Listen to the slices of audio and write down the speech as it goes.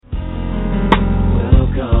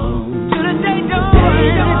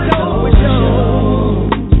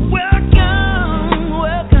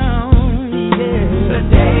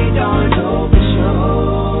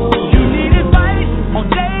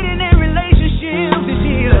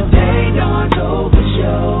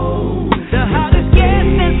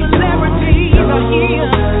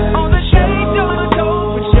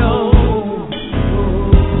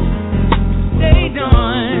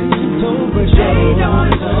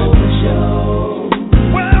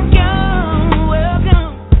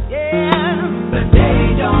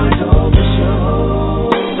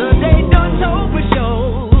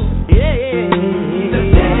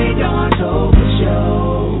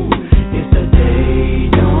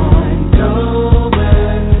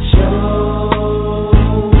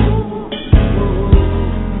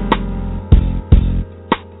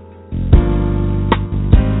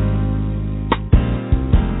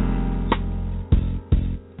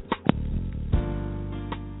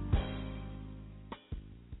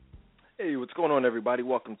what's going on, everybody?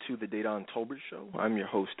 Welcome to the Dedan Tolbert Show. I'm your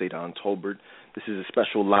host, Dedan Tolbert. This is a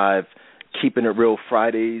special live Keeping It Real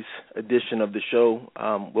Fridays edition of the show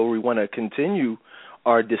where we want to continue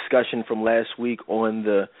our discussion from last week on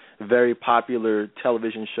the very popular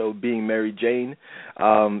television show Being Mary Jane.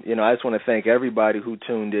 I just want to thank everybody who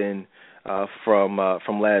tuned in from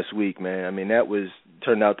last week, man. I mean, that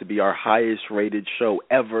turned out to be our highest rated show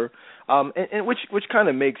ever. And which kind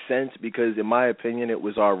of makes sense because, in my opinion, it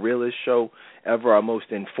was our realest show ever, our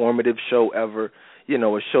most informative show ever.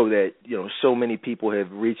 A show that, so many people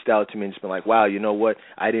have reached out to me and just been like, wow, you know what?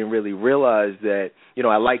 I didn't really realize that,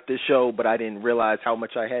 I liked this show, but I didn't realize how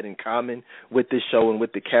much I had in common with this show and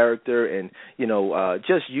with the character and,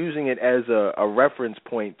 just using it as a reference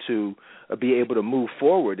point to be able to move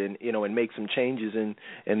forward and, and make some changes in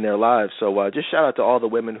their lives. So just shout out to all the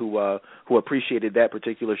women who appreciated that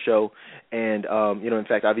particular show. And, in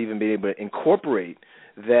fact, I've even been able to incorporate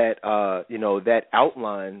that that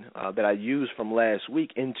outline that I used from last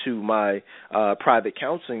week into my private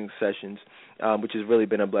counseling sessions, which has really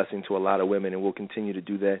been a blessing to a lot of women, and we'll continue to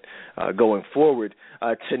do that going forward.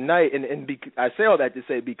 Tonight, I say all that to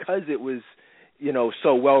say because it was,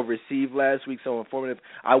 so well received last week, so informative,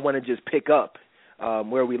 I want to just pick up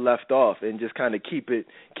where we left off and just kind of keep it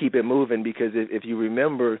moving because if you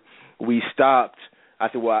remember, we stopped. I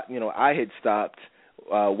had stopped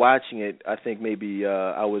watching it. I think maybe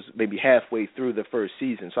I was maybe halfway through the first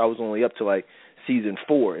season, so I was only up to like season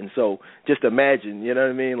 4. And so just imagine, you know what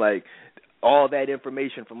I mean, like all that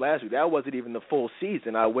information from last week. That wasn't even the full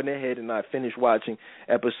season. I went ahead and I finished watching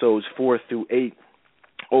episodes 4 through 8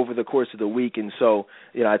 over the course of the week, and so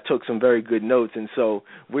I took some very good notes, and so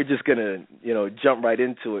we're just gonna jump right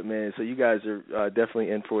into it, man. So you guys are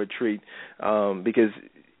definitely in for a treat because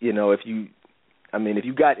if you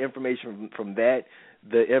got information from that,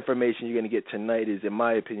 the information you're going to get tonight is, in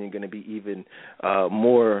my opinion, going to be even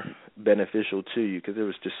more beneficial to you because there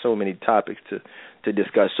was just so many topics to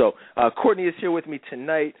discuss. So Courtney is here with me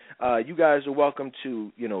tonight. You guys are welcome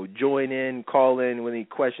to, join in, call in with any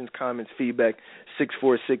questions, comments, feedback,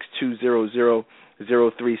 646-200-0366.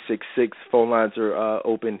 Phone lines are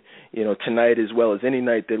open, tonight as well as any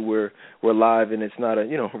night that we're live, and it's not a,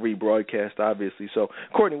 rebroadcast, obviously. So,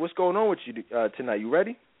 Courtney, what's going on with you tonight? You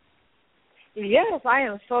ready? Yes, I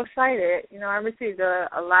am so excited. I received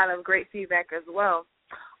a lot of great feedback as well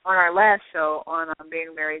on our last show on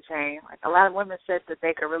Being Mary Jane. Like a lot of women said that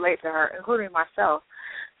they could relate to her, including myself.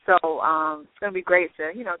 So it's going to be great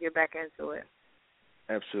to, get back into it.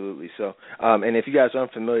 Absolutely. So, and if you guys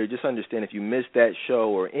aren't familiar, just understand if you missed that show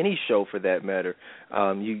or any show for that matter,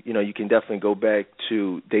 you can definitely go back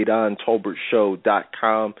to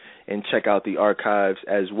DedanTolbertShow.com and check out the archives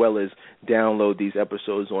as well as download these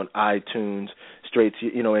episodes on iTunes straight to,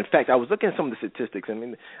 in fact, I was looking at some of the statistics. I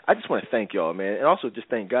mean, I just want to thank y'all, man, and also just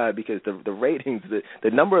thank God because the ratings,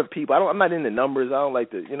 the number of people, I'm not in the numbers. I don't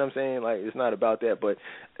like to, you know what I'm saying? Like, it's not about that, but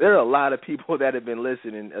there are a lot of people that have been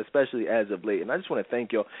listening, especially as of late, and I just want to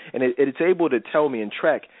thank y'all. And it's able to tell me and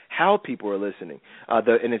track how people are listening.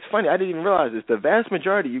 And it's funny, I didn't even realize this. The vast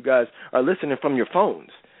majority of you guys are listening from your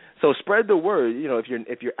phones. So spread the word.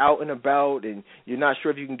 If you're out and about and you're not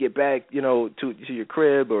sure if you can get back, to your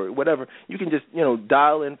crib or whatever, you can just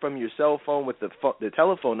dial in from your cell phone with the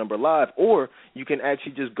telephone number live, or you can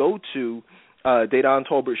actually just go to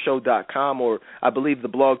DedanTolbertShow.com, or I believe the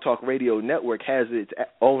Blog Talk Radio Network has its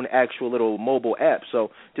own actual little mobile app.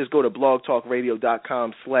 So just go to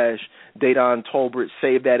blogtalkradio.com/Dedan Tolbert,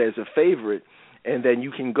 save that as a favorite. And then you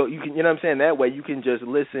know what I'm saying? That way you can just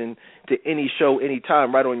listen to any show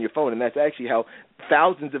anytime right on your phone. And that's actually how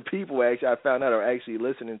thousands of people I found out are actually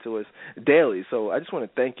listening to us daily. So I just want to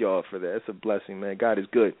thank y'all for that. It's a blessing, man. God is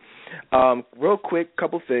good. Real quick,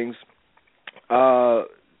 couple things.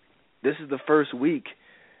 This is the first week.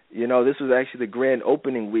 This was actually the grand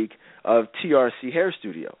opening week of TRC Hair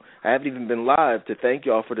Studio. I haven't even been live to thank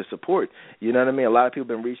y'all for the support. You know what I mean? A lot of people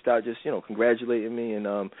have been reached out just, congratulating me and,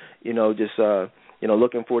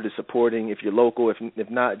 looking forward to supporting if you're local. If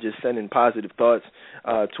not, just sending positive thoughts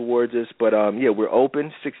towards us. But, we're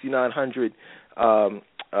open, 6900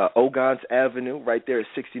 Ogons Avenue, right there at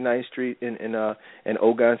 69th Street in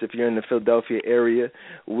Ogons, if you're in the Philadelphia area.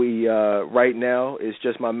 We, right now, it's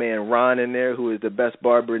just my man Ron in there, who is the best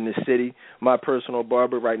barber in the city, my personal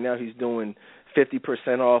barber. Right now he's doing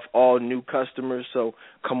 50% off all new customers, so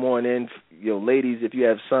come on in. Ladies, if you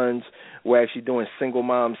have sons, we're actually doing single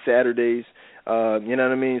mom Saturdays, you know what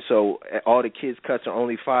I mean? So all the kids' cuts are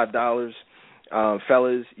only $5.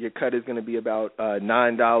 Fellas, your cut is going to be about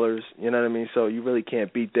 $9, you know what I mean? So you really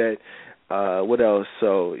can't beat that. What else?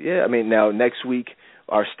 So, now next week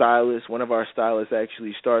our stylist, one of our stylists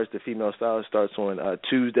actually starts, the female stylist starts on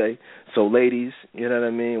Tuesday. So ladies, you know what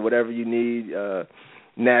I mean, whatever you need,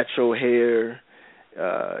 natural hair,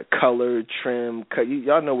 color, trim, cut,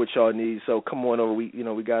 y'all know what y'all need. So come on over.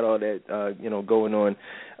 We got all that, going on,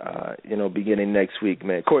 beginning next week,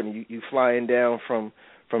 man. Courtney, you flying down from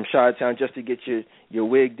Chi-Town just to get your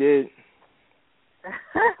wig did?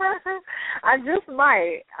 I just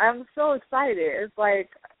might. I'm so excited. It's like,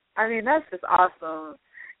 I mean, that's just awesome.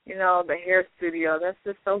 The hair studio, that's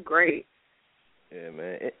just so great. Yeah,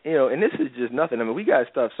 man. And this is just nothing. I mean, we got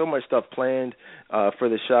so much stuff planned for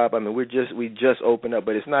the shop. I mean, we just opened up,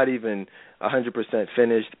 but it's not even 100%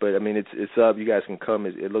 finished. But I mean, it's up. You guys can come.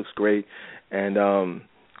 It looks great. And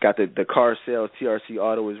got the car sales. TRC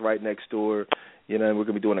Auto is right next door. And we're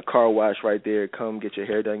gonna be doing a car wash right there. Come get your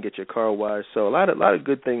hair done, get your car washed. So a lot of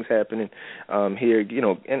good things happening here.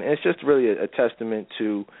 And it's just really a testament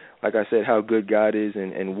to, like I said, how good God is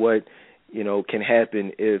and what can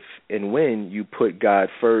happen if and when you put God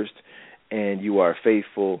first and you are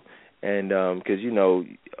faithful. And because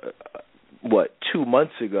 2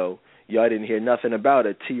 months ago, y'all didn't hear nothing about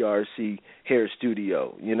a TRC hair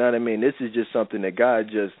studio. You know what I mean? This is just something that God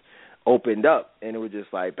just opened up, and it was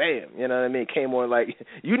just like, bam, you know what I mean? It came on like,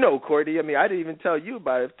 Courtney, I mean, I didn't even tell you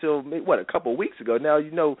about it till, a couple of weeks ago. Now, you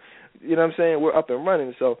know what I'm saying? We're up and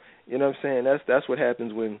running. So, you know what I'm saying? That's what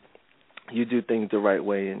happens when you do things the right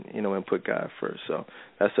way and, and put God first. So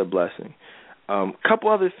that's a blessing. Couple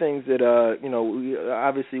other things that, we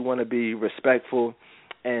obviously want to be respectful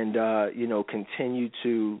and, continue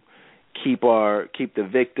to keep the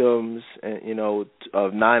victims,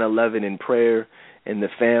 of 9/11 in prayer, and the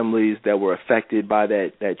families that were affected by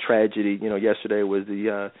that tragedy. Yesterday was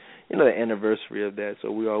the anniversary of that,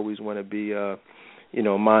 so we always want to be,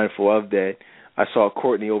 mindful of that. I saw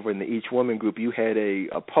Courtney over in the Each Woman group. You had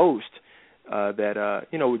a post that,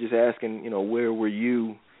 we're just asking, where were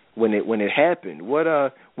you when it happened?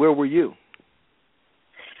 Where were you?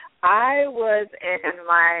 I was in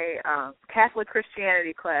my Catholic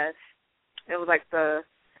Christianity class. It was like the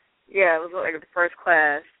first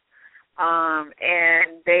class.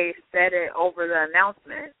 And they said it over the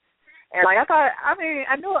announcement. And I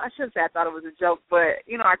shouldn't say I thought it was a joke, but,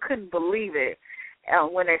 I couldn't believe it.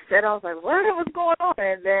 And when they said it, I was like, what was going on?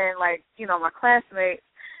 And then, my classmates,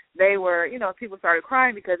 they were, people started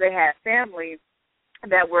crying because they had family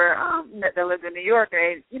that were, that lived in New York.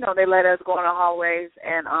 And, they let us go in the hallways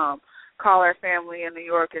and call our family in New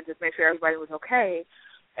York and just make sure everybody was okay.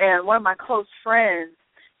 And one of my close friends,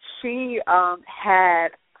 she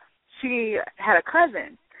had a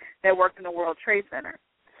cousin that worked in the World Trade Center.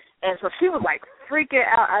 And so she was, freaking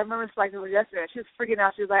out. I remember it was yesterday. She was freaking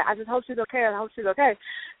out. She was like, I just hope she's okay. I hope she's okay.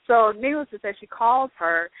 So needless to say, she called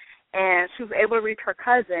her, and she was able to reach her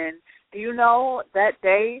cousin. Do you know that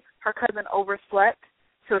day her cousin overslept,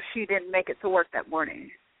 so she didn't make it to work that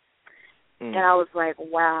morning? And I was like,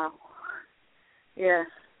 wow. Yeah.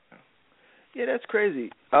 Yeah, that's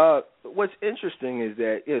crazy. What's interesting is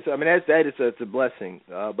that, it's a blessing.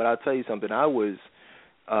 But I'll tell you something. I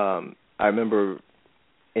remember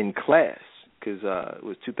in class because it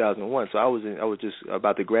was 2001, so I was just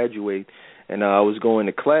about to graduate, and I was going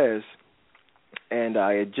to class, and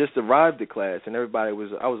I had just arrived to class, and I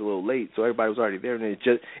was a little late, so everybody was already there, and it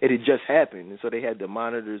had just happened, and so they had the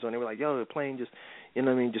monitors on. They were like, "Yo, the plane just,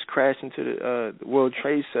 just crashed into the World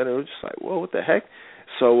Trade Center." It was just like, whoa, what the heck?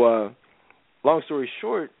 So. Long story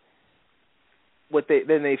short,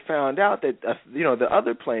 they found out that the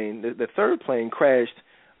other plane, the third plane, crashed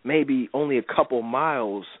maybe only a couple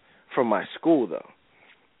miles from my school, though.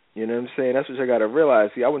 You know what I'm saying? That's what I got to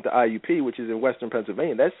realize. See, I went to IUP, which is in Western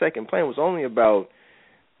Pennsylvania. That second plane was only about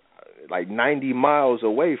 90 miles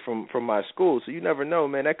away from my school. So you never know,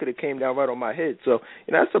 man. That could have came down right on my head. So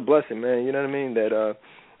that's a blessing, man. You know what I mean?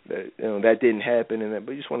 That didn't happen,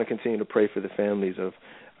 but you just want to continue to pray for the families of.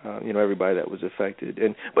 Everybody that was affected.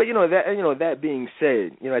 But that being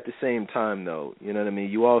said, at the same time though, you know what I mean,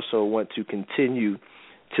 you also want to continue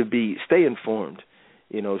to stay informed.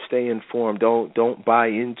 Stay informed. Don't buy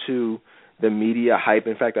into the media hype.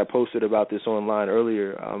 In fact, I posted about this online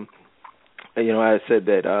earlier. I said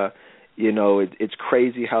that it's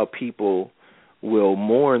crazy how people will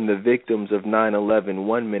mourn the victims of 9/11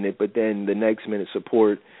 one minute, but then the next minute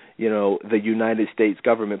support the United States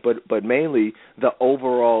government, but mainly the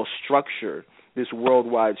overall structure, this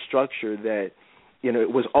worldwide structure that,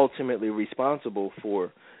 was ultimately responsible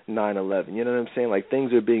for 9/11. You know what I'm saying?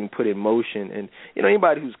 Things are being put in motion, and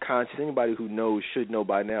anybody who's conscious, anybody who knows should know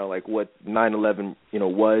by now, what 9/11,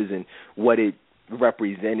 was and what it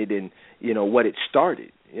represented and what it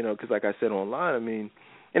started. Because like I said online, I mean,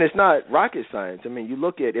 and it's not rocket science. I mean, you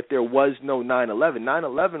look at if there was no 9/11,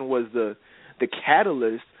 9/11 was the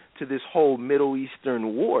catalyst to this whole Middle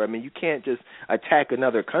Eastern war. I mean, you can't just attack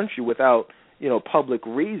another country without, public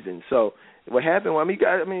reason. So what happened? Well,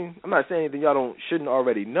 I'm not saying anything y'all shouldn't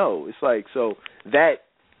already know. It's like, so that,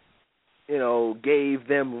 gave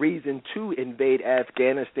them reason to invade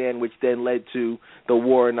Afghanistan, which then led to the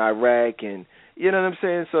war in Iraq, and you know what I'm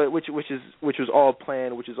saying. So which was all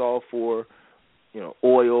planned, which is all for,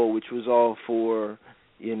 oil, which was all for,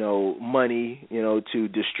 money, to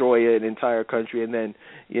destroy an entire country, and then,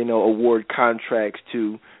 award contracts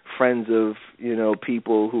to friends of,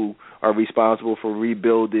 people who are responsible for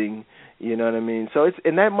rebuilding, you know what I mean? So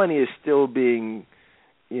and that money is still being,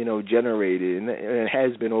 generated, and it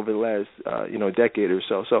has been over the last, decade or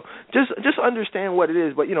so. So just understand what it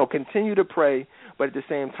is, but, continue to pray, but at the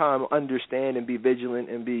same time understand and be vigilant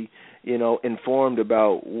and be, informed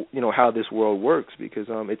about, how this world works, because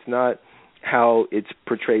it's not how it's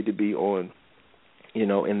portrayed to be on,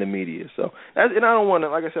 in the media. So, and I don't want to,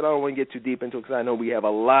 like I said, I don't want to get too deep into it because I know we have a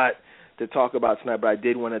lot to talk about tonight, but I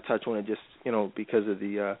did want to touch on it just, because of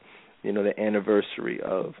the, the anniversary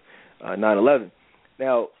of 9/11.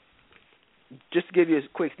 Now, just to give you a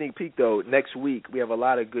quick sneak peek, though, next week we have a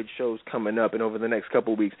lot of good shows coming up, and over the next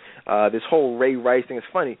couple of weeks, this whole Ray Rice thing is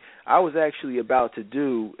funny. I was actually about to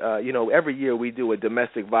do, every year we do a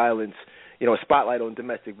domestic violence, a spotlight on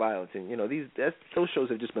domestic violence, and those shows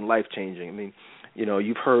have just been life changing. I mean,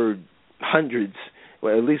 you've heard hundreds,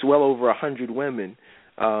 well, at least well over 100 women,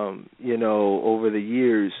 over the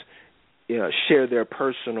years, share their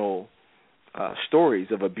personal stories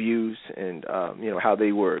of abuse and how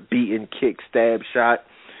they were beaten, kicked, stabbed, shot,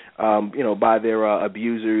 by their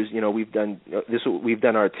abusers. We've done we've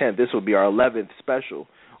done our 10th. This will be our 11th special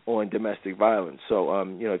on domestic violence. So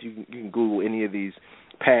if you can Google any of these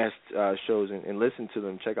past shows and listen to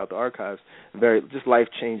them, check out the archives. Very just life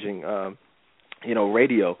changing,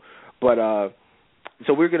 radio. But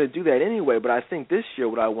so we're going to do that anyway. But I think this year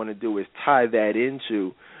what I want to do is tie that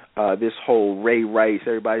into this whole Ray Rice.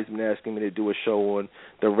 Everybody's been asking me to do a show on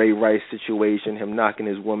the Ray Rice situation, him knocking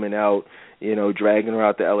his woman out, dragging her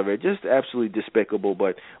out the elevator. Just absolutely despicable.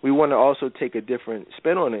 But we want to also take a different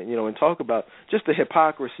spin on it, and talk about just the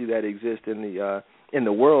hypocrisy that exists in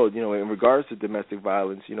the world, in regards to domestic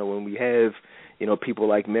violence. When we have, people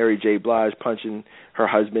like Mary J. Blige punching her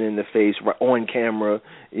husband in the face on camera,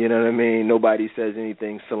 you know what I mean? Nobody says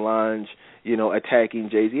anything. Solange, attacking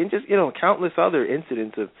Jay-Z, and just, countless other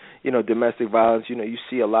incidents of, domestic violence. You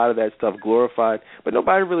see a lot of that stuff glorified, but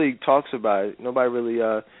nobody really talks about it. Nobody really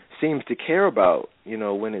seems to care about,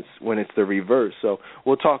 when it's the reverse. So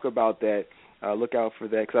we'll talk about that. Look out for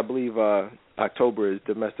that, because I believe October is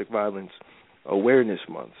Domestic Violence Awareness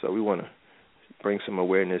Month, so we want to bring some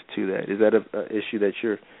awareness to that. Is that an issue that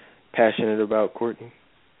you're passionate about, Courtney?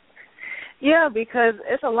 Yeah, because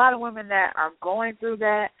it's a lot of women that are going through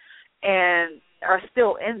that and are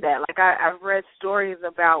still in that. Like I've read stories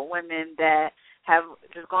about women that have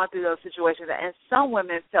just gone through those situations, and some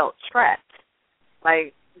women felt trapped,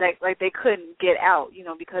 like they couldn't get out,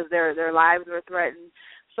 because their lives were threatened.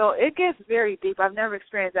 So it gets very deep. I've never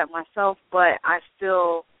experienced that myself, but I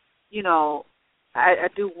still, I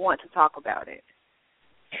do want to talk about it.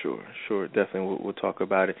 Sure, definitely we'll talk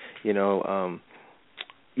about it. So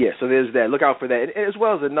there's that. Look out for that, as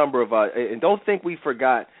well as a number of and don't think we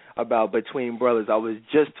forgot about Between Brothers. I was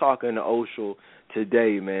just talking to Oshel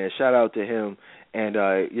today, man. Shout out to him. And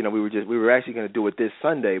we were actually going to do it this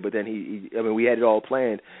Sunday, but then we had it all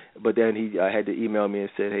planned, but then he had to email me and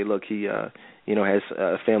said, hey, look, he has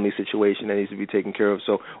a family situation that needs to be taken care of,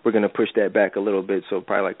 so we're going to push that back a little bit, so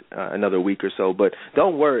probably like another week or so. But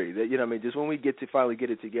don't worry, that just when we get to finally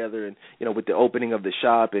get it together, and with the opening of the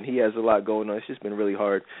shop, and he has a lot going on, it's just been really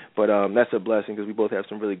hard, but that's a blessing because we both have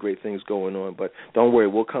some really great things going on. But don't worry,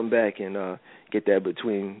 we'll come back and get that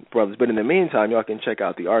Between Brothers. But in the meantime, y'all can check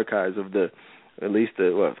out the archives of at least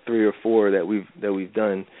the 3 or 4 that we've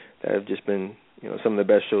done that have just been some of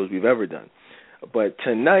the best shows we've ever done. But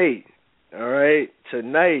tonight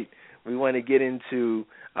we want to get into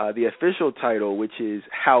the official title, which is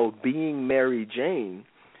How Being Mary Jane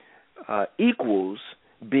Equals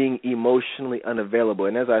Being Emotionally Unavailable.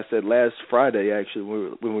 And as I said last Friday, actually,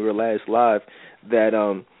 when we were last live, that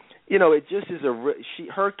it just is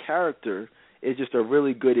her character is just a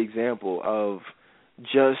really good example of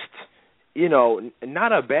just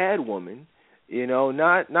not a bad woman,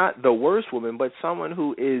 not the worst woman, but someone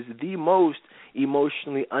who is the most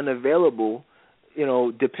emotionally unavailable,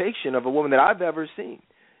 depiction of a woman that I've ever seen.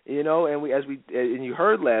 You know, and and you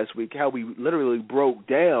heard last week how we literally broke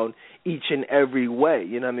down each and every way.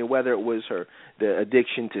 You know what I mean? Whether it was the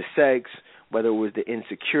addiction to sex, whether it was the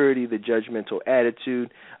insecurity, the judgmental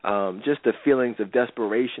attitude, just the feelings of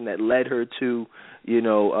desperation that led her to,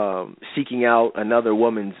 seeking out another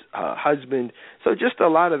woman's husband. So just a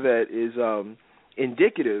lot of that is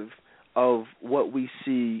indicative of what we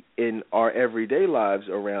see in our everyday lives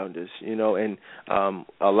around us, and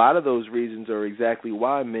a lot of those reasons are exactly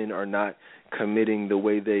why men are not committing the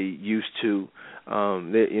way they used to,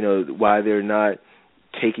 why they're not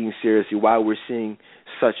taking seriously, why we're seeing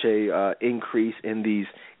such a increase in these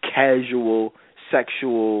casual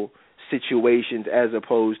sexual situations as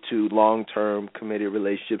opposed to long-term committed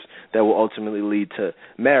relationships that will ultimately lead to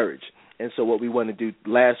marriage. And so what we want to do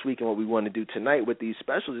last week and what we want to do tonight with these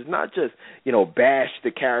specials is not just, bash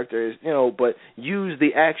the characters, but use the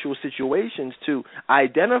actual situations to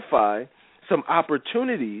identify some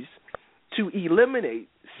opportunities to eliminate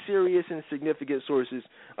serious and significant sources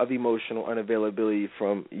of emotional unavailability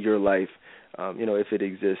from your life, if it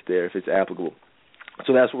exists there, if it's applicable.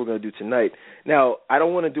 So that's what we're going to do tonight. Now, I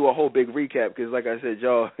don't want to do a whole big recap because, like I said,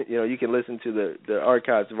 y'all, you can listen to the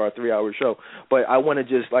archives of our 3-hour show. But I want to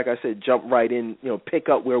just, like I said, jump right in, pick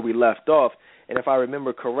up where we left off. And if I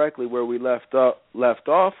remember correctly, where we left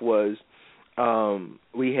off was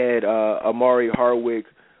we had Amari Harwick,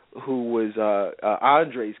 who was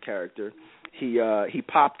Andre's character. He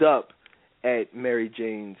popped up at Mary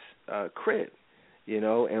Jane's crib,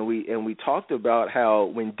 and we talked about how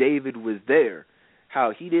when David was there,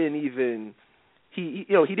 how he didn't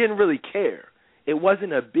really care. It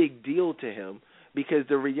wasn't a big deal to him because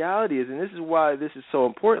the reality is, and this is why this is so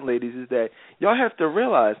important, ladies, is that y'all have to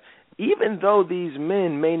realize, even though these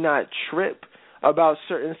men may not trip about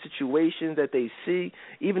certain situations that they see,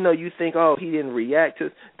 even though you think, oh, he didn't react to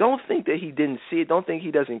it, don't think that he didn't see it. Don't think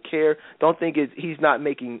he doesn't care. Don't think he's not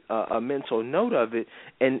making a mental note of it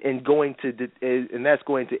and that's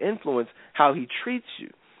going to influence how he treats you.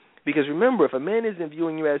 Because remember, if a man isn't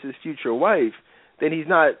viewing you as his future wife, then he's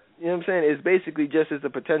not, it's basically just as a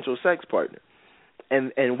potential sex partner.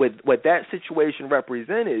 And with what that situation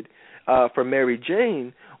represented for Mary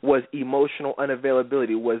Jane was emotional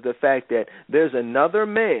unavailability, was the fact that there's another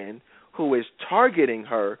man who is targeting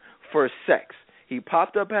her for sex. He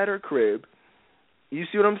popped up at her crib. You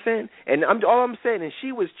see what I'm saying? And all I'm saying is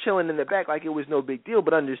she was chilling in the back like it was no big deal.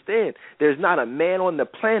 But understand, there's not a man on the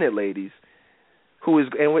planet, ladies, who is,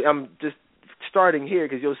 and I'm just starting here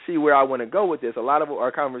because you'll see where I want to go with this. A lot of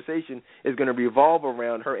our conversation is going to revolve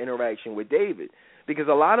around her interaction with David, because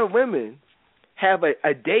a lot of women have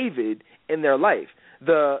a David in their life.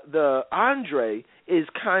 The Andre is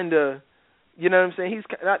kind of, you know what I'm saying?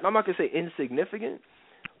 I'm not going to say insignificant,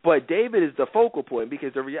 but David is the focal point,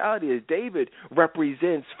 because the reality is David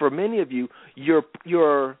represents, for many of you,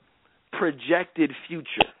 your projected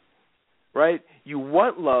future, right? You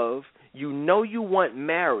want love. You want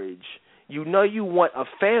marriage. You want a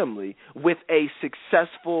family with a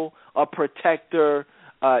successful, a protector,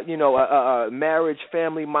 a marriage,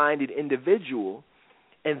 family-minded individual,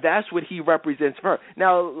 and that's what he represents for her.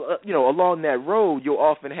 Now, along that road, you'll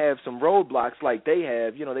often have some roadblocks like they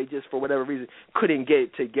have. They just, for whatever reason, couldn't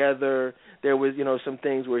get together. There was, some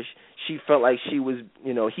things where she felt like she was,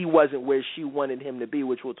 he wasn't where she wanted him to be,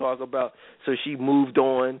 which we'll talk about. So she moved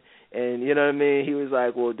on, and you know what I mean? He was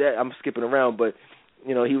like, well, I'm skipping around, but,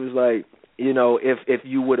 he was like, if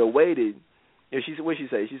you would have waited, what'd she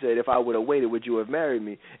say? She said, if I would have waited, would you have married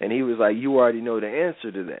me? And he was like, you already know the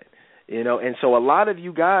answer to that. And so a lot of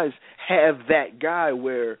you guys have that guy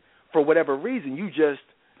where, for whatever reason, you just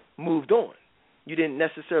moved on. You didn't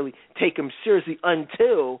necessarily take him seriously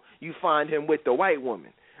until you find him with the white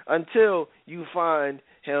woman, until you find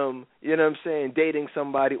him, dating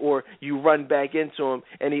somebody, or you run back into him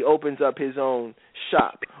and he opens up his own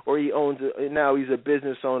shop, or now he's a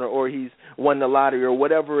business owner, or he's won the lottery, or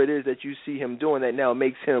whatever it is that you see him doing that now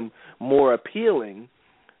makes him more appealing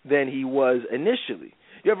than he was initially.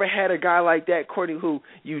 You ever had a guy like that, Courtney, who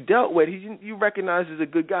you dealt with, you recognize as a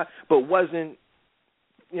good guy, but wasn't,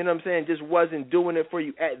 just wasn't doing it for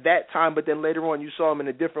you at that time, but then later on you saw him in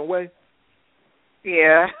a different way?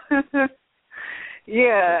 Yeah.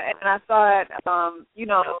 Yeah, and I thought,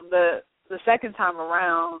 the second time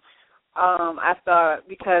around, I thought,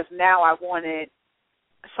 because now I wanted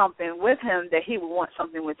something with him, that he would want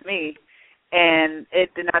something with me, and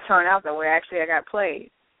it did not turn out that way. Actually, I got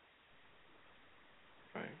played.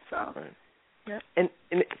 Right. So, right. Yeah. And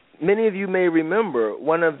many of you may remember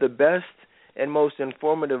one of the best and most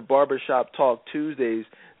informative Barbershop Talk Tuesdays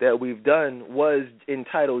that we've done was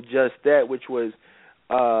entitled just that, which was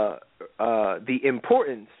the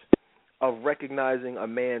importance of recognizing a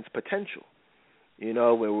man's potential. You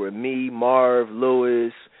know, where we're me, Marv,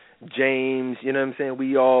 Lewis, James, you know what I'm saying?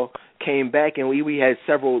 We all came back, and we had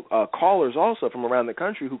several callers also from around the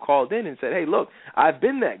country who called in and said, hey, look, I've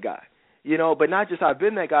been that guy. You know, but not just I've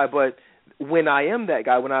been that guy, but when I am that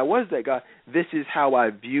guy, when I was that guy, this is how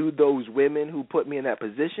I viewed those women who put me in that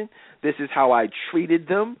position. This is how I treated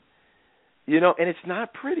them. You know, and it's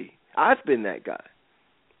not pretty. I've been that guy.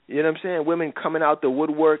 You know what I'm saying? Women coming out the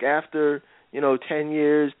woodwork after, 10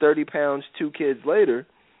 years, 30 pounds, 2 kids later.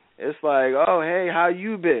 It's like, oh, hey, how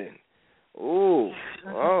you been? Ooh,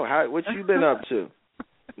 what you been up to?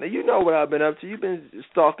 Now, you know what I've been up to. You've been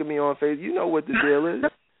stalking me on Facebook. You know what the deal is.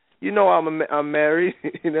 You know I'm married.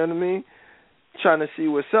 You know what I mean? Trying to see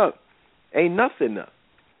what's up. Ain't nothing up.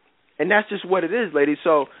 And that's just what it is, ladies.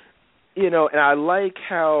 So, and I like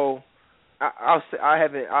how I'll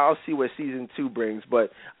see what season 2 brings,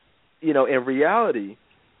 but in reality,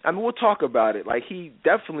 I mean, we'll talk about it. Like, he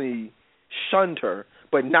definitely shunned her,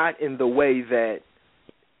 but not in the way that,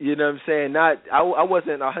 you know what I'm saying? I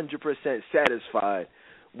wasn't 100% satisfied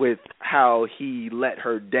with how he let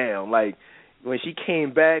her down. Like, when she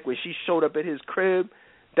came back, when she showed up at his crib,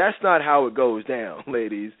 that's not how it goes down,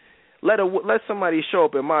 ladies. Let somebody show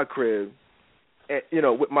up at my crib,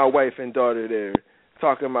 with my wife and daughter there,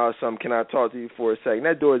 talking about something, can I talk to you for a second?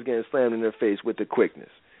 That door is getting slammed in their face with the quickness.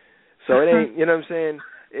 So it ain't, you know what I'm saying?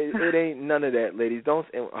 It ain't none of that, ladies. Oh,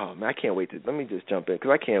 man, I can't wait let me just jump in,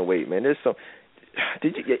 because I can't wait, man.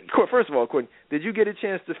 First of all, Courtney, did you get a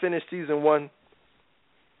chance to finish season 1?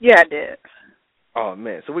 Yeah, I did. Oh,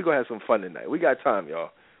 man, so we're going to have some fun tonight. We got time, y'all.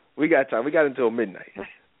 We got time. We got until midnight.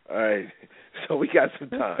 All right, so we got some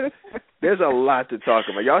time. There's a lot to talk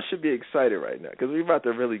about. Y'all should be excited right now, because we're about to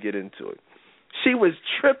really get into it. She was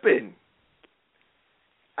tripping.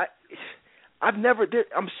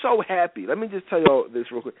 I'm so happy. Let me just tell you all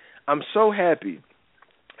this real quick. I'm so happy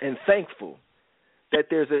and thankful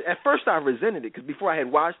that at first I resented it, because before I had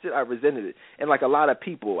watched it, I resented it. And like a lot of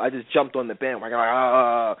people, I just jumped on the bandwagon,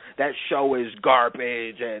 like, that show is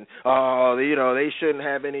garbage, and, they shouldn't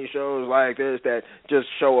have any shows like this that just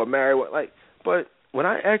show a married, but when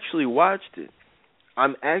I actually watched it,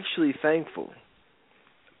 I'm actually thankful,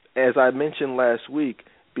 as I mentioned last week,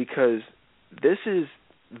 because this is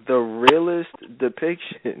the realest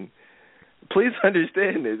depiction. Please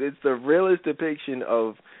understand this. It's the realest depiction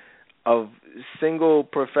of single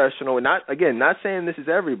professional. Not saying this is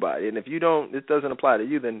everybody. And if this doesn't apply to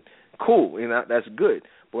you, then cool. That's good.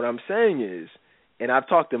 But what I'm saying is, and I've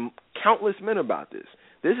talked to countless men about this,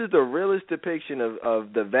 this is the realest depiction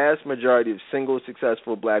of the vast majority of single,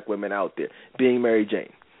 successful black women out there being Mary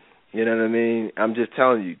Jane. You know what I mean? I'm just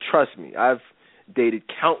telling you, trust me. I've dated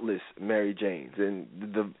countless Mary Janes, and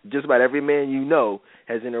just about every man you know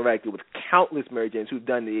has interacted with countless Mary Janes who've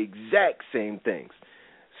done the exact same things.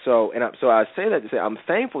 So I say that to say I'm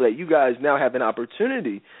thankful that you guys now have an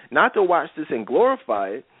opportunity not to watch this and glorify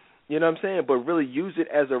it, you know what I'm saying, but really use it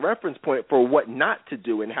as a reference point for what not to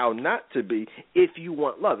do and how not to be if you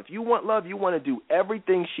want love. If you want love, you want to do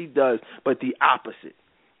everything she does but the opposite.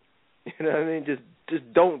 You know what I mean? Just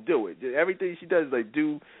don't do it. Everything she does,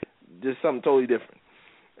 do just something totally different.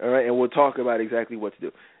 All right, and we'll talk about exactly what to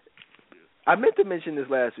do. I meant to mention this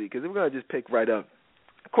last week, because we're going to just pick right up.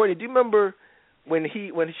 Courtney, do you remember when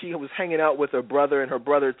she was hanging out with her brother, and her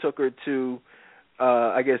brother took her to,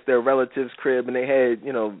 I guess, their relative's crib, and they had,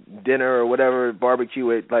 dinner or whatever,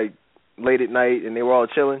 barbecue at, late at night, and they were all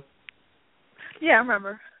chilling? Yeah, I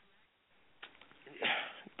remember.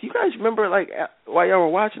 Do you guys remember, while y'all were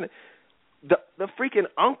watching it, the freaking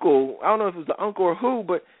uncle, I don't know if it was the uncle or who,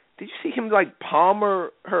 but did you see him, palm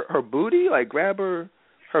her booty, grab her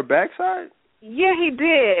backside? Yeah, he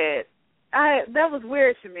did. That was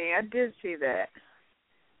weird to me. I did see that.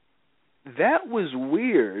 That was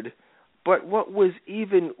weird, but what was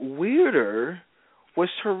even weirder was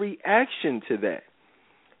her reaction to that.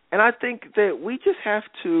 And I think that we just have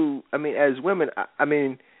to, as women, I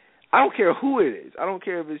don't care who it is. I don't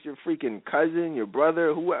care if it's your freaking cousin, your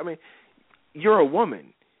brother, you're a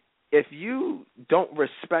woman. If you don't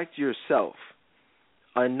respect yourself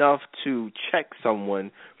enough to check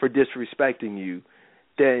someone for disrespecting you,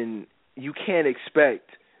 then you can't expect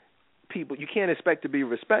to be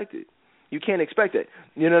respected. You can't expect it.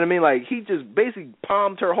 You know what I mean? He just basically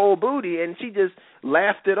palmed her whole booty, and she just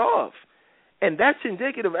laughed it off. And that's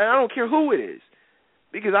indicative, and I don't care who it is.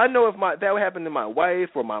 Because I know if that would happen to my wife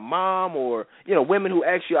or my mom or, women who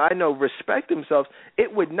actually I know respect themselves,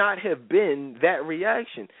 it would not have been that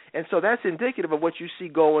reaction. And so that's indicative of what you see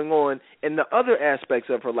going on in the other aspects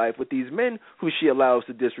of her life with these men who she allows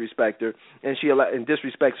to disrespect her and and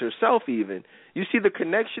disrespects herself even. You see the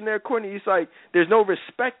connection there, Courtney? It's like there's no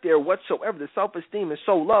respect there whatsoever. The self-esteem is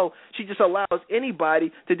so low, she just allows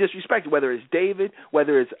anybody to disrespect her, whether it's David,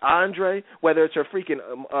 whether it's Andre, whether it's her freaking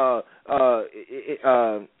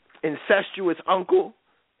incestuous uncle.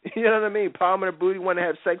 You know what I mean? Palm in her booty, want to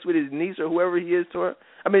have sex with his niece or whoever he is to her.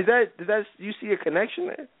 I mean, you see a connection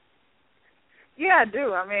there? Yeah, I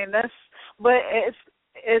do. I mean, but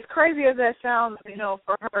it's crazy as that sounds,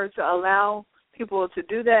 for her to allow people to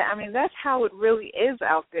do that. I mean, that's how it really is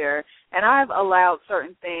out there. And I've allowed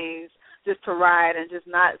certain things just to ride and just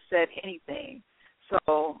not said anything.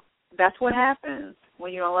 So that's what happens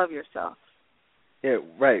when you don't love yourself. Yeah,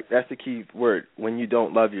 right. That's the key word, when you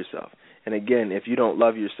don't love yourself. And again, if you don't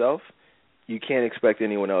love yourself, you can't expect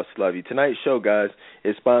anyone else to love you. Tonight's show, guys,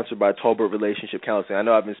 is sponsored by Tolbert Relationship Counseling. I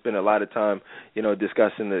know I've been spending a lot of time,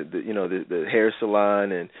 discussing the hair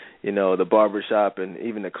salon and, the barbershop and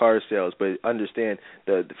even the car sales, but understand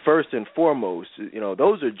the first and foremost,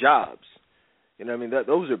 those are jobs. You know what I mean?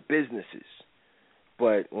 Those are businesses.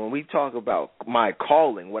 But when we talk about my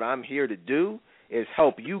calling, what I'm here to do is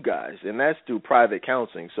help you guys, and that's through private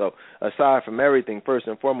counseling. So aside from everything, first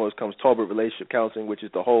and foremost comes Tolbert Relationship Counseling, which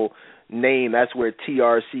is the whole name. That's where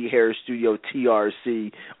TRC Hair Studio,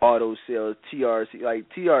 TRC Auto Sales,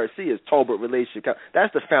 TRC is Tolbert Relationship Counseling.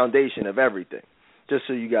 That's the foundation of everything, just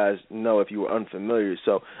so you guys know if you were unfamiliar.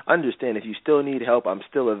 So understand, if you still need help, I'm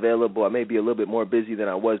still available. I may be a little bit more busy than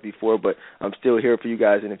I was before, but I'm still here for you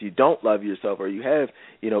guys. And if you don't love yourself or you have,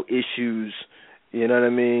 issues, you know what I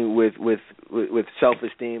mean, with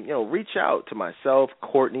self-esteem, reach out to myself,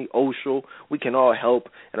 Courtney, Oshel. We can all help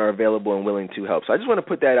and are available and willing to help. So I just want to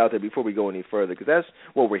put that out there before we go any further, because that's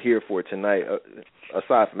what we're here for tonight,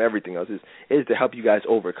 aside from everything else, is to help you guys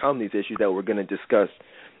overcome these issues that we're going to discuss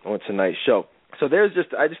on tonight's show. So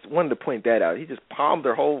I just wanted to point that out. He just palmed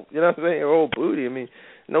her whole, her whole booty. I mean,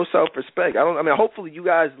 no self-respect. Hopefully you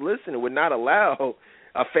guys listening would not allow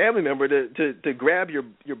a family member to grab your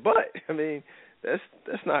butt. I mean,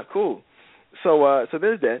 that's not cool. So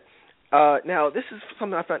there's that. Now, this is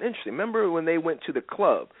something I found interesting. Remember when they went to the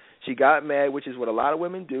club? She got mad, which is what a lot of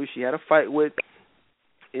women do. She had a fight with,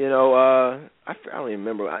 I don't even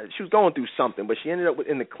remember. She was going through something, but she ended up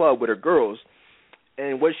in the club with her girls.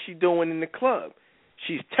 And what's she doing in the club?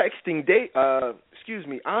 She's texting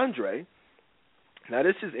Andre. Now,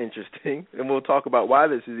 this is interesting, and we'll talk about why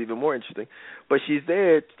this is even more interesting. But she's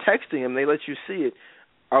there texting him. They let you see it.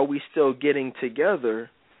 Are we still getting together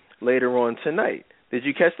later on tonight? Did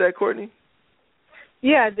you catch that, Courtney?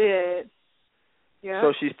 Yeah, I did. Yeah.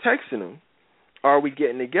 So she's texting him, are we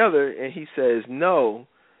getting together? And he says, no,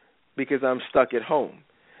 because I'm stuck at home.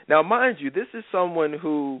 Now, mind you, this is someone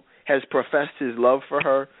who has professed his love for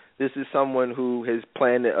her. This is someone who has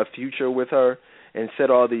planned a future with her and said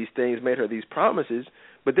all these things, made her these promises.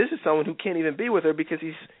 But this is someone who can't even be with her because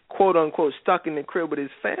he's, quote, unquote, stuck in the crib with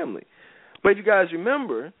his family. But if you guys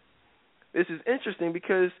remember, this is interesting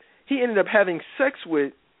because he ended up having sex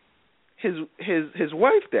with his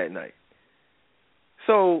wife that night.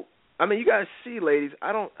 So, I mean, you guys see, ladies,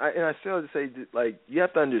 and I still have to say, like, you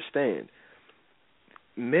have to understand,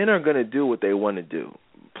 men are going to do what they want to do,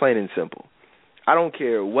 plain and simple. I don't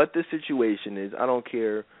care what the situation is. I don't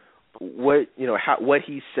care what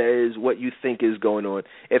he says, what you think is going on.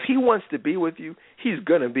 If he wants to be with you, he's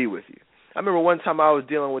going to be with you. I remember one time I was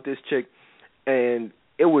dealing with this chick, and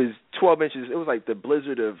it was 12 inches. It was like the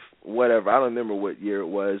blizzard of whatever. I don't remember what year it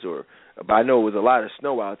was, but I know it was a lot of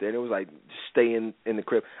snow out there, and it was like stay in the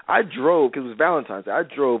crib. I drove, because it was Valentine's Day. I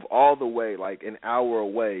drove all the way, like an hour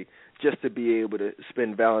away, just to be able to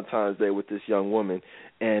spend Valentine's Day with this young woman.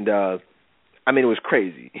 And, I mean, it was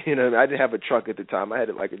crazy. I didn't have a truck at the time. I had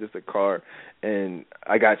just a car, and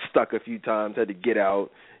I got stuck a few times, had to get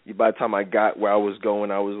out. By the time I got where I was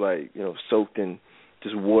going, I was like, soaked in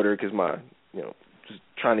just water because just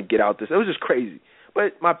trying to get out this. It was just crazy.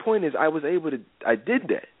 But my point is I did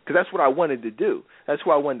that because that's what I wanted to do. That's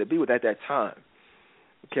who I wanted to be with at that time.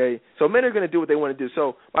 Okay? So men are going to do what they want to do.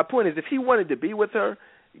 So my point is if he wanted to be with her,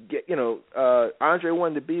 Andre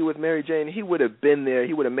wanted to be with Mary Jane, he would have been there.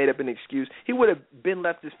 He would have made up an excuse. He would have been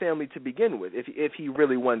left his family to begin with if he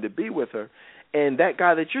really wanted to be with her. And that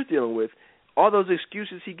guy that you're dealing with, all those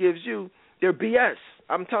excuses he gives you, they're BS.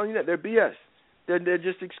 I'm telling you that. They're BS. They're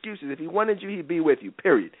just excuses. If he wanted you, he'd be with you,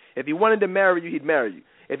 period. If he wanted to marry you, he'd marry you.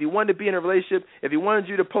 If he wanted to be in a relationship, if he wanted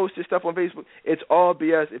you to post his stuff on Facebook, it's all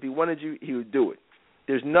BS. If he wanted you, he would do it.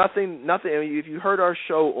 There's nothing. I mean, if you heard our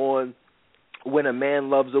show on When a Man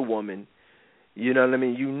Loves a Woman, you know what I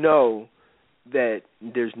mean? You know that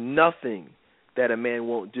there's nothing that a man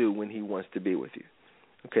won't do when he wants to be with you.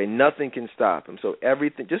 Okay, nothing can stop him. So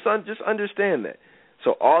everything, just understand that.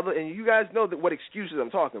 So and you guys know that what excuses I'm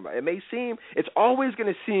talking about. It's always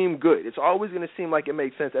going to seem good. It's always going to seem like it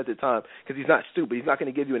makes sense at the time because he's not stupid. He's not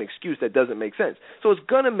going to give you an excuse that doesn't make sense. So it's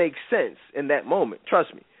going to make sense in that moment.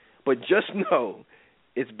 Trust me. But just know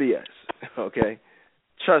it's BS. Okay,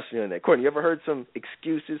 trust me on that. Courtney, you ever heard some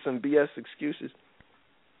excuses, some BS excuses?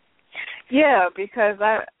 Yeah, because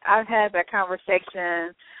I've had that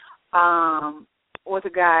conversation with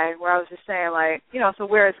a guy where I was just saying, like, you know, so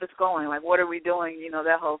where is this going? Like, what are we doing? You know,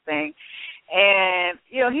 that whole thing. And,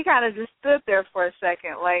 you know, he kind of just stood there for a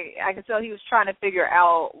second. Like, I could tell he was trying to figure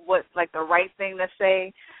out what, like, the right thing to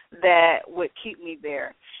say that would keep me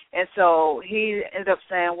there. And so he ended up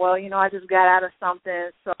saying, well, you know, I just got out of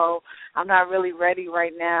something, so I'm not really ready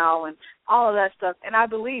right now, and all of that stuff. And I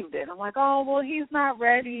believed it. I'm like, oh, well, he's not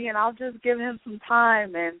ready, and I'll just give him some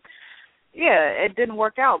time. And, yeah, it didn't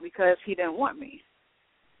work out because he didn't want me.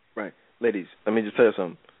 Right. Ladies, let me just tell you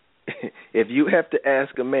something. If you have to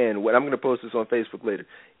ask a man, I'm going to post this on Facebook later.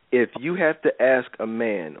 If you have to ask a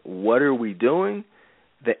man, what are we doing?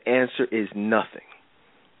 The answer is nothing.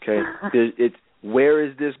 Okay? Where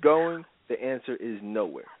is this going? The answer is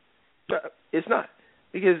nowhere. It's not.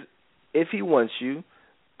 Because if he wants you,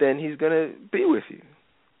 then he's going to be with you.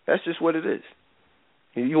 That's just what it is.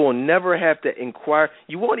 You will never have to inquire.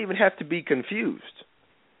 You won't even have to be confused.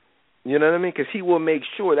 You know what I mean? Because he will make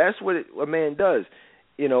sure. That's what a man does.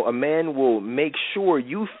 You know, a man will make sure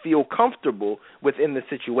you feel comfortable within the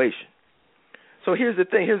situation. So here's the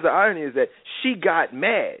thing. Here's the irony is that she got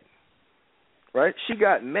mad, right? She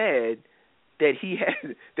got mad that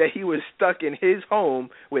he was stuck in his home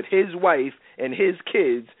with his wife and his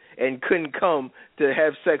kids and couldn't come to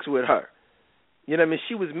have sex with her. You know what I mean?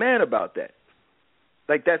 She was mad about that.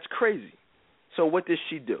 Like, that's crazy. So what does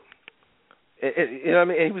she do? You know what I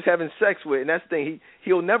mean? And he was having sex with, and that's the thing.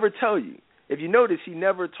 He'll never tell you. If you notice, he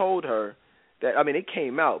never told her that. I mean, it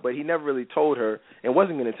came out, but he never really told her and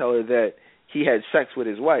wasn't going to tell her that he had sex with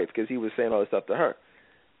his wife because he was saying all this stuff to her.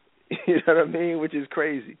 You know what I mean? Which is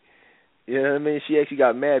crazy. You know what I mean? She actually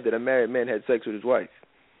got mad that a married man had sex with his wife.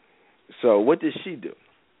 So what does she do?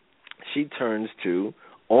 She turns to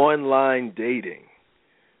online dating.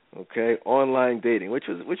 Okay, online dating, which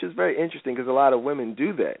is very interesting because a lot of women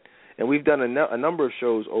do that. And we've done a number of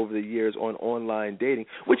shows over the years on online dating,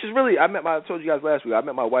 which is really, I told you guys last week, I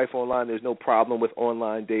met my wife online. There's no problem with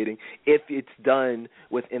online dating if it's done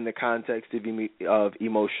within the context of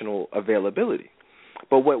emotional availability.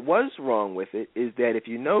 But what was wrong with it is that if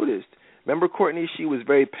you noticed, remember Courtney, she was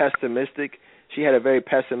very pessimistic. She had a very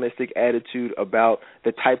pessimistic attitude about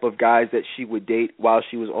the type of guys that she would date while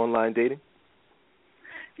she was online dating.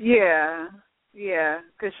 Yeah,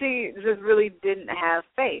 because she just really didn't have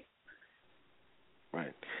faith.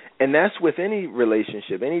 Right. And that's with any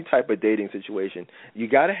relationship, any type of dating situation. You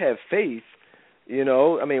got to have faith, you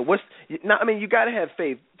know. I mean, you got to have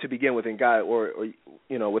faith to begin with in God or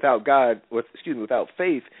you know, without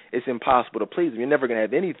faith, it's impossible to please him. You're never going to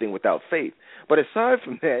have anything without faith. But aside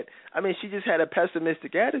from that, I mean, she just had a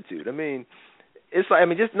pessimistic attitude. I mean, it's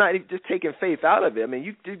like, just taking faith out of it. I mean,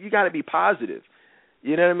 you got to be positive.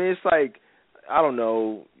 You know what I mean? It's like, I don't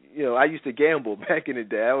know, you know, I used to gamble back in the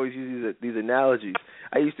day. I always use these analogies.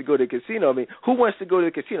 I used to go to the casino. I mean, who wants to go to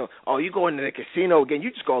the casino? Oh, you going to the casino again, you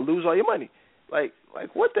just going to lose all your money. Like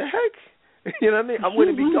what the heck? You know what I mean? I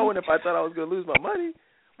wouldn't be going if I thought I was going to lose my money.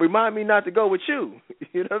 Remind me not to go with you.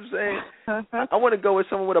 You know what I'm saying? I want to go with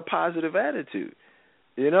someone with a positive attitude.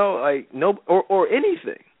 You know, like or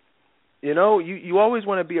anything. You know, you always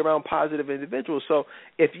want to be around positive individuals. So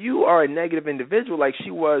if you are a negative individual like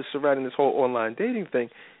she was surrounding this whole online dating thing,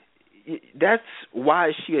 that's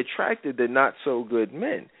why she attracted the not-so-good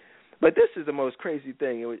men. But this is the most crazy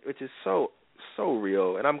thing, which is so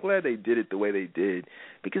real, and I'm glad they did it the way they did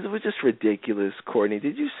because it was just ridiculous, Courtney.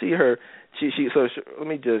 Did you see her? Let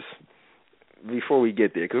me just, before we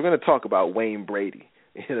get there, because we're going to talk about Wayne Brady.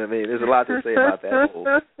 You know what I mean? There's a lot to say about that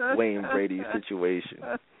whole Wayne Brady situation.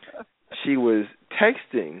 She was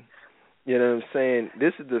texting, you know what I'm saying?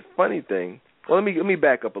 This is the funny thing. Well, let me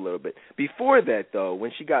back up a little bit. Before that, though,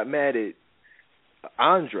 when she got mad at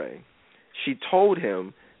Andre, she told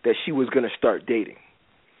him that she was going to start dating.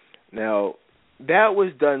 Now, that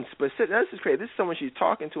was done specific. This is crazy. This is someone she's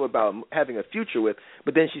talking to about having a future with,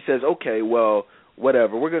 but then she says, okay, well,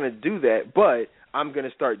 whatever, we're going to do that, but I'm going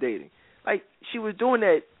to start dating. Like, she was doing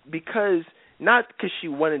that because not because she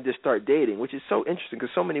wanted to start dating, which is so interesting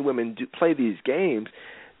because so many women do play these games.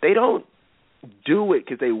 They don't do it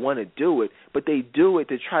because they want to do it, but they do it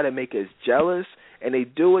to try to make us jealous, and they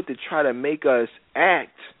do it to try to make us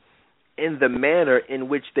act in the manner in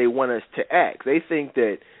which they want us to act. They think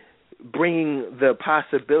that bringing the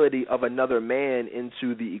possibility of another man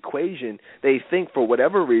into the equation, they think for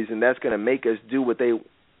whatever reason that's going to make us do what they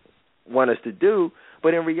want us to do,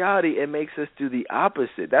 but in reality it makes us do the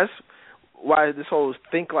opposite. That's why this whole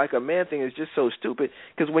think like a man thing is just so stupid,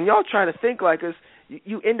 because when y'all try to think like us,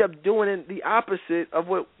 you end up doing the opposite of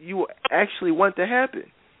what you actually want to happen.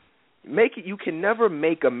 You can never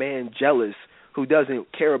make a man jealous who doesn't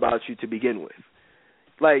care about you to begin with.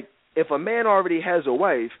 Like, if a man already has a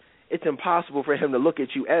wife, it's impossible for him to look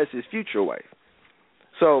at you as his future wife.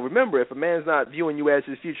 So remember, if a man's not viewing you as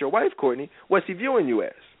his future wife, Courtney, what's he viewing you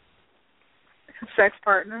as? Sex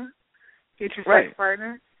partner, future right. Sex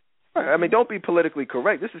partner. Right. I mean, don't be politically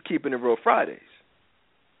correct. This is Keeping It Real Fridays.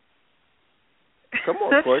 Come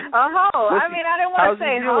on, Courtney. A hoe. I mean, I didn't want to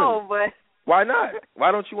say hoe, but... Why not?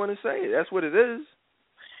 Why don't you want to say it? That's what it is.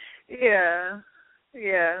 Yeah.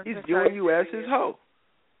 He's viewing you as his hoe.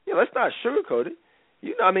 Yeah, let's not sugarcoat it.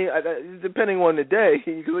 You know, I mean, depending on the day,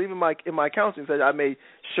 because even in my counseling session, I may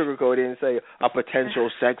sugarcoat it and say a potential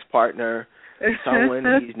sex partner,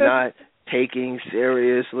 someone he's not taking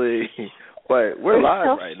seriously. But we're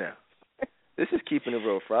live right now. This is Keeping It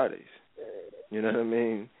Real Fridays. You know what I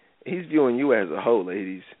mean? He's viewing you as a hoe,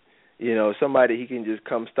 ladies. You know, somebody he can just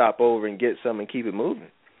come stop over and get some and keep it moving.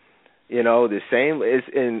 You know, the same is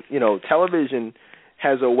in, you know, television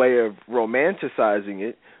has a way of romanticizing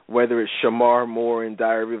it, whether it's Shamar Moore in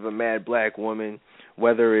Diary of a Mad Black Woman,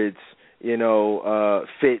 whether it's, you know,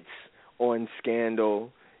 Fitz on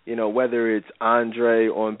Scandal, you know, whether it's Andre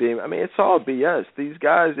on Beam. I mean, it's all BS. These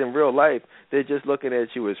guys in real life, they're just looking at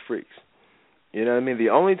you as freaks. You know what I mean? The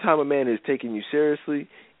only time a man is taking you seriously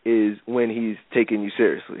is when he's taking you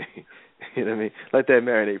seriously. You know what I mean? Let that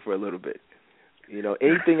marinate for a little bit. You know,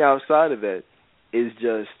 anything outside of that is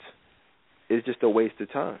just a waste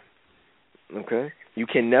of time. Okay? You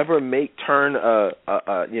can never turn a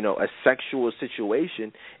sexual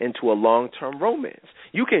situation into a long-term romance.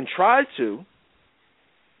 You can try to,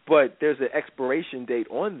 but there's an expiration date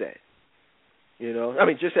on that. You know, I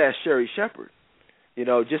mean, just ask Sherry Shepherd. You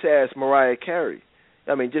know, just ask Mariah Carey.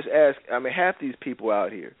 I mean, just ask. I mean, half these people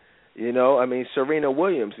out here. You know, I mean, Serena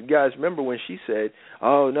Williams. You guys remember when she said,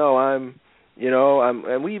 "Oh no, I'm,"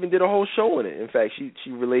 and we even did a whole show on it. In fact,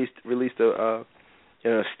 she released a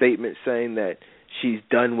statement saying that she's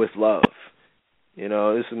done with love. You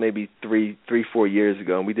know, this was maybe 4 years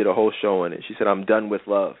ago, and we did a whole show on it. She said, "I'm done with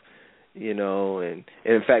love." You know, and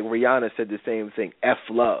in fact, Rihanna said the same thing, F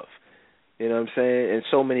love. You know what I'm saying? And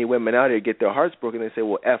so many women out here get their hearts broken. They say,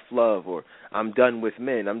 well, F love, or I'm done with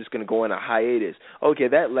men. I'm just going to go on a hiatus. Okay,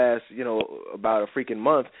 that lasts, you know, about a freaking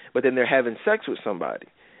month, but then they're having sex with somebody.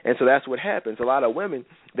 And so that's what happens. A lot of women,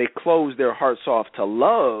 they close their hearts off to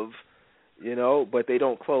love, you know, but they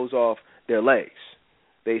don't close off their legs.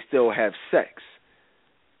 They still have sex.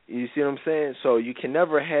 You see what I'm saying? So you can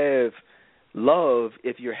never have love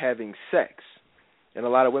if you're having sex. And a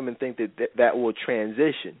lot of women think that will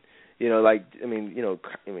transition. You know, like,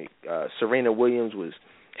 Serena Williams was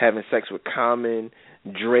having sex with Common,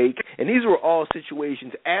 Drake, and these were all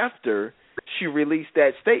situations after she released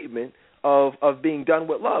that statement of being done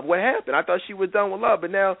with love. What happened? I thought she was done with love, but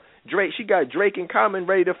now she got Drake and Common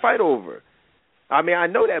ready to fight over her. I mean, I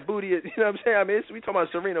know that booty is, you know what I'm saying? I mean, we talking about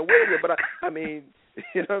Serena Williams, but I mean,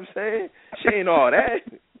 you know what I'm saying? She ain't all that.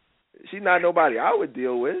 She's not nobody I would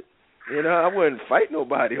deal with. You know, I wouldn't fight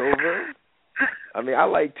nobody over her. I mean, I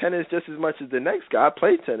like tennis just as much as the next guy. I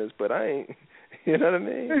play tennis, but I ain't, you know what I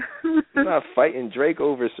mean? I'm not fighting Drake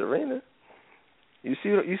over Serena. You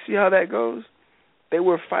see how that goes? They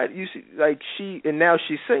were fighting. You see, like and now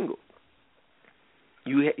she's single.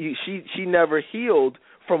 She never healed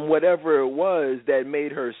from whatever it was that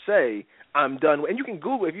made her say, I'm done. And you can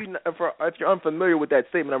Google if you're unfamiliar with that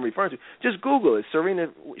statement I'm referring to. Just Google it. Serena,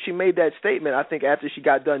 she made that statement, I think, after she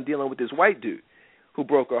got done dealing with this white dude who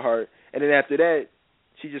broke her heart. And then after that,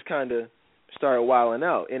 she just kind of started wilding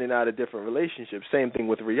out, in and out of different relationships. Same thing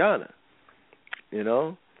with Rihanna, you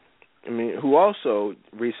know? I mean, who also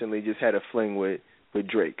recently just had a fling with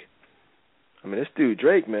Drake. I mean, this dude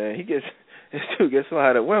Drake, man, this dude gets a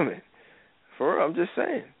lot of women. For real, I'm just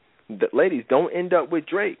saying. Ladies, don't end up with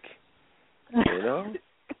Drake, you know?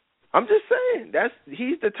 I'm just saying,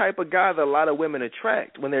 he's the type of guy that a lot of women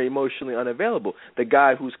attract when they're emotionally unavailable. The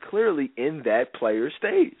guy who's clearly in that player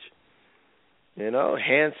stage. You know,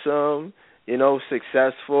 handsome, you know,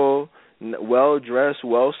 successful, well-dressed,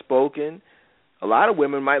 well-spoken. a lot of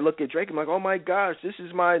women might look at Drake and be like, oh my gosh, this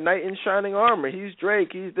is my knight in shining armor. He's Drake.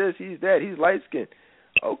 He's this. He's that. He's light skinned.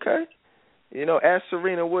 Okay, ask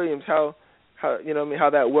Serena Williams how how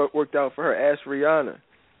that worked out for her. Ask Rihanna.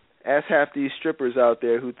 Ask half these strippers out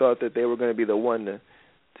there who thought that they were going to be the one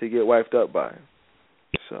to get wiped up by him.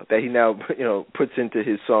 So that he now puts into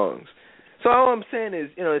his songs. So all I'm saying is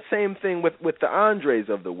the same thing with the Andres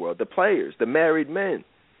of the world, the players, the married men.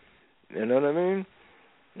 You know what I mean?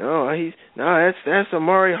 That's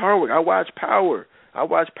Amari Hardwick. I watch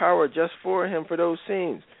Power just for him for those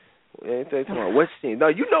scenes. They talking about what scenes? No,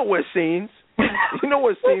 you know what scenes. You know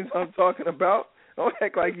what scenes I'm talking about. Don't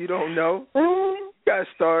act like you don't know. You got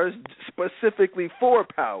stars specifically for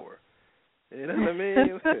Power. You know what I mean?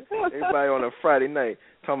 Everybody on a Friday night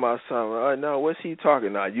talking about something. Oh, no, what's he talking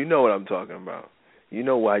about? You know what I'm talking about. You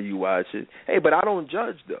know why you watch it. Hey, but I don't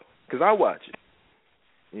judge, though, because I watch it.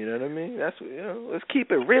 You know what I mean? That's let's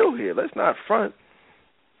keep it real here. Let's not front.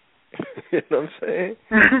 You know what I'm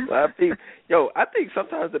saying? I think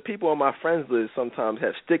sometimes the people on my friends list sometimes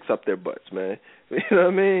have sticks up their butts, man. You know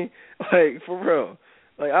what I mean? Like, for real.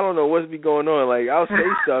 Like, I don't know what's be going on. Like, I'll say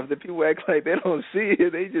stuff that people act like they don't see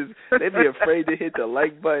it. They be afraid to hit the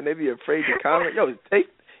like button. They be afraid to comment.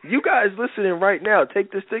 You guys listening right now,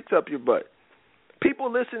 take the sticks up your butt.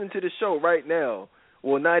 People listening to the show right now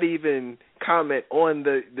will not even comment on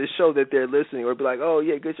the show that they're listening or be like, oh,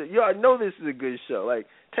 yeah, good show. Yo, I know this is a good show. Like,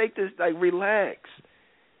 take this, like, relax.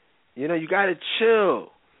 You got to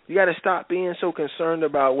chill. You got to stop being so concerned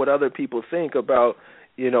about what other people think about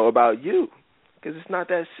you. Because it's not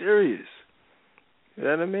that serious. You know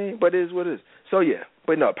what I mean? But it is what it is. So, yeah.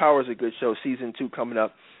 But, no, Power's a good show. Season 2 coming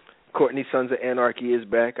up. Courtney Sons of Anarchy is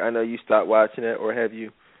back. I know you stopped watching it, or have you?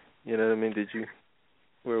 You know what I mean? Did you?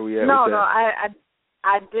 Where are we at with that? No,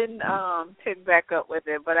 I didn't pick back up with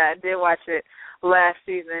it, but I did watch it last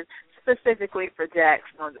season, specifically for Jax.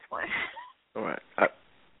 No, I'm just playing. All right.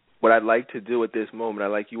 What I'd like to do at this moment, I'd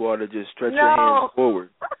like you all to just stretch your hands forward.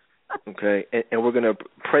 Okay, and we're gonna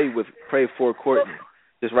pray for Courtney.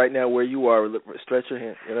 Just right now, where you are, stretch your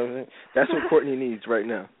hand. You know what I mean? That's what Courtney needs right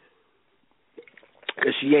now,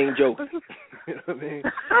 because she ain't joking. You know what I mean?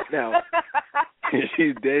 Now,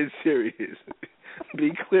 she's dead serious.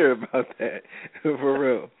 Be clear about that, for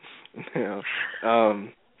real. Now,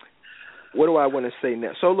 what do I want to say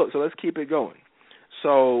now? So let's keep it going.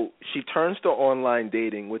 So she turns to online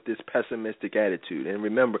dating with this pessimistic attitude. And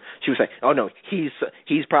remember, she was saying, oh, no,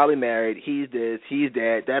 he's probably married, he's this, he's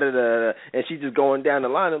that, da-da-da-da. And she's just going down the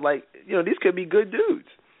line of like, these could be good dudes.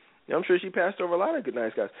 I'm sure she passed over a lot of good,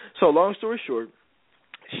 nice guys. So long story short,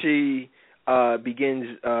 she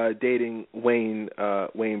begins dating Wayne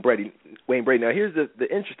Brady. Now, here's the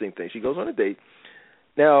interesting thing. She goes on a date.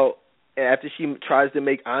 Now, after she tries to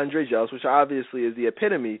make Andre jealous, which obviously is the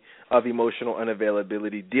epitome of emotional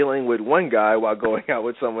unavailability, dealing with one guy while going out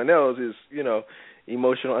with someone else is,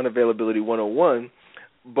 emotional unavailability 101.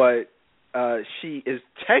 But she is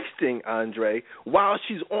texting Andre while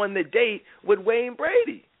she's on the date with Wayne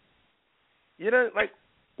Brady.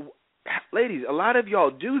 Ladies, a lot of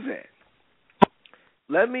y'all do that.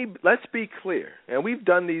 Let's be clear. And we've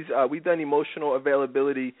done emotional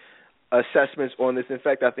availability assessments on this. In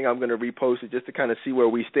fact, I think I'm going to repost it just to kind of see where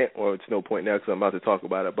we stand. Well, it's no point now because I'm about to talk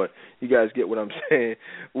about it, but you guys get what I'm saying.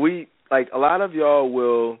 A lot of y'all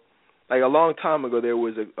will, a long time ago, there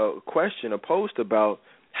was a question, a post about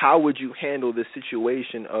how would you handle the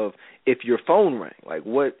situation of if your phone rang? Like,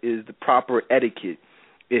 what is the proper etiquette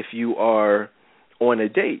if you are on a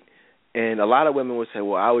date? And a lot of women would say,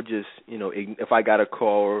 well, I would just, if I got a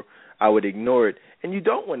call, I would ignore it. And you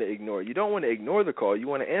don't want to ignore it. You don't want to ignore the call. You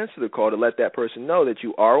want to answer the call to let that person know that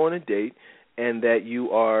you are on a date and that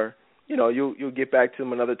you are, you'll get back to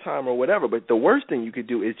them another time or whatever. But the worst thing you could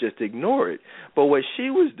do is just ignore it. But what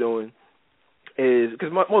she was doing is,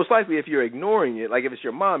 because most likely if you're ignoring it, like if it's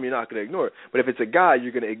your mom, you're not going to ignore it. But if it's a guy,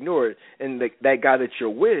 you're going to ignore it. And that guy that you're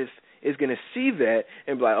with is going to see that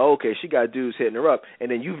and be like, oh, okay, she got dudes hitting her up.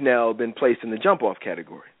 And then you've now been placed in the jump-off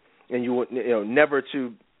category. And you never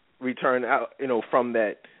to return out, from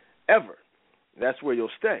that ever. That's where you'll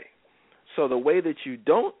stay. So the way that you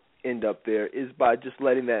don't end up there is by just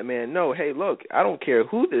letting that man know, hey, look, I don't care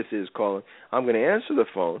who this is calling. I'm going to answer the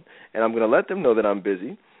phone, and I'm going to let them know that I'm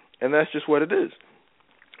busy, and that's just what it is.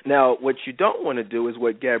 Now, what you don't want to do is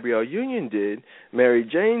what Gabrielle Union did, Mary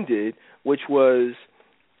Jane did, which was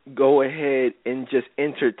go ahead and just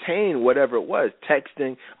entertain whatever it was,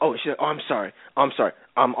 texting. Oh, she's like, oh, I'm sorry,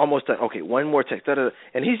 I'm almost done. Okay, one more text. Da, da, da.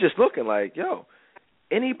 And he's just looking like, yo,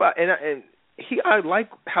 anybody. And I like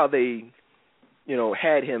how they,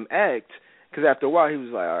 had him act, because after a while he was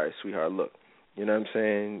like, all right, sweetheart, look, You know what I'm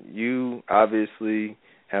saying? You obviously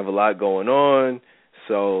have a lot going on,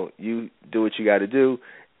 so you do what you got to do,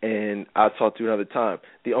 and I'll talk to you another time.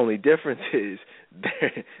 The only difference is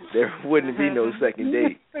there wouldn't be no second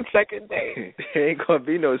date. Second date. There ain't going to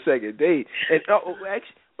be no second date. And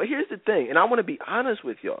actually, but here's the thing, and I want to be honest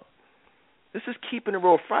with y'all. This is Keeping It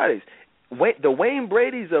Real Fridays. The Wayne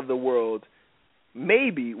Brady's of the world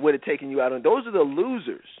maybe would have taken you out on. Those are the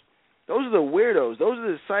losers. Those are the weirdos. Those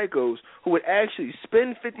are the psychos who would actually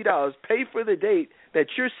spend $50, pay for the date that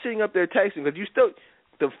you're sitting up there texting, because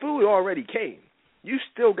the food already came. You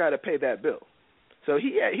still got to pay that bill. So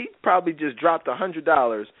he probably just dropped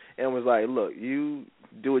 $100 and was like, look, you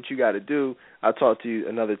do what you got to do. I'll talk to you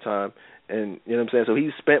another time. And you know what I'm saying? So he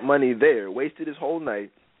spent money there, wasted his whole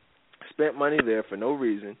night, spent money there for no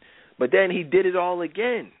reason, but then he did it all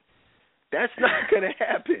again. That's not going to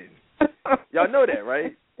happen. Y'all know that,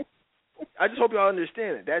 right? I just hope y'all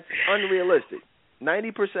understand it. That's unrealistic.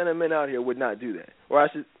 90% of men out here would not do that. Or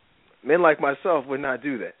men like myself would not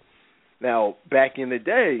do that. Now, back in the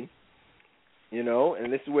day, you know,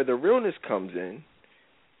 and this is where the realness comes in,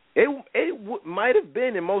 it might have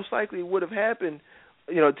been and most likely would have happened,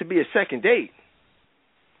 you know, to be a second date,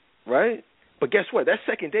 right? But guess what? That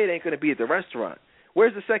second date ain't going to be at the restaurant.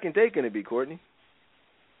 Where's the second date going to be, Courtney?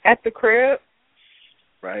 At the crib.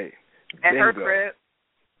 Right. At Bingo. her crib.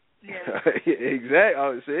 Yeah. Exactly.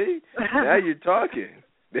 Oh, see? Now you're talking.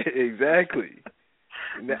 Exactly.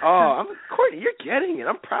 Courtney, you're getting it.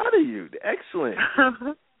 I'm proud of you. Excellent.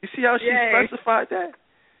 You see how she specified that?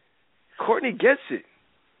 Courtney gets it.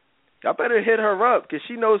 Y'all better hit her up because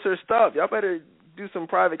she knows her stuff. Y'all better do some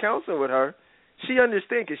private counseling with her. She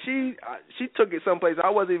understands because she took it someplace I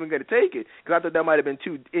wasn't even going to take it because I thought that might have been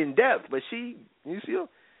too in-depth. But you see,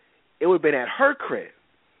 it would have been at her crib.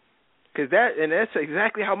 That's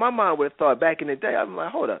exactly how my mind would have thought back in the day. I'm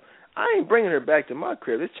like, hold up. I ain't bringing her back to my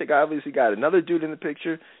crib. This chick obviously got another dude in the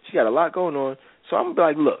picture. She got a lot going on. So I'm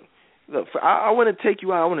going to be like, look, I want to take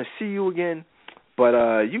you out. I want to see you again. But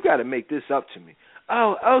you got to make this up to me.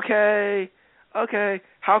 Oh, okay.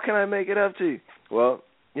 How can I make it up to you? Well,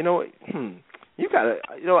 you know what? You got to,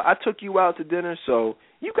 I took you out to dinner, so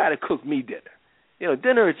you got to cook me dinner.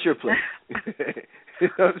 Dinner at your place. You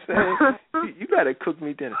know what I'm saying? You got to cook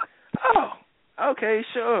me dinner. Oh, okay,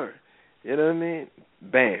 sure. You know what I mean?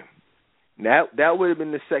 Bam. That would have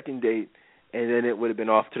been the second date, and then it would have been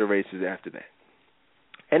off to the races after that.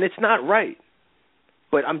 And it's not right.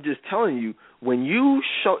 But I'm just telling you, when you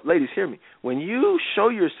ladies, hear me, when you show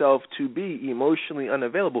yourself to be emotionally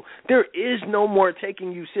unavailable, there is no more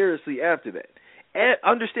taking you seriously after that. And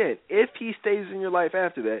understand, if he stays in your life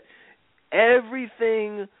after that,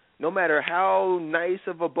 everything, no matter how nice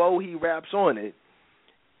of a bow he wraps on it,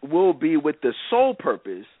 will be with the sole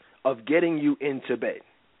purpose of getting you into bed.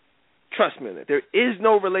 Trust me on that. There is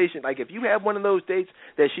no relation. Like if you have one of those dates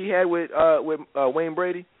that she had with Wayne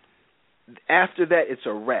Brady, after that it's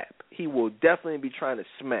a wrap. He will definitely be trying to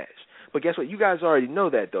smash. But guess what? You guys already know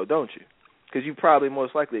that though, don't you? Because you probably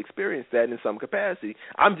most likely experienced that in some capacity.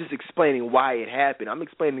 I'm just explaining why it happened. I'm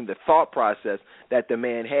explaining the thought process that the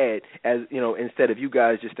man had, as instead of you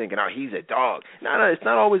guys just thinking, oh, he's a dog. No, it's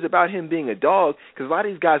not always about him being a dog, because a lot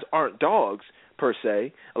of these guys aren't dogs per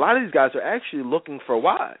se. A lot of these guys are actually looking for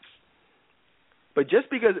wives. But just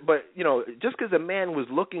because a man was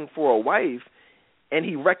looking for a wife and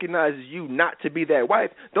he recognizes you not to be that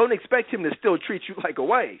wife, don't expect him to still treat you like a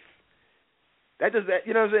wife. That does that.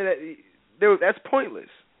 You know what I'm saying? That's pointless.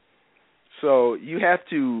 So you have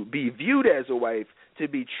to be viewed as a wife to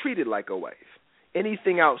be treated like a wife.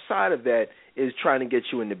 Anything outside of that is trying to get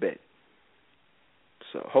you into bed.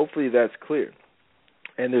 So hopefully that's clear.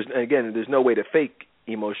 And there's no way to fake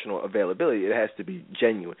emotional availability. It has to be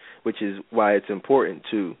genuine, which is why it's important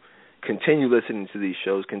to continue listening to these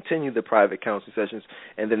shows, continue the private counseling sessions,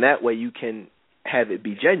 and then that way you can have it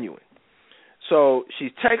be genuine. So she's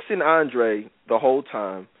texting Andre the whole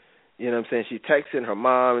time. You know what I'm saying? She's texting her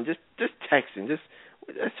mom and just texting.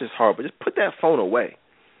 That's just horrible. Just put that phone away,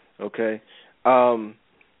 okay? Now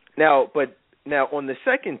on the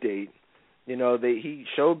second date, he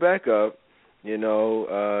showed back up,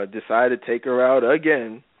 decided to take her out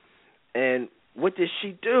again, and what did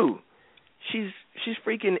she do? She's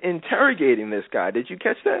freaking interrogating this guy. Did you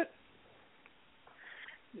catch that?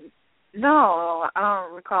 No, I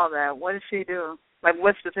don't recall that. What did she do? Like,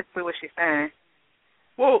 what specifically was she saying?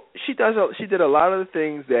 Well, she did a lot of the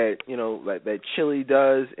things that like that Chili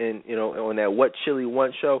does, and on that What Chili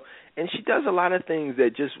Wants show, and she does a lot of things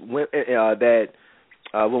that just went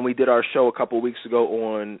when we did our show a couple of weeks ago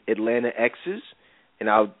on Atlanta Exes, and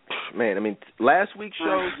last week's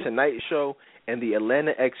show, tonight's show, and the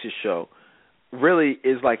Atlanta Exes show really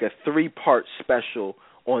is like a 3-part special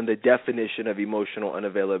on the definition of emotional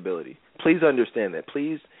unavailability. Please understand that.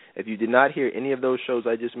 Please, if you did not hear any of those shows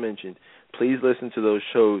I just mentioned, please listen to those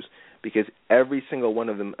shows, because every single one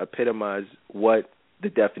of them epitomize what the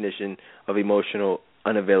definition of emotional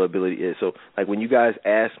unavailability is. So, like, when you guys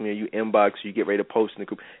ask me or you inbox or you get ready to post in the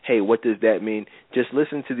group, hey, what does that mean? Just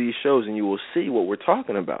listen to these shows and you will see what we're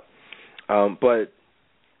talking about. But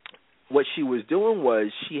what she was doing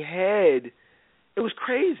was it was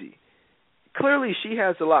crazy. Clearly she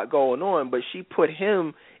has a lot going on, but she put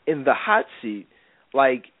him in the hot seat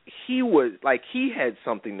like he had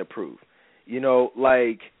something to prove.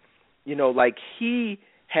 Like he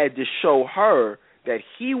had to show her that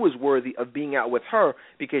he was worthy of being out with her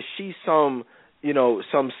because she's some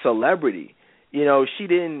celebrity. She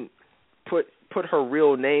didn't put her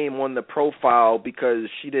real name on the profile because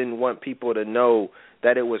she didn't want people to know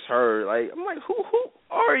that it was her. Like, I'm like, who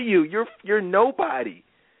are you? You're nobody.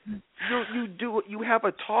 You have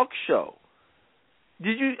a talk show.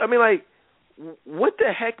 What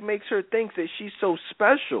the heck makes her think that she's so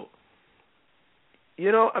special?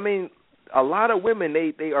 A lot of women,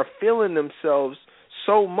 they are feeling themselves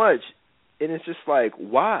so much, and it's just like,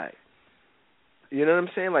 why? You know what I'm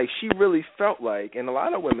saying? Like, she really felt like, and a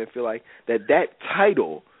lot of women feel like, that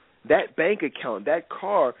title, that bank account, that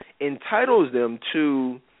car entitles them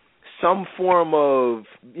to some form of,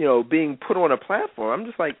 being put on a platform. I'm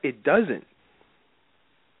just like, it doesn't.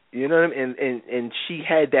 You know what I mean? And she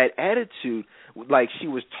had that attitude, like she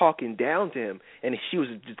was talking down to him, and she was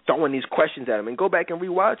just throwing these questions at him. And go back and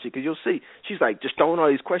rewatch it, because you'll see. She's like just throwing all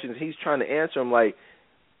these questions, and he's trying to answer them like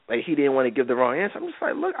he didn't want to give the wrong answer. I'm just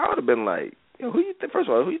like, look, I would have been like, first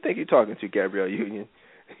of all, who you think you're talking to, Gabrielle Union?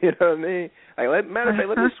 You know what I mean? Like, matter of fact,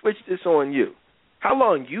 let me switch this on you. How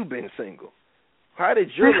long you been single? How did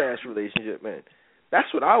your last relationship end?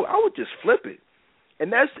 That's what I would just flip it.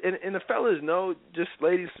 And that's and the fellas know, just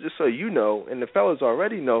ladies, just so you know, and the fellas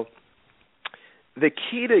already know, the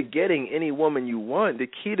key to getting any woman you want, the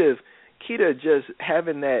key to just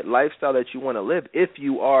having that lifestyle that you want to live, if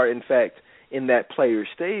you are in fact in that player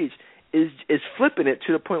stage, is flipping it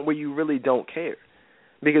to the point where you really don't care.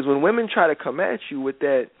 Because when women try to come at you with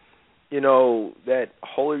that, that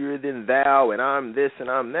holier than thou and I'm this and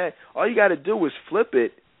I'm that, all you got to do is flip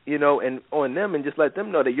it, and on them, and just let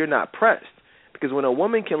them know that you're not pressed. Because when a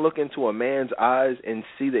woman can look into a man's eyes and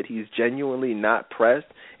see that he's genuinely not pressed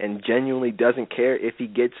and genuinely doesn't care if he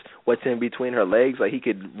gets what's in between her legs, like he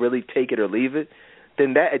could really take it or leave it,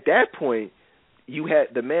 then at that point,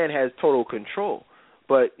 the man has total control.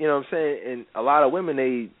 But, you know what I'm saying, and a lot of women,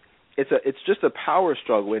 it's just a power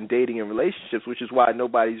struggle in dating and relationships, which is why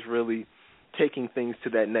nobody's really taking things to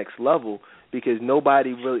that next level, because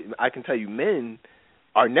nobody really, I can tell you, men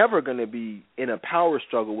are never going to be in a power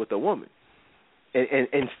struggle with a woman.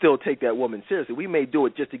 And still take that woman seriously. We may do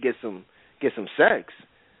it just to get some sex,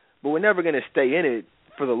 but we're never going to stay in it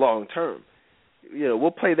for the long term.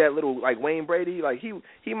 We'll play that little, like Wayne Brady, like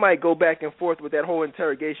he might go back and forth with that whole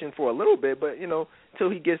interrogation for a little bit, but till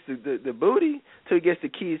he gets the booty, till he gets the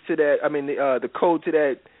keys to that, the code to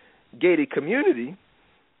that gated community.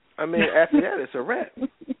 After that it's a wrap.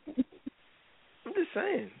 I'm just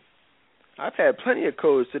saying. I've had plenty of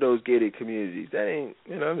codes to those gated communities. That ain't,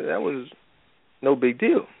 that was no big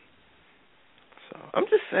deal. So I'm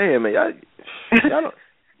just saying, man, y'all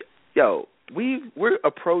don't, we're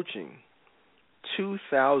approaching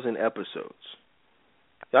 2,000 episodes.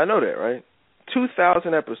 Y'all know that, right?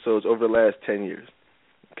 2,000 episodes over the last 10 years.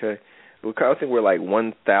 Okay, I think we're like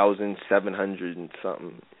 1,700 and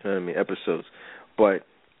something. Episodes. But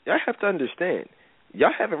y'all have to understand, y'all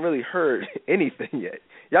haven't really heard anything yet.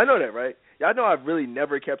 Y'all know that, right? Y'all know I've really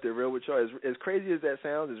never kept it real with y'all. As crazy as that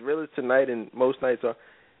sounds, as real as tonight and most nights are,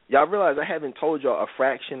 y'all realize I haven't told y'all a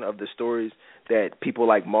fraction of the stories that people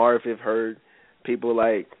like Marv have heard, people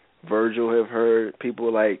like Virgil have heard,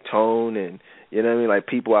 people like Tone, and like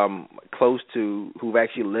people I'm close to who've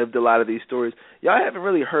actually lived a lot of these stories. Y'all haven't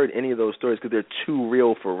really heard any of those stories because they're too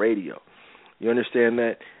real for radio. You understand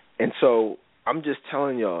that? And so I'm just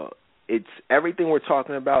telling y'all, it's everything we're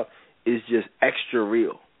talking about is just extra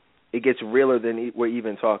real. It gets realer than we're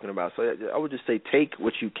even talking about. So I would just say take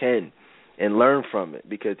what you can and learn from it,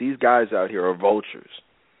 because these guys out here are vultures.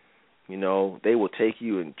 They will take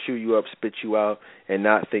you and chew you up, spit you out, and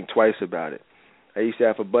not think twice about it. I used to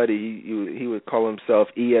have a buddy, he would call himself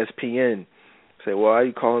ESPN. Say, well, how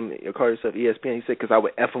you call yourself ESPN? He said, because I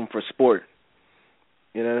would F him for sport.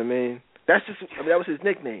 You know what I mean? That was his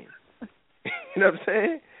nickname. You know what I'm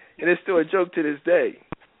saying? And it's still a joke to this day.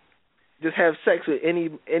 Just have sex with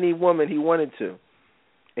any woman he wanted to.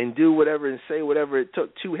 and do whatever and say whatever it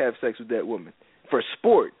took to have sex with that woman for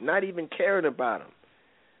sport, not even caring about them.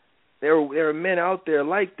 There are men out there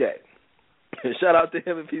like that. Shout out to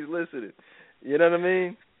him if he's listening. You know what I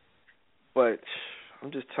mean? But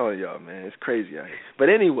I'm just telling y'all, man, it's crazy out here. But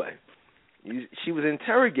anyway, she was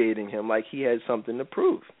interrogating him like he had something to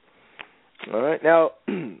prove. All right? Now,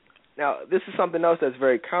 this is something else that's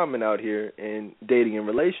very common out here in dating and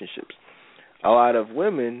relationships. A lot of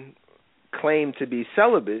women claim to be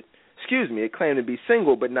claim to be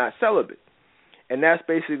single but not celibate. And that's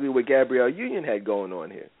basically what Gabrielle Union had going on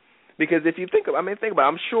here. Because if you think about it,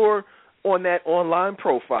 I'm sure on that online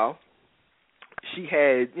profile, she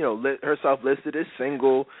had, herself listed as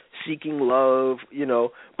single, seeking love,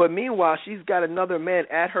 But meanwhile, she's got another man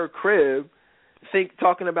at her crib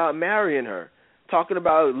talking about marrying her, talking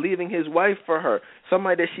about leaving his wife for her,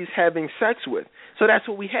 somebody that she's having sex with. So that's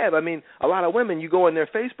what we have. I mean, a lot of women, you go on their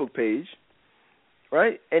Facebook page,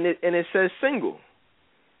 right, and it says single.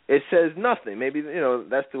 It says nothing. Maybe,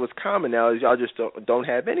 that's what's common now is y'all just don't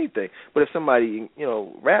have anything. But if somebody,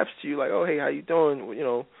 raps to you like, oh, hey, how you doing?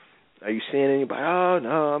 Are you seeing anybody? Oh,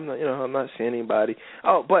 no, I'm not. I'm not seeing anybody.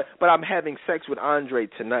 Oh, but I'm having sex with Andre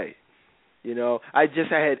tonight. I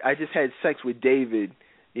just had sex with David.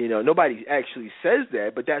 Nobody actually says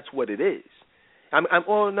that, but that's what it is. I'm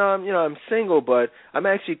single, but I'm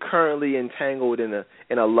actually currently entangled in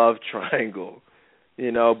a love triangle.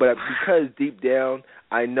 But because deep down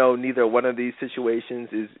I know neither one of these situations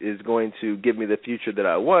is going to give me the future that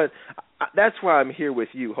I want. That's why I'm here with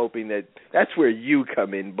you, hoping that's where you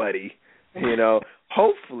come in, buddy.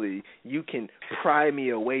 Hopefully you can pry me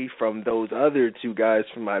away from those other two guys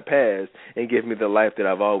from my past and give me the life that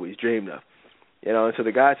I've always dreamed of. And so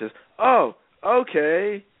the guy says, oh,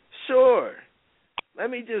 okay, sure. Let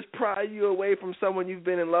me just pry you away from someone you've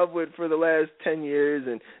been in love with for the last 10 years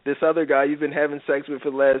and this other guy you've been having sex with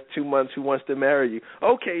for the last 2 months who wants to marry you.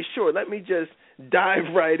 Okay, sure, let me just dive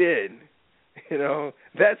right in.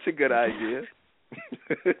 That's a good idea.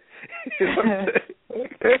 You know what I'm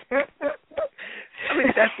saying? I mean,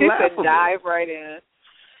 that's laughable. Dive right in.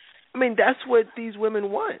 I mean, that's what these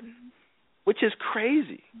women want, which is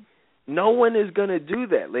crazy. No one is going to do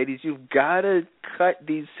that, ladies. You've got to cut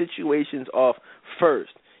these situations off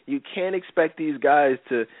first. You can't expect these guys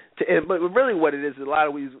to but really what it is, a lot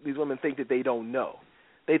of these women think that they don't know.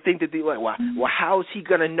 They think that well, how is he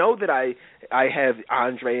going to know that I have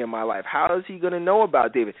Andre in my life? How is he going to know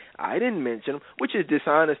about David? I didn't mention him, which is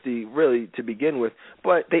dishonesty, really, to begin with.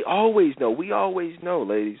 But they always know. We always know,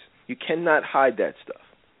 ladies. You cannot hide that stuff.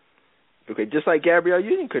 Okay, just like Gabrielle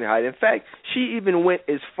Union couldn't hide. In fact, she even went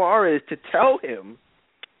as far as to tell him,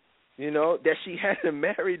 that she had a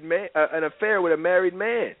married man, an affair with a married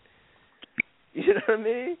man. You know what I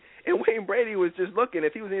mean? And Wayne Brady was just looking.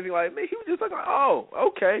 If he was anything like me, he was just looking like, oh,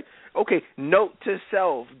 okay. Note to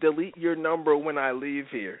self: delete your number when I leave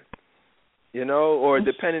here. Or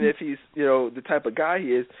depending if he's, the type of guy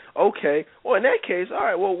he is. Okay. Well, in that case, all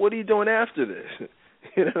right. Well, what are you doing after this?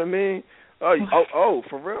 You know what I mean? Oh,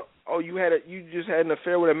 for real? Oh, you just had an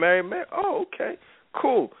affair with a married man? Oh, okay.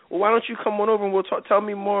 Cool. Well, why don't you come on over and we'll tell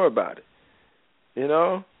me more about it?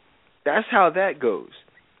 That's how that goes.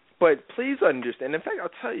 But please understand. In fact, I'll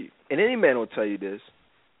tell you, and any man will tell you this.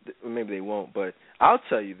 Maybe they won't, but I'll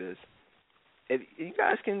tell you this. If you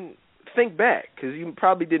guys can think back, because you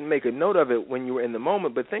probably didn't make a note of it when you were in the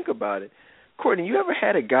moment, but think about it. Courtney, you ever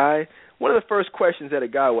had a guy, one of the first questions that a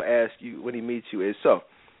guy will ask you when he meets you is, so,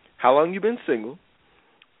 how long you been single?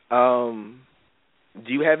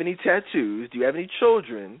 Do you have any tattoos? Do you have any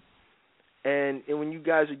children? And when you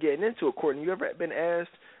guys are getting into it, Courtney, you ever been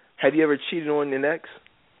asked, have you ever cheated on an ex?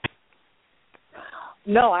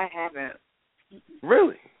 No, I haven't.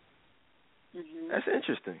 Really? Mm-hmm. That's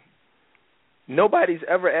interesting. Nobody's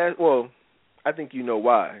ever asked, well, I think you know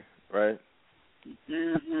why, right?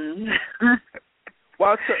 Mm-hmm.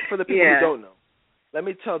 Well, for the people who don't know, let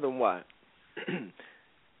me tell them why.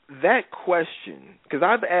 That question, because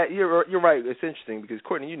you're right, it's interesting because,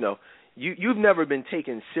 Courtney, you've never been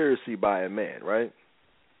taken seriously by a man, right?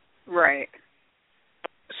 Right.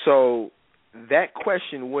 So that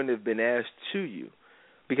question wouldn't have been asked to you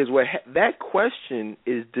because that question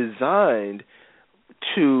is designed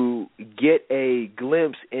to get a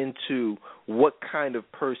glimpse into what kind of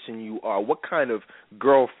person you are, what kind of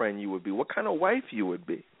girlfriend you would be, what kind of wife you would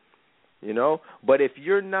be, But if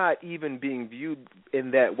you're not even being viewed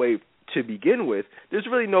in that way to begin with, there's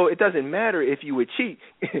really it doesn't matter if you would cheat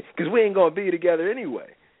because we ain't going to be together anyway.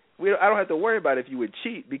 I don't have to worry about if you would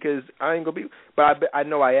cheat because I ain't going to be. But I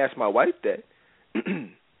know I asked my wife that.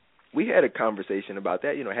 We had a conversation about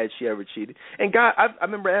that, had she ever cheated. And God, I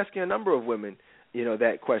remember asking a number of women,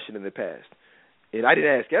 that question in the past. And I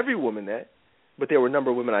didn't ask every woman that, but there were a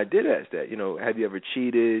number of women I did ask that. Have you ever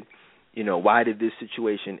cheated? Why did this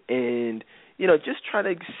situation end? Just try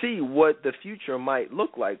to see what the future might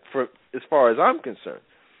look like for as far as I'm concerned.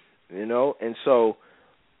 And so,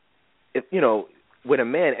 if when a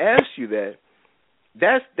man asks you that,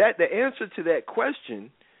 that's the answer to that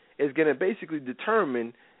question is going to basically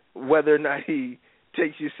determine whether or not he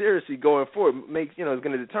takes you seriously going forward. Is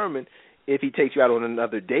going to determine if he takes you out on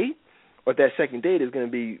another date, or if that second date is going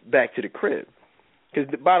to be back to the crib. Because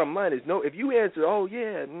the bottom line is, if you answer,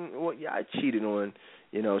 I cheated on,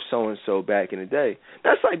 so-and-so back in the day.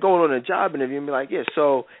 That's like going on a job interview and be like,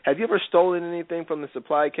 so have you ever stolen anything from the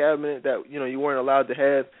supply cabinet that, you weren't allowed to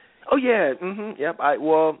have? Oh, yeah, yep.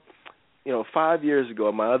 5 years ago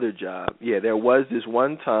at my other job, there was this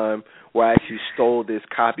one time where I actually stole this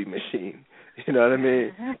copy machine. You know what I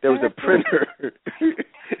mean? There was a printer.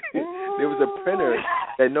 There was a printer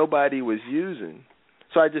that nobody was using.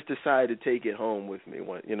 So I just decided to take it home with me.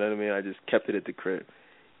 You know what I mean? I just kept it at the crib.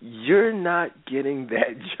 You're not getting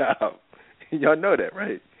that job. Y'all know that,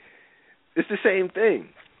 right? It's the same thing.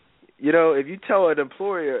 If you tell an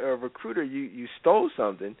employer or a recruiter you stole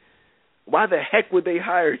something, why the heck would they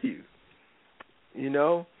hire you?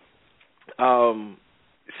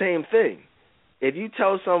 Same thing. If you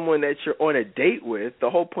tell someone that you're on a date with, the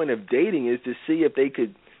whole point of dating is to see if they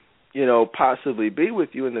could, possibly be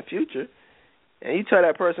with you in the future. And you tell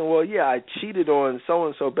that person, I cheated on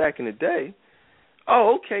so-and-so back in the day.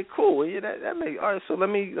 Oh, okay, cool. Well, that may, all right, so let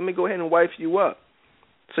me go ahead and wife you up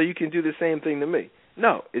so you can do the same thing to me.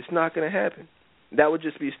 No, it's not going to happen. That would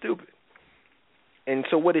just be stupid. And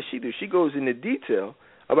so what does she do? She goes into detail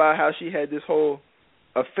about how she had this whole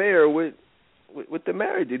affair with the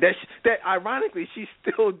married dude that ironically she's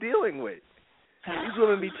still dealing with. These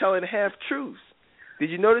women be telling half-truths. Did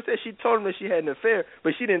you notice that she told him that she had an affair,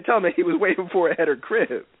 but she didn't tell him that he was waiting for her at her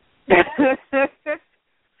crib? Well,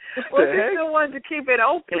 she still wanted to keep it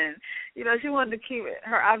open. She wanted to keep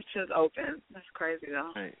her options open. That's crazy,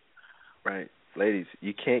 though. Right. Ladies,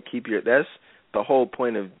 you can't keep that's the whole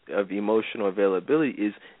point of emotional availability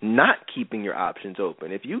is not keeping your options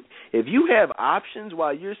open. If you have options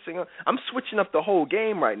while you're single, I'm switching up the whole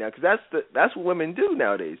game right now because that's what women do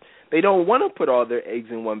nowadays. They don't want to put all their eggs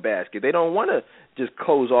in one basket. They don't want to just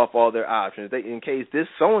close off all their options. In case this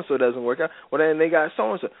so-and-so doesn't work out, well, then they got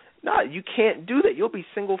so-and-so. No, you can't do that. You'll be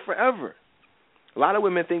single forever. A lot of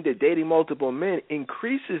women think that dating multiple men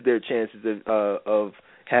increases their chances of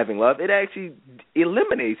having love. It actually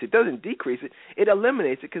eliminates it. Doesn't decrease it. It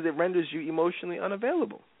eliminates it because it renders you emotionally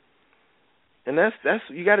unavailable. And that's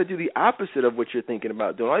you got to do the opposite of what you're thinking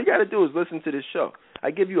about doing. All you got to do is listen to this show.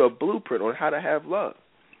 I give you a blueprint on how to have love.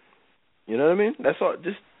 You know what I mean? That's all.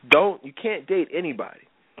 Just you can't date anybody.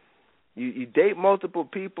 You date multiple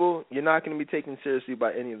people, you're not going to be taken seriously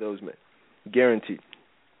by any of those men. Guaranteed.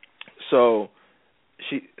 So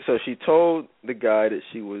she told the guy that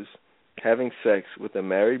she was having sex with a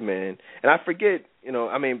married man. And I forget,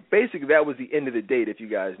 basically that was the end of the date, if you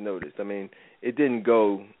guys noticed. It didn't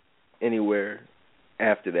go anywhere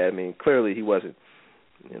after that. Clearly he wasn't,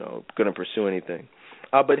 going to pursue anything.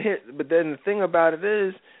 But then the thing about it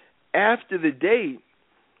is, after the date,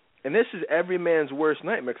 and this is every man's worst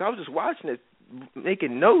nightmare, because I was just watching it,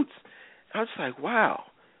 making notes. I was like, wow,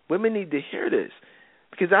 women need to hear this.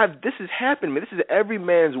 Because this has happened to me. This is every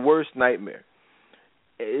man's worst nightmare.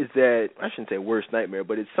 Is that, I shouldn't say worst nightmare,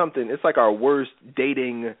 but it's like our worst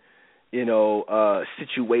dating,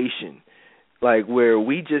 situation. Like where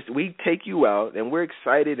we take you out and we're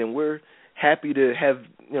excited and we're happy to have,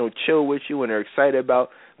 chill with you and are excited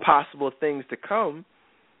about possible things to come.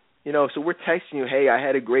 So we're texting you, hey, I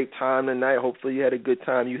had a great time tonight. Hopefully you had a good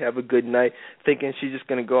time. You have a good night. Thinking she's just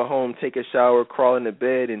going to go home, take a shower, crawl into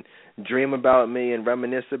bed, and dream about me and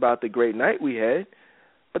reminisce about the great night we had.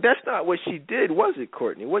 But that's not what she did, was it,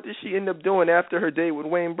 Courtney? What did she end up doing after her date with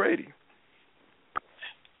Wayne Brady?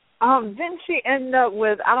 Didn't she end up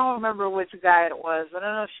with, I don't remember which guy it was, but I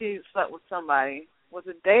don't know if she slept with somebody. Was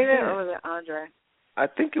it David or was it Andre? I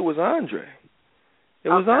think it was Andre. It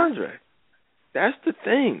was Andre. That's the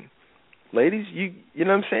thing. Ladies, you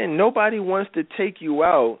know what I'm saying? Nobody wants to take you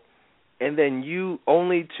out and then you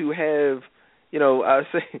only to have, I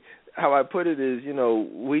say, how I put it is,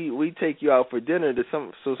 we take you out for dinner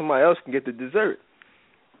so somebody else can get the dessert.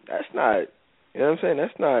 That's not, you know what I'm saying?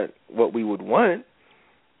 That's not what we would want.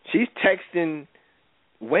 She's texting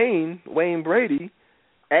Wayne Brady,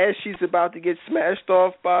 as she's about to get smashed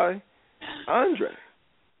off by Andre.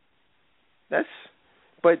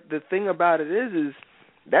 But the thing about it is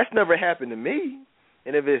that's never happened to me.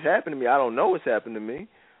 And if it's happened to me, I don't know what's happened to me.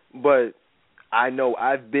 But I know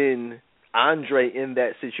I've been Andre in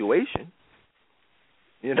that situation.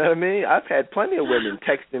 You know what I mean? I've had plenty of women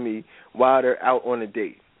texting me while they're out on a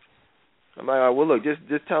date. I'm like, all right, well, look,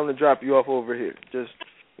 just tell them to drop you off over here. Just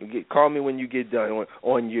call me when you get done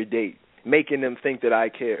on your date, making them think that I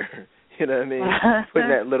care. You know what I mean? Putting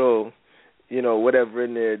that little, whatever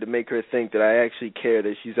in there to make her think that I actually care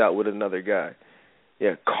that she's out with another guy.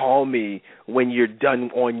 Yeah, call me when you're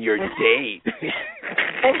done on your date.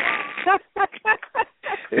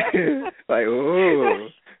 Like, ooh,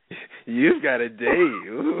 you've got a date.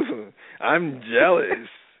 Ooh, I'm jealous.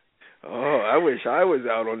 Oh, I wish I was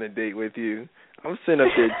out on a date with you. I'm sitting up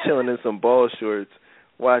there chilling in some ball shorts,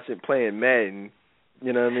 playing Madden.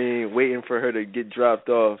 You know what I mean? Waiting for her to get dropped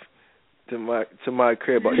off to my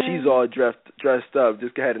crib. She's all dressed up.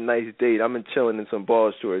 Just had a nice date. I'm chilling in some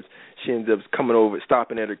ball shorts. She ends up coming over,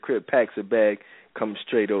 stopping at her crib, packs a bag, comes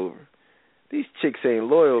straight over. These chicks ain't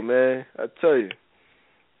loyal, man. I tell you.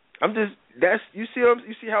 You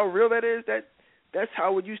see how real that is? That's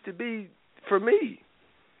how it used to be for me.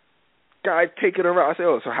 Guy taking her around. I say,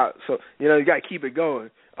 you got to keep it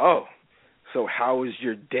going. Oh, so how was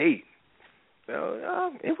your date?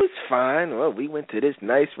 Well, it was fine. Well, we went to this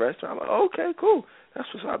nice restaurant. I'm like, okay, cool. That's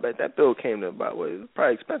what's up. I bet that bill came to about, it was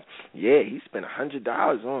probably expensive. Yeah, he spent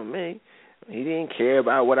 $100 on me. He didn't care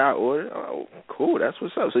about what I ordered. Oh, cool. That's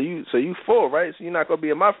what's up. So you full, right? So you're not gonna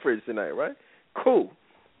be in my fridge tonight, right? Cool.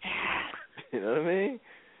 You know what I mean?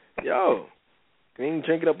 Yo, you ain't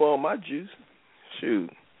drinking up all my juice. Shoot.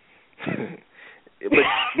 It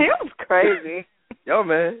was crazy. Yo,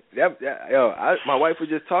 man. My wife was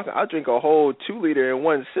just talking. I drink a whole 2-liter in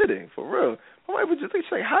one sitting, for real. My wife was just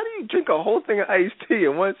she's like, how do you drink a whole thing of iced tea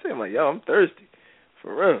in one sitting? I'm like, yo, I'm thirsty,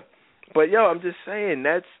 for real. But, yo, I'm just saying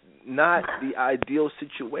that's not the ideal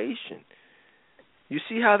situation. You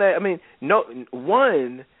see how that,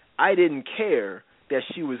 I didn't care that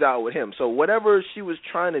she was out with him. So whatever she was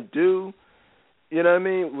trying to do, you know what I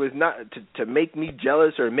mean, was not to make me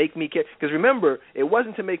jealous or make me care. Because remember, it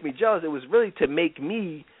wasn't to make me jealous. It was really to make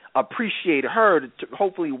me appreciate her, to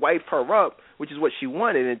hopefully wife her up, which is what she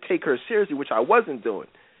wanted, and take her seriously, which I wasn't doing.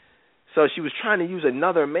 So she was trying to use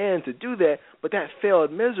another man to do that, but that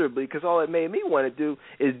failed miserably because all it made me want to do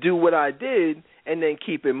is do what I did and then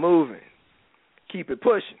keep it moving, keep it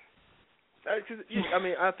pushing.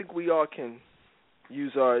 I think we all can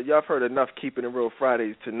use y'all have heard enough Keeping It Real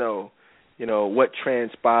Fridays to know, what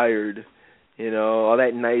transpired, all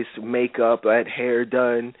that nice makeup, that hair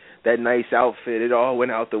done, that nice outfit, it all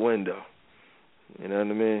went out the window. You know what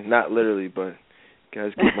I mean? Not literally, but you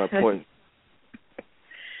guys get my point.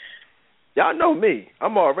 Y'all know me.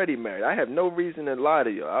 I'm already married. I have no reason to lie to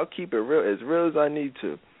y'all. I'll keep it real as I need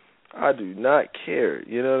to. I do not care.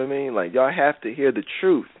 You know what I mean? Like, y'all have to hear the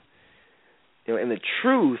truth. And the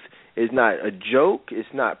truth is not a joke. It's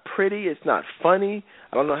not pretty. It's not funny.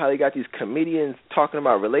 I don't know how they got these comedians talking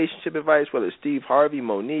about relationship advice, whether it's Steve Harvey,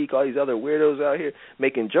 Monique, all these other weirdos out here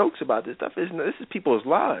making jokes about this stuff. This is people's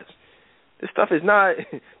lives. This stuff is not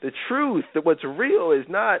the truth. What's real is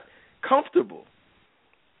not comfortable.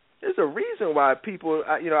 There's a reason why people,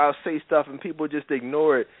 I'll say stuff and people just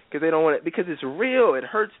ignore it because they don't want it, because it's real. It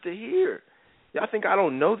hurts to hear. Y'all think I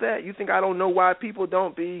don't know that? You think I don't know why people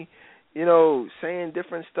don't be, saying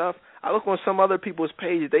different stuff? I look on some other people's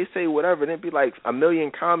pages, they say whatever, and it'd be like 1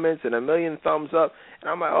 million comments and 1 million thumbs up,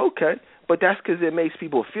 and I'm like, okay, but that's because it makes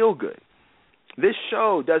people feel good. This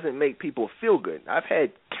show doesn't make people feel good. I've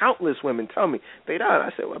had countless women tell me, I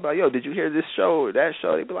said, what about, did you hear this show or that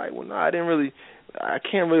show? They'd be like, well, no, I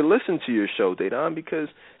can't really listen to your show, Dedan, because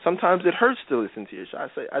sometimes it hurts to listen to your show.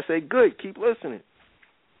 I say, good, keep listening.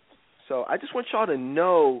 So I just want y'all to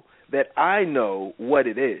know that I know what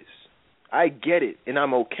it is. I get it, and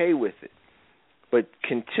I'm okay with it. But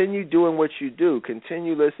continue doing what you do.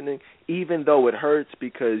 Continue listening, even though it hurts,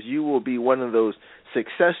 because you will be one of those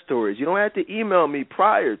success stories. You don't have to email me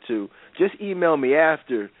prior to. Just email me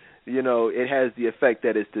after, it has the effect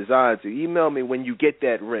that it's designed to. Email me when you get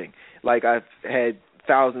that ring. Like I've had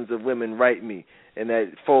thousands of women write me in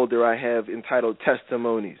that folder I have entitled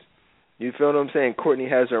Testimonies. You feel what I'm saying? Courtney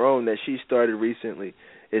has her own that she started recently.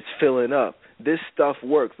 It's filling up. This stuff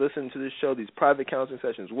works. Listen to this show. These private counseling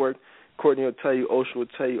sessions work. Courtney will tell you, Osha will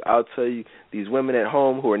tell you, I'll tell you. These women at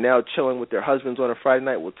home who are now chilling with their husbands on a Friday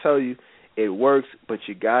night will tell you it works, but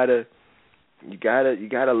you gotta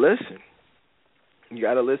listen. You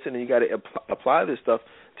gotta listen, and you gotta apply this stuff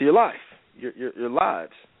to your life, your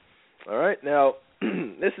lives. All right, now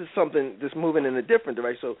this is something that's moving in a different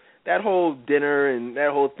direction. So that whole dinner and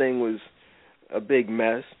that whole thing was a big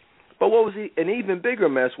mess. But what was an even bigger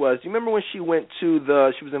mess was, you remember when she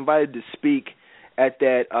was invited to speak at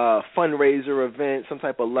that fundraiser event, some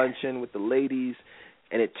type of luncheon with the ladies,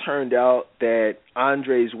 and it turned out that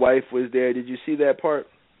Andre's wife was there. Did you see that part?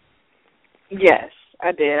 Yes,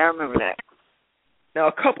 I did. I remember that. Now,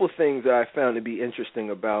 a couple things that I found to be interesting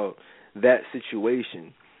about that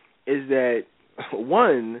situation is that,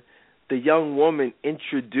 one, the young woman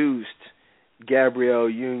introduced Gabrielle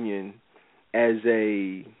Union as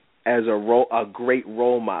a great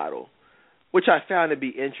role model, which I found to be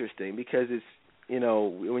interesting because it's,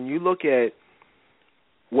 when you look at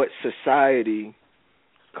what society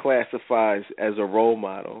classifies as a role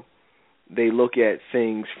model, they look at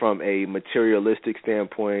things from a materialistic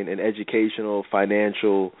standpoint, an educational,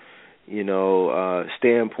 financial,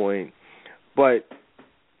 standpoint. But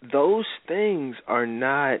those things are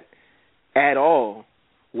not at all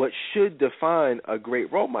what should define a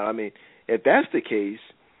great role model. I mean, if that's the case,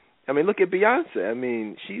 look at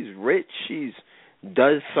Beyonce. She's rich. She's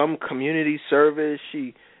does some community service.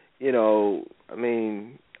 She, I don't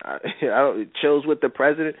chills with the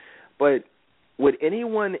president. But would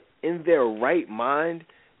anyone in their right mind,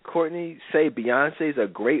 Courtney, say Beyonce's a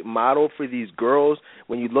great model for these girls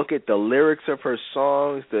when you look at the lyrics of her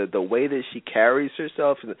songs, the way that she carries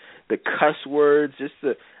herself, the cuss words,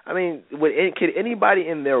 could anybody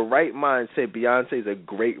in their right mind say Beyonce's a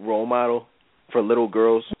great role model for little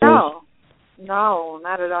girls? No,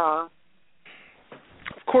 not at all.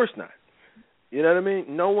 Of course not. You know what I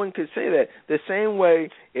mean? No one could say that. The same way,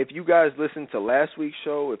 if you guys listened to last week's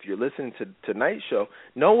show, if you're listening to tonight's show,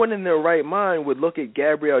 no one in their right mind would look at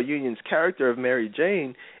Gabrielle Union's character of Mary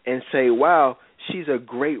Jane and say, wow, she's a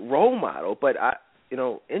great role model. But,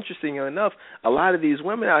 interesting enough, a lot of these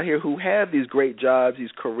women out here who have these great jobs,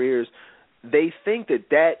 these careers, they think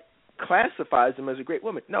that classifies them as a great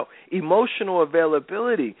woman. No, emotional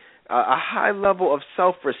availability, a high level of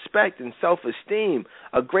self-respect and self-esteem,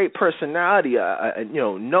 a great personality,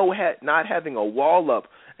 not having a wall up,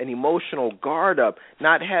 an emotional guard up,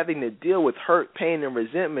 not having to deal with hurt, pain, and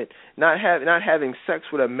resentment, not having sex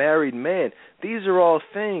with a married man. These are all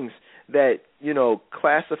things that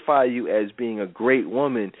classify you as being a great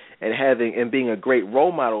woman and being a great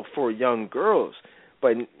role model for young girls.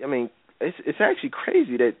 But it's actually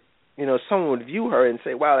crazy that someone would view her and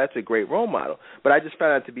say, wow, that's a great role model. But I just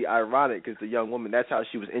found that to be ironic because the young woman, that's how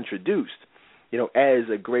she was introduced, as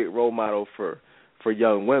a great role model for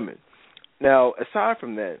young women. Now, aside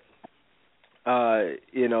from that,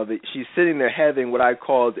 she's sitting there having what I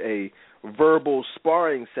called a verbal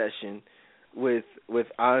sparring session with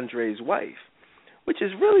Andre's wife, which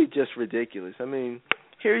is really just ridiculous.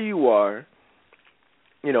 Here you are,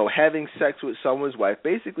 having sex with someone's wife,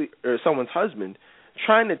 basically, or someone's husband,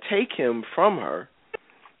 trying to take him from her,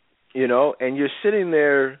 and you're sitting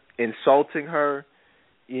there insulting her,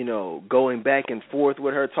 going back and forth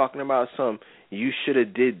with her, talking about you should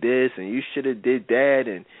have did this and you should have did that,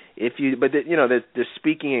 and they're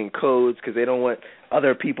speaking in codes because they don't want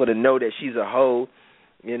other people to know that she's a hoe,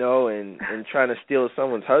 and trying to steal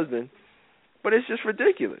someone's husband. But it's just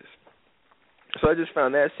ridiculous. So I just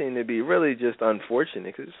found that scene to be really just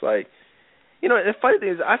unfortunate because it's like, the funny thing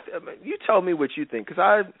is, you tell me what you think,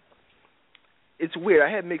 because it's weird.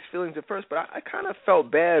 I had mixed feelings at first, but I kind of felt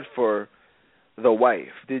bad for the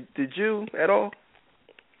wife. Did you at all?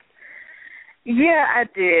 Yeah, I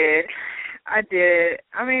did.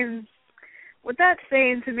 With that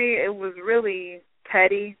scene, to me, it was really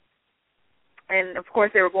petty. And, of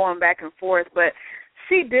course, they were going back and forth, but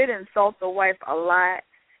she did insult the wife a lot.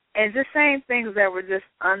 And just saying things that were just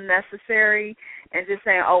unnecessary and just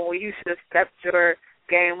saying, oh, well, you should have stepped your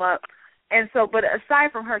game up. And so, but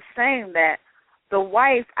aside from her saying that, the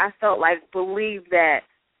wife, I felt like, believed that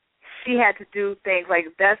she had to do things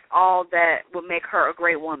like that's all that would make her a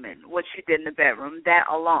great woman, what she did in the bedroom, that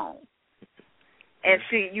alone. And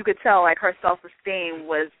you could tell, like, her self-esteem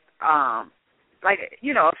was,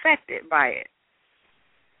 affected by it.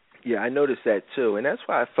 Yeah, I noticed that, too. And that's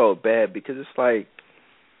why I felt bad, because it's like,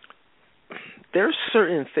 there's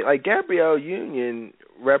certain things, like Gabrielle Union,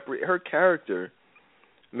 her character,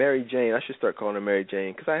 Mary Jane, I should start calling her Mary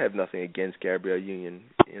Jane because I have nothing against Gabrielle Union,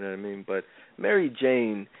 you know what I mean? But Mary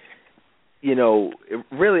Jane, it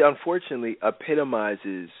really unfortunately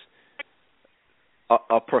epitomizes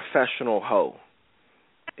a professional hoe.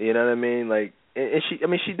 You know what I mean? Like, and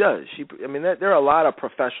she does. There are a lot of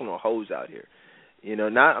professional hoes out here.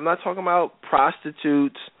 I'm not talking about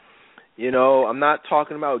prostitutes. I'm not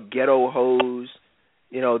talking about ghetto hoes,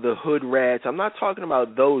 the hood rats. I'm not talking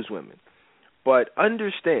about those women. But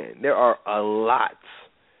understand, there are a lot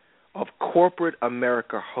of corporate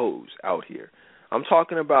America hoes out here. I'm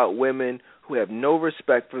talking about women who have no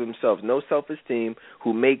respect for themselves, no self-esteem,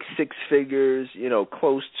 who make six figures,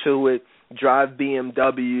 close to it, drive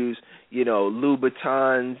BMWs,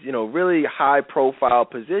 Louboutins, really high-profile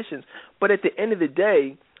positions. But at the end of the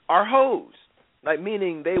day, are hoes. Like,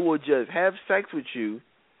 meaning they will just have sex with you,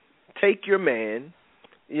 take your man,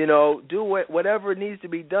 do whatever needs to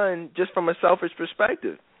be done just from a selfish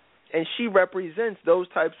perspective. And she represents those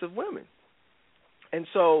types of women. And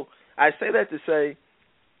so I say that to say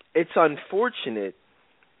it's unfortunate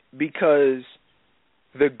because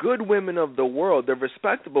the good women of the world, the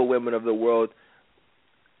respectable women of the world,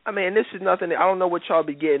 I mean, this is nothing, I don't know what y'all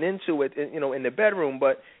be getting into it, in the bedroom,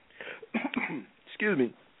 but, excuse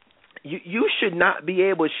me, you should not be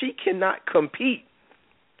able, she cannot compete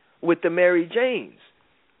with the Mary Janes.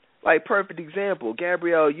 Like, perfect example,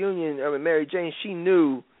 Gabrielle Union, Mary Jane, she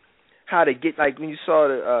knew how to get, like when you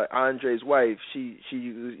saw Andre's wife, she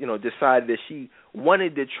decided that she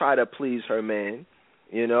wanted to try to please her man,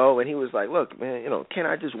 and he was like, look, man, can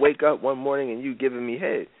I just wake up one morning and you giving me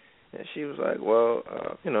head? And she was like, well,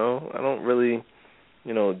 I don't really,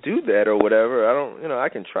 do that or whatever. I don't, I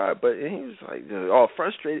can try. But and he was like all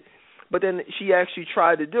frustrated. But then she actually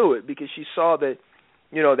tried to do it because she saw that,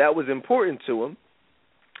 that was important to him.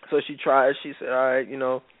 So she tried. She said, all right, I'm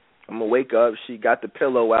going to wake up. She got the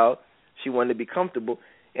pillow out. She wanted to be comfortable.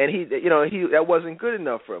 And he that wasn't good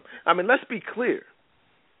enough for him. I mean, let's be clear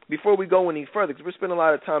before we go any further, because we're spending a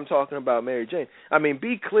lot of time talking about Mary Jane. I mean,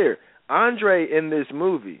 be clear. Andre in this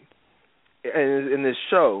movie and in this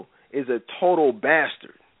show is a total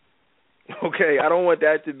bastard. Okay? I don't want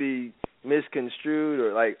that to be misconstrued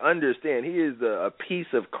or, understand. He is a piece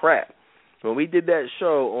of crap. When we did that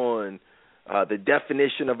show on the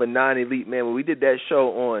definition of a non-elite man, when we did that show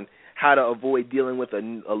on how to avoid dealing with a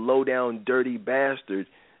low-down, dirty bastard,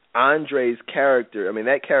 Andre's character,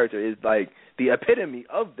 that character is like the epitome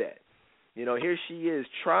of that. Here she is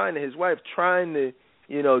his wife trying to,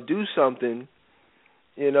 do something,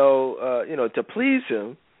 to please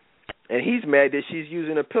him, and he's mad that she's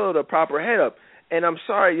using a pillow to prop her head up. And I'm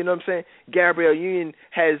sorry, you know what I'm saying? Gabrielle Union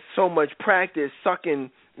has so much practice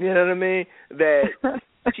sucking, that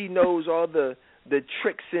she knows all the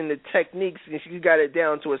tricks and the techniques, and she got it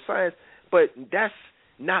down to a science, but that's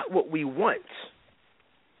not what we want.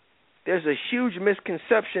 There's a huge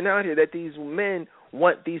misconception out here that these men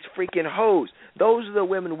want these freaking hoes. Those are the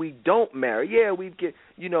women we don't marry. Yeah, we get,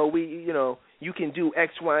 you can do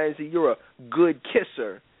X, Y, and Z. You're a good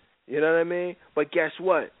kisser. You know what I mean? But guess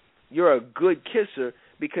what? You're a good kisser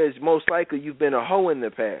because most likely you've been a hoe in the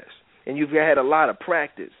past and you've had a lot of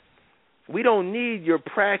practice. We don't need your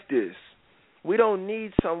practice. We don't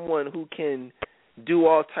need someone who can do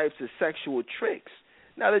all types of sexual tricks.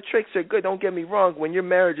 Now, the tricks are good. Don't get me wrong. When your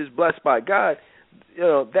marriage is blessed by God,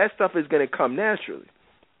 that stuff is going to come naturally,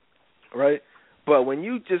 right? But when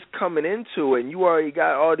you just coming into it and you already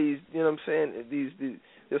got all these,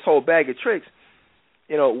 this whole bag of tricks,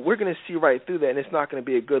 we're going to see right through that, and it's not going to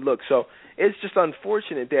be a good look. So it's just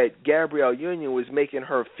unfortunate that Gabrielle Union was making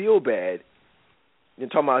her feel bad. You're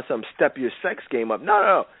talking about some step your sex game up.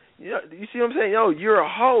 No. You see what I'm saying? You're a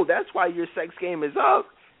hoe. That's why your sex game is up.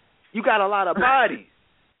 You got a lot of bodies.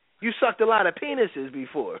 You sucked a lot of penises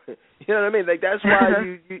before. You know what I mean? That's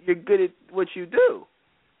why you're good at what you do.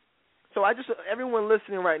 So everyone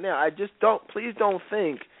listening right now, please don't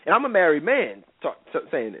think, and I'm a married man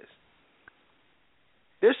saying this.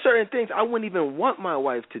 There's certain things I wouldn't even want my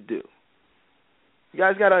wife to do. You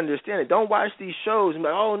guys got to understand it. Don't watch these shows and be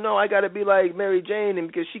like, oh, no, I got to be like Mary Jane and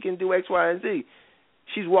because she can do X, Y, and Z.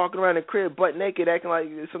 She's walking around the crib butt naked acting like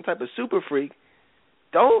some type of super freak.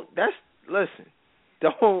 Listen,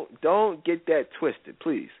 don't get that twisted,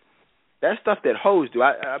 please. That's stuff that hoes do.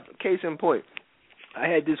 Case in point, I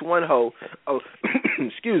had this one hoe,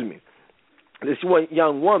 excuse me, this one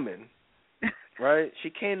young woman, right? She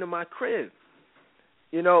came to my crib,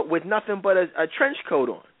 with nothing but a trench coat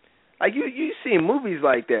on. Like, you see movies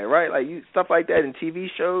like that, right? Like, stuff like that in TV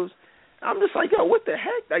shows. I'm just like, yo, what the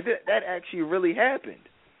heck? Like, that actually really happened.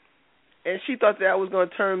 And she thought that was going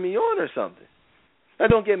to turn me on or something. Now,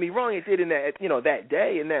 don't get me wrong, it did in that, that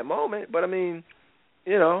day, in that moment. But, looking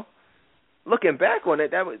back on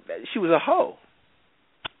it, she was a hoe.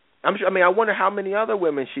 I wonder how many other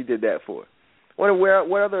women she did that for. I wonder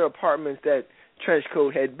what other apartments that trench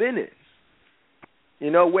coat had been in.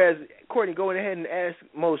 Whereas, Courtney, going ahead and ask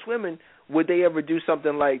most women, would they ever do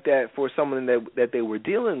something like that for someone that they were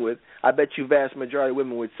dealing with? I bet you vast majority of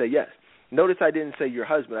women would say yes. Notice I didn't say your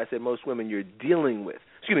husband. I said most women you're dealing with.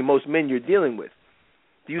 Most men you're dealing with.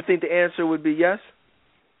 Do you think the answer would be yes?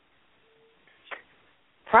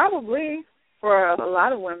 Probably, for a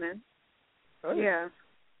lot of women. Oh, yeah.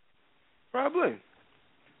 Probably.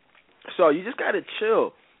 So you just gotta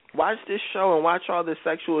chill. Watch this show and watch all the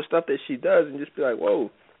sexual stuff that she does, and just be like, whoa.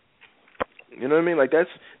 You know what I mean? Like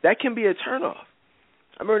that can be a turnoff.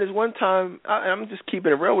 I remember this one time. I'm just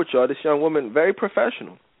keeping it real with y'all. This young woman, very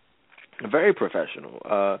professional, very professional.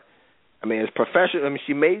 I mean, it's professional. I mean,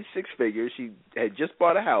 she made six figures. She had just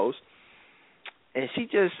bought a house, and she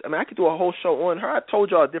just. I mean, I could do a whole show on her. I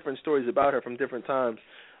told y'all different stories about her from different times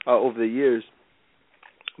over the years.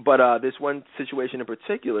 But this one situation in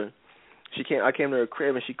particular, I came to her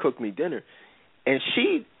crib and she cooked me dinner, and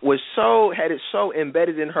she had it so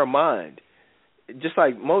embedded in her mind, just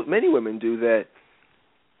like many women do, that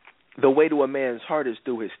the way to a man's heart is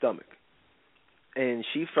through his stomach. And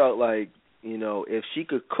she felt like, if she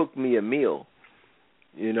could cook me a meal,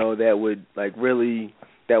 that would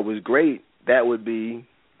that was great, that would be,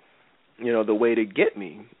 the way to get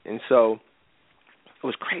me. And so it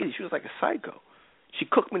was crazy. She was like a psycho. She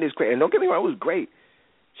cooked me this great, and don't get me wrong, it was great.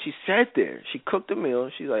 She sat there. She cooked a meal.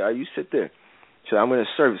 She's like, you sit there. She said, I'm going to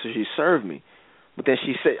serve it. So she served me. But then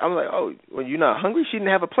she said, I'm like, oh, well, you're not hungry? She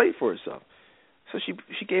didn't have a plate for herself. So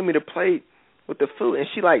she gave me the plate with the food, and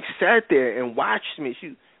she sat there and watched me.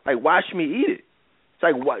 She watched me eat it. It's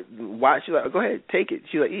like, why? She's like, go ahead, take it.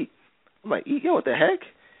 She's like, eat. I'm like, eat? Yo, what the heck?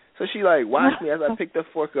 So she watched me as I picked the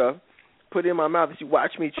fork up, put it in my mouth, and she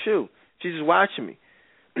watched me chew. She's just watching me.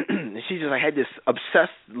 And she just had this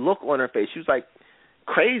obsessed look on her face. She was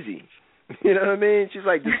crazy. You know what I mean? She's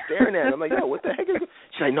just staring at it. I'm like, yo, what the heck is it?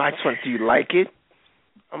 She's like, no, I just want, do you like it?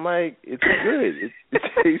 I'm like, it's good. It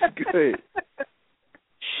tastes good.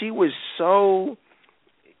 She was so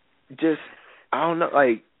just, I don't know,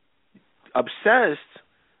 obsessed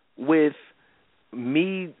with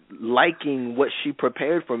me liking what she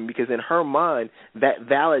prepared for me, because in her mind, that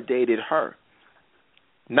validated her.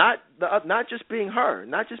 Not just being her,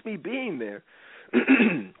 not just me being there,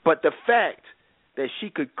 but the fact that she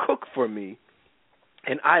could cook for me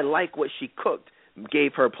and I like what she cooked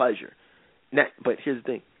gave her pleasure. Now, but here's the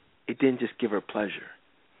thing, it didn't just give her pleasure.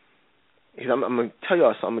 I'm going to tell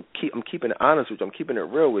y'all something. I'm keeping it honest with you. I'm keeping it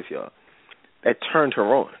real with y'all. That turned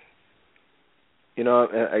her on.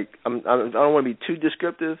 I don't want to be too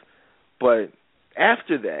descriptive, but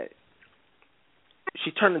after that,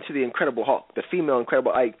 she turned into the Incredible Hulk, the female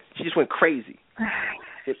Incredible Hulk. She just went crazy.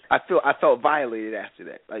 I felt violated after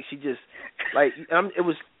that. She just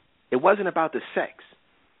it wasn't about the sex.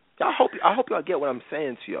 I hope y'all get what I'm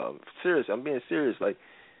saying to y'all. Serious, I'm being serious.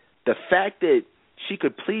 The fact that she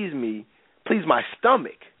could please me, please my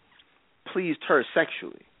stomach, pleased her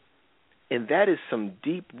sexually, and that is some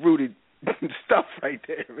deep rooted stuff right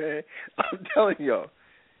there, man. I'm telling y'all.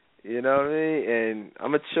 You know what I mean? And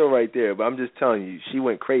I'm gonna chill right there, but I'm just telling you, she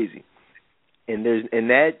went crazy, and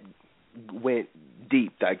that went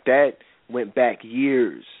deep. That went back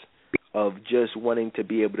years of just wanting to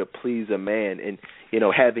be able to please a man, and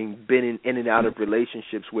having been in and out of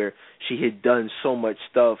relationships where she had done so much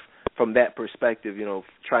stuff from that perspective,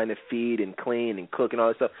 trying to feed and clean and cook and all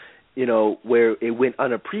that stuff, where it went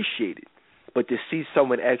unappreciated. But to see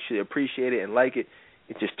someone actually appreciate it and like it,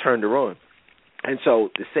 it just turned her on. And so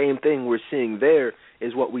the same thing we're seeing there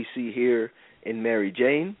is what we see here in Mary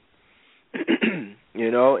Jane,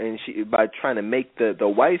 and she, by trying to make the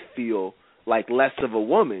wife feel like less of a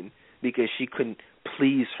woman because she couldn't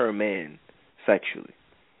please her man sexually.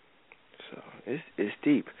 So it's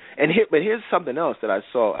deep. And but here's something else that I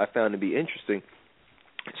found to be interesting.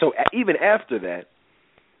 So even after that,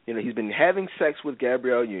 he's been having sex with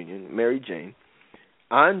Gabrielle Union, Mary Jane.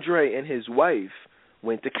 Andre and his wife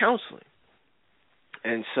went to counseling.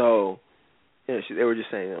 And so, they were just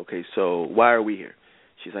saying, okay, so why are we here?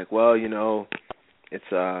 She's like, well, it's,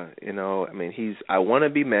 I want to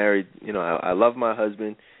be married. I love my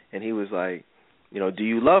husband. And he was like, do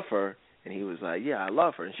you love her? And he was like, yeah, I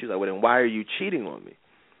love her. And she was like, well, then why are you cheating on me?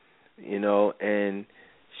 And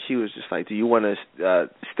she was just like, do you want to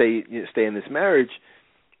stay in this marriage?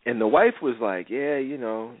 And the wife was like, yeah,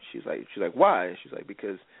 she's like, why? She's like,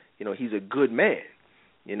 because, he's a good man.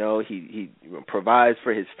 He provides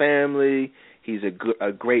for his family. He's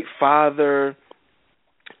a great father.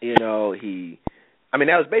 That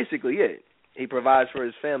was basically it. He provides for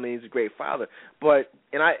his family. He's a great father. But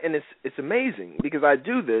it's amazing because I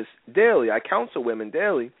do this daily. I counsel women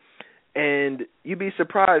daily, and you'd be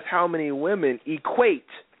surprised how many women equate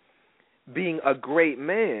being a great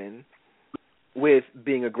man with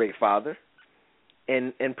being a great father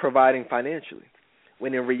and providing financially,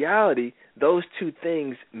 when in reality those two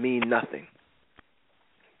things mean nothing.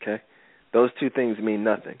 Okay, those two things mean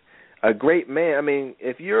nothing. A great man.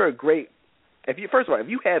 If you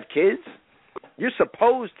have kids, you're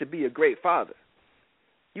supposed to be a great father.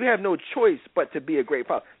 You have no choice but to be a great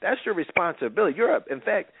father. That's your responsibility. In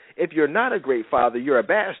fact, if you're not a great father, you're a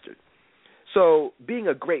bastard. So being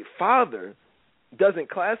a great father doesn't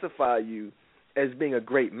classify you as being a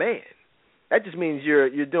great man. That just means you're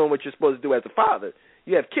doing what you're supposed to do as a father.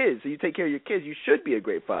 You have kids, so you take care of your kids. You should be a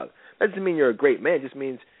great father. That doesn't mean you're a great man. It just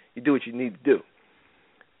means you do what you need to do.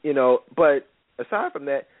 But aside from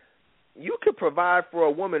that, you could provide for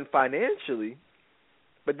a woman financially,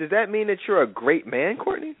 but does that mean that you're a great man,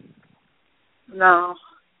 Courtney? No.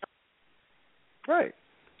 Right.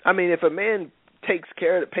 I mean, if a man takes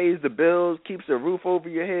care, pays the bills, keeps a roof over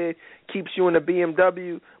your head, keeps you in a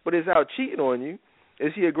BMW, but is out cheating on you,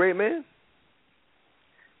 is he a great man?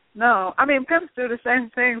 No. I mean, pimps do the same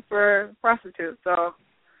thing for prostitutes, so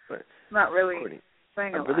it's not really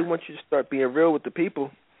saying a lot. I really want you to start being real with the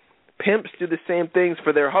people. Pimps do the same things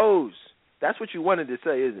for their hoes. That's what you wanted to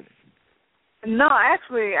say, isn't it? No,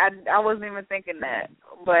 actually, I wasn't even thinking that,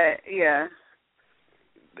 but yeah.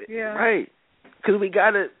 Right, because we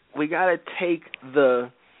gotta take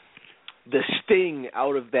the sting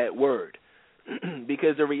out of that word,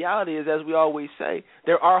 because the reality is, as we always say,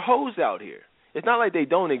 there are hoes out here. It's not like they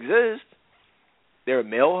don't exist. There are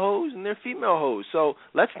male hoes and there are female hoes. So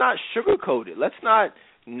let's not sugarcoat it. Let's not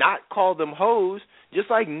call them hoes, just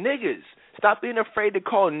like niggas. Stop being afraid to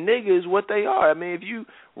call niggas what they are. I mean, if you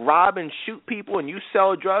rob and shoot people and you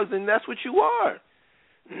sell drugs, then that's what you are.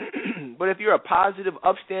 But if you're a positive,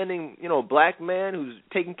 upstanding, black man who's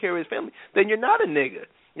taking care of his family, then you're not a nigga.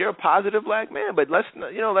 You're a positive black man. But let's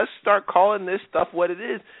start calling this stuff what it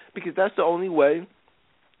is, because that's the only way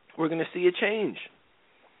we're going to see a change.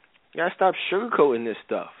 You got to stop sugarcoating this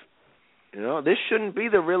stuff. This shouldn't be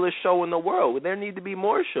the realest show in the world. There need to be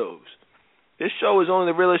more shows. This show is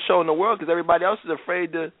only the realest show in the world because everybody else is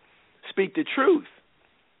afraid to speak the truth.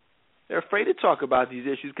 They're afraid to talk about these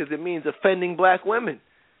issues because it means offending black women.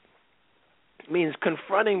 It means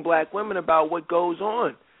confronting black women about what goes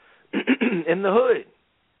on in the hood.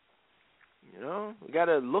 We got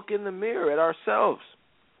to look in the mirror at ourselves.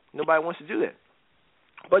 Nobody wants to do that.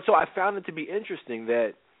 But so I found it to be interesting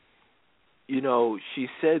that, she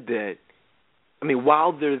said that,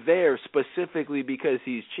 while they're there specifically because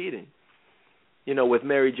he's cheating, with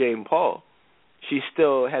Mary Jane Paul, she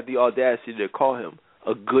still had the audacity to call him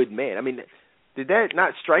a good man. Did that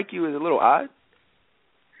not strike you as a little odd?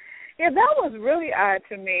 Yeah, that was really odd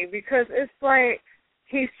to me because it's like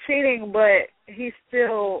he's cheating, but he's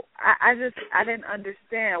still, I didn't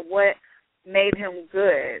understand what made him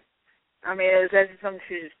good. Is that just something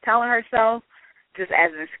she's just telling herself, just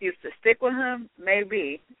as an excuse to stick with him?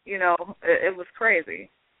 Maybe. It was crazy.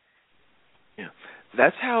 Yeah.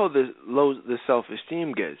 That's how the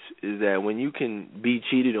self-esteem gets, is that when you can be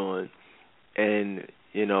cheated on and,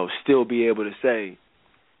 still be able to say,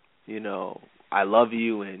 I love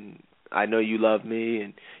you and I know you love me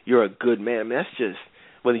and you're a good man. That's just,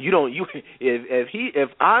 if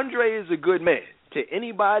Andre is a good man to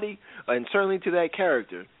anybody and certainly to that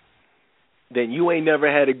character, then you ain't never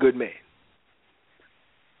had a good man.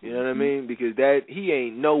 You know what I mean? Because he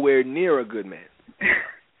ain't nowhere near a good man.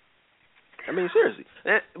 Seriously.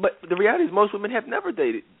 But the reality is most women have never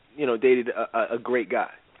dated a great guy.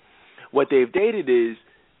 What they've dated is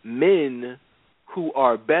men who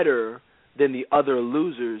are better than the other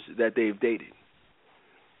losers that they've dated.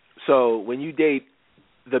 So when you date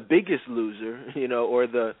the biggest loser,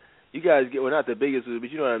 or you guys get, well, not the biggest loser, but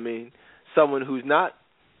you know what I mean, someone who's not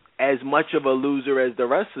as much of a loser as the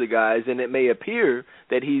rest of the guys, and it may appear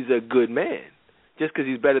that he's a good man just because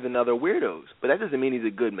he's better than other weirdos. But that doesn't mean he's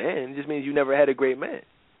a good man. It just means you never had a great man.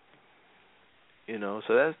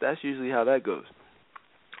 So that's usually how that goes.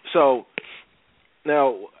 So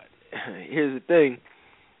now here's the thing.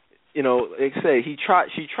 Like I say, she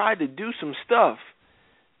tried to do some stuff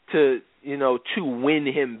to win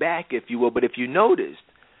him back, if you will. But if you noticed,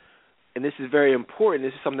 and this is very important,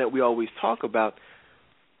 this is something that we always talk about.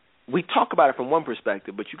 We talk about it from one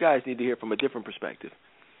perspective, but you guys need to hear it from a different perspective.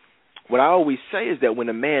 What I always say is that when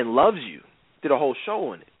a man loves you, did a whole show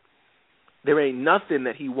on it, there ain't nothing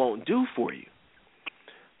that he won't do for you.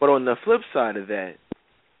 But on the flip side of that,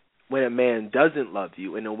 when a man doesn't love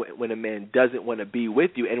you and when a man doesn't want to be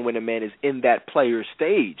with you and when a man is in that player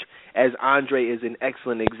stage, as Andre is an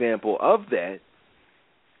excellent example of that,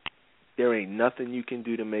 there ain't nothing you can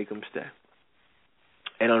do to make him stay.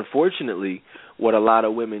 And unfortunately, what a lot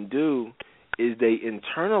of women do is they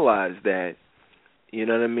internalize that,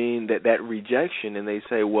 that rejection, and they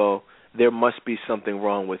say, well, there must be something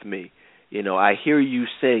wrong with me. I hear you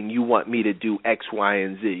saying you want me to do X, Y,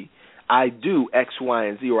 and Z. I do X, Y,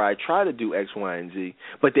 and Z, or I try to do X, Y, and Z,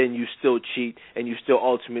 but then you still cheat and you still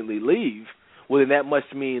ultimately leave. well, then that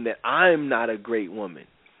must mean that I'm not a great woman.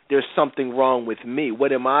 There's something wrong with me.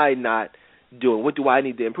 What am I not doing? What do I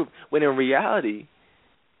need to improve? When in reality,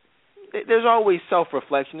 there's always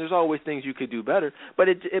self-reflection. There's always things you could do better. But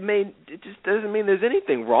it just doesn't mean there's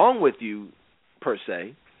anything wrong with you per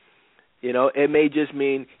se. You know, it may just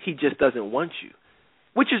mean he just doesn't want you,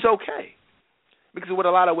 which is okay. Because what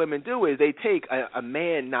a lot of women do is they take a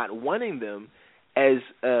man not wanting them as,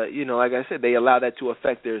 like I said, they allow that to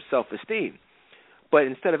affect their self-esteem. But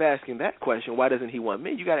instead of asking that question, why doesn't he want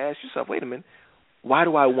me, you got to ask yourself, wait a minute, why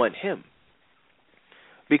do I want him?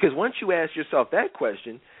 Because once you ask yourself that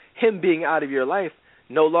question, him being out of your life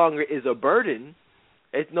no longer is a burden.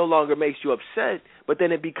 It no longer makes you upset, but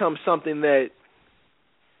then it becomes something that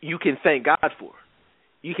you can thank God for.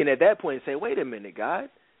 You can at that point say, wait a minute, God,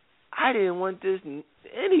 I didn't want this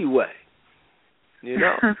anyway. You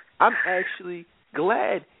know, I'm actually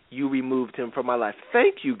glad you removed him from my life.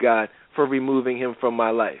 Thank you, God, for removing him from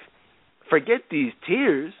my life. Forget these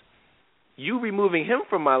tears. You removing him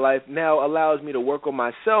from my life now allows me to work on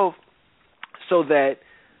myself so that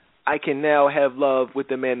I can now have love with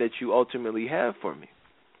the man that you ultimately have for me,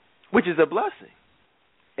 which is a blessing.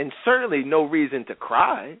 And certainly no reason to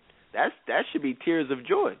cry. That should be tears of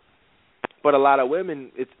joy. But a lot of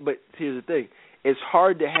women, but here's the thing, it's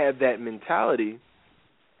hard to have that mentality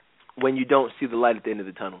when you don't see the light at the end of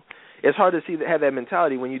the tunnel. It's hard to have that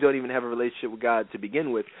mentality when you don't even have a relationship with God to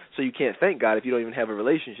begin with, so you can't thank God if you don't even have a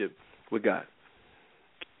relationship with God.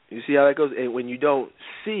 You see how that goes? And when you don't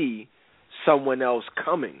see someone else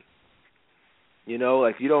coming, you know,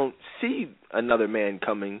 like you don't see another man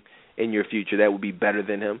coming in your future that would be better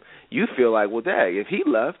than him, you feel like, well, dang, if he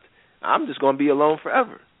left, I'm just going to be alone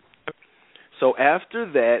forever. So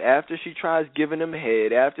after that, after she tries giving him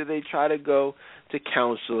head, after they try to go to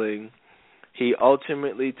counseling, he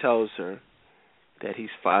ultimately tells her that he's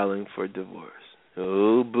filing for divorce.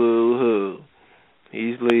 Oh, boo-hoo.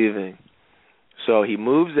 He's leaving. So he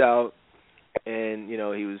moves out, and, you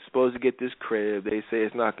know, he was supposed to get this crib. They say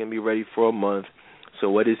it's not going to be ready for a month.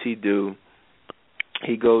 So what does he do?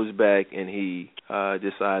 He goes back and he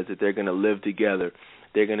decides that they're going to live together.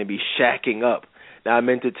 They're going to be shacking up. Now, I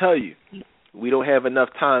meant to tell you, we don't have enough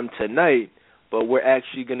time tonight, but we're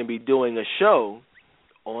actually going to be doing a show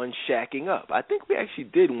on shacking up. I think we actually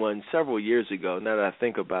did one several years ago, now that I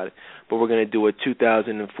think about it, but we're going to do a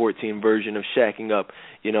 2014 version of shacking up.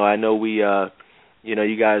 You know, I know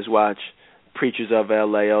you guys watch Preachers of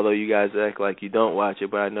L.A., although you guys act like you don't watch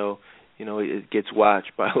it, but I know, you know, it gets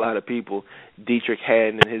watched by a lot of people. Dietrich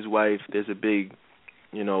Haddon and his wife, there's a big,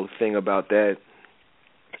 you know, thing about that.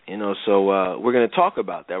 You know, so we're going to talk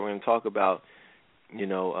about that. We're going to talk about, you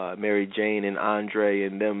know, Mary Jane and Andre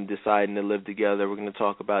and them deciding to live together. We're going to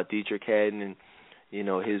talk about Dietrich Haddon and, you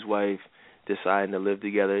know, his wife deciding to live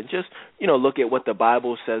together. And just, you know, look at what the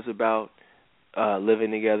Bible says about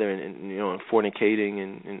living together and you know, and fornicating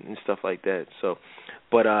and stuff like that. So,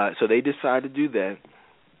 but so they decide to do that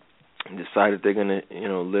and decided they're going to, you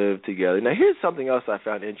know, live together. Now, here's something else I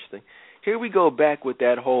found interesting. Here we go back with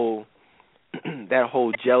that whole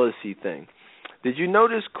jealousy thing. Did you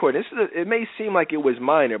notice, Courtney, it may seem like it was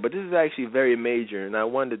minor, but this is actually very major, and I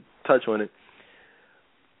wanted to touch on it.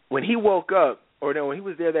 When he woke up, or no, when he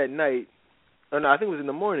was there that night, or no, I think it was in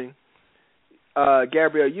the morning,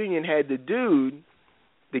 Gabrielle Union had the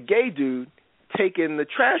gay dude, taking the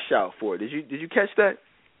trash out for her. Did you catch that?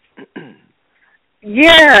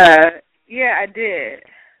 Yeah, I did.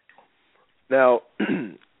 Now,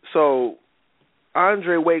 so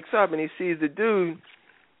Andre wakes up and he sees the dude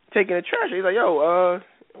taking the trash. He's like, "Yo,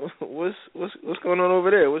 what's going on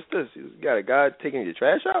over there? What's this? You got a guy taking your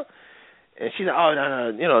trash out?" And she's like, "Oh, no,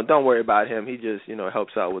 you know, don't worry about him. He just, you know,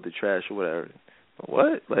 helps out with the trash or whatever."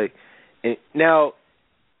 What? Like, and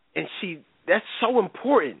that's so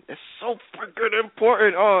important. That's so freaking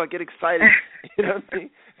important. Oh, I get excited. You know what I mean?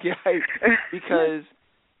 Yeah, because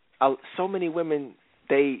so many women,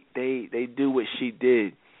 they do what she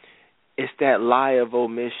did. It's that lie of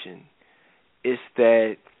omission. It's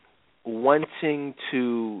that wanting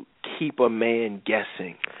to keep a man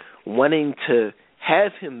guessing, wanting to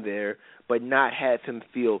have him there but not have him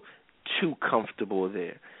feel too comfortable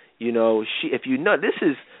there. You know, if you know, this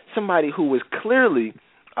is somebody who was clearly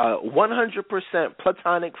a 100%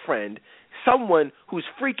 platonic friend, someone who's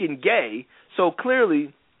freaking gay, so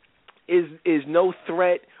clearly is no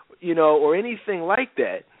threat, you know, or anything like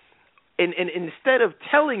that. And instead of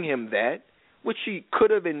telling him that, which she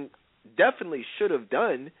could have and definitely should have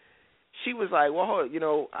done, she was like, well, you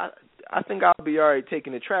know, I think I'll be all right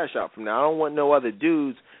taking the trash out from now. I don't want no other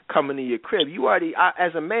dudes coming to your crib.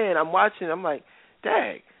 As a man, I'm watching, I'm like,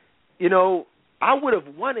 dang, you know, I would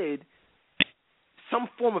have wanted some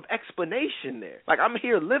form of explanation there. Like, I'm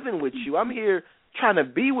here living with you. I'm here trying to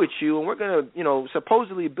be with you, and we're going to,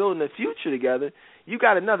 supposedly building a future together. You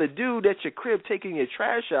got another dude at your crib taking your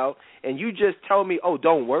trash out, and you just tell me, oh,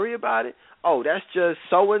 don't worry about it? Oh, that's just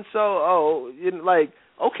so-and-so? Oh,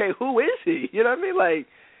 okay, who is he? You know what I mean? Like,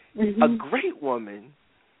 a great woman,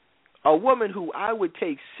 a woman who I would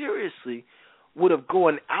take seriously, would have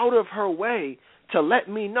gone out of her way to let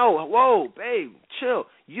me know, whoa, babe, chill.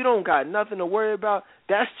 You don't got nothing to worry about.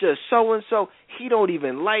 That's just so-and-so. He don't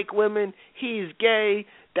even like women. He's gay.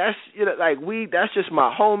 That's, that's just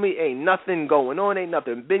my homie. Ain't nothing going on. Ain't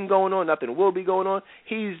nothing been going on. Nothing will be going on.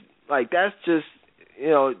 He's, that's just,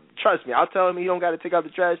 trust me. I'll tell him he don't got to take out the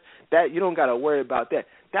trash. That you don't got to worry about that.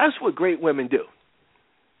 That's what great women do,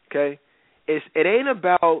 okay? It ain't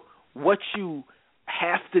about what you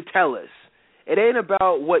have to tell us. It ain't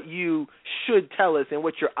about what you should tell us and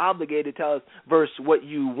what you're obligated to tell us versus what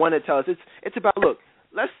you want to tell us. It's about, look,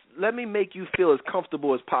 let me make you feel as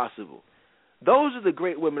comfortable as possible. Those are the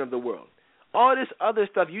great women of the world. All this other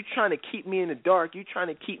stuff, you trying to keep me in the dark, you trying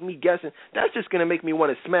to keep me guessing, that's just going to make me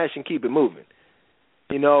want to smash and keep it moving.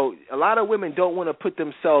 A lot of women don't want to put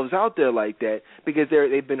themselves out there like that because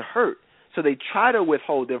they've been hurt. So they try to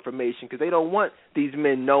withhold information because they don't want these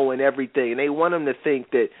men knowing everything, and they want them to think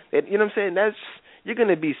that you know what I'm saying? You're going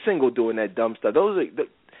to be single doing that dumb stuff.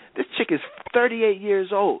 This chick is 38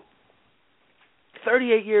 years old.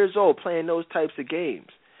 38 years old playing those types of games.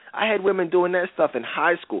 I had women doing that stuff in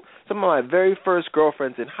high school. Some of my very first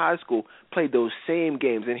girlfriends in high school played those same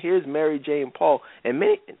games. And here's Mary Jane Paul. And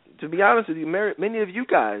to be honest with you, many of you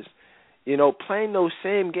guys, playing those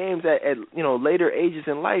same games at later ages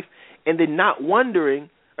in life, and then wondering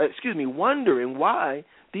why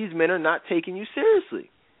these men are not taking you seriously.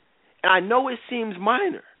 And I know it seems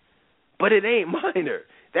minor, but it ain't minor.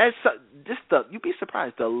 That's you'd be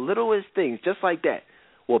surprised. The littlest things, just like that,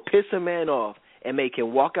 will piss a man off and make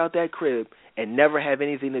him walk out that crib and never have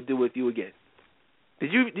anything to do with you again. Do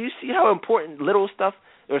you see how important little stuff,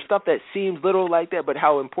 or stuff that seems little like that, but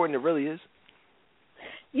how important it really is?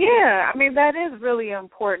 Yeah, I mean, that is really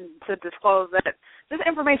important to disclose that, just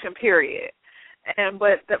information, period.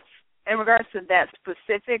 But in regards to that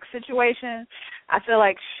specific situation, I feel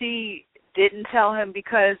like she didn't tell him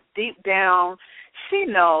because deep down she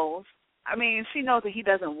knows. I mean, she knows that he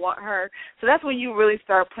doesn't want her. So that's when you really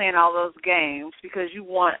start playing all those games, because you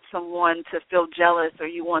want someone to feel jealous or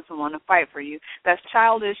you want someone to fight for you. That's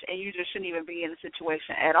childish, and you just shouldn't even be in the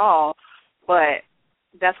situation at all. But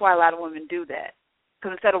that's why a lot of women do that.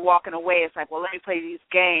 Because instead of walking away, it's like, well, let me play these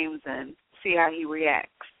games and see how he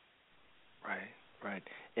reacts. Right.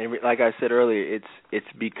 And like I said earlier, it's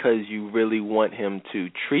because you really want him to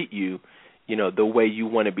treat you, the way you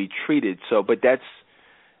want to be treated. So, but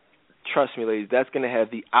trust me, ladies, that's going to have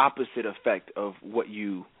the opposite effect of what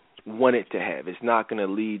you want it to have. It's not going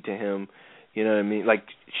to lead to him, you know what I mean? Like,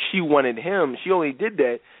 she wanted him. She only did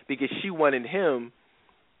that because she wanted him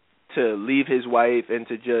to leave his wife and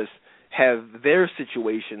to just have their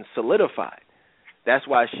situation solidified. That's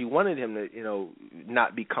why she wanted him to,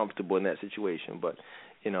 not be comfortable in that situation. But,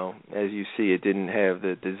 as you see, it didn't have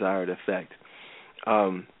the desired effect.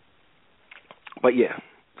 But yeah,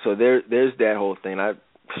 so there's that whole thing.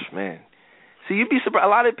 See, you'd be surprised. A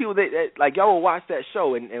lot of people that like y'all will watch that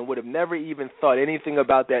show and would have never even thought anything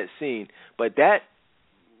about that scene. But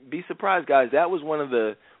be surprised, guys. That was one of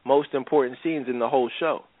the most important scenes in the whole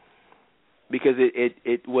show, because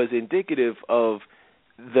it was indicative of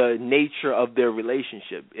the nature of their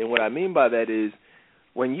relationship. And what I mean by that is,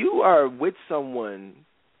 when you are with someone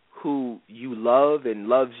who you love and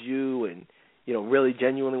loves you and, really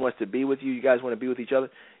genuinely wants to be with you, you guys want to be with each other,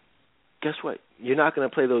 guess what? You're not going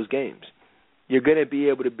to play those games. You're going to be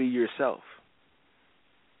able to be yourself.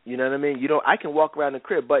 You know what I mean? I can walk around the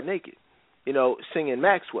crib butt naked, singing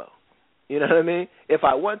Maxwell. You know what I mean? If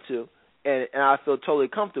I want to, and I feel totally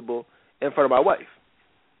comfortable in front of my wife.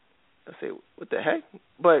 I say, what the heck?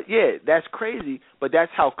 But, yeah, that's crazy, but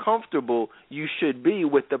that's how comfortable you should be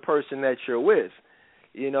with the person that you're with,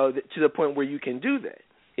 to the point where you can do that.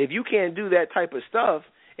 If you can't do that type of stuff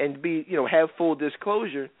and be, have full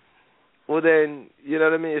disclosure, well then, you know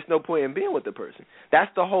what I mean, there's no point in being with the person. That's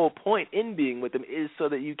the whole point in being with them, is so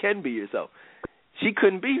that you can be yourself. She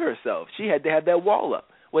couldn't be herself. She had to have that wall up.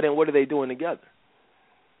 Well, then what are they doing together?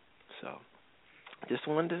 So, just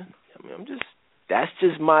wanted to, that's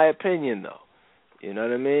just my opinion, though. You know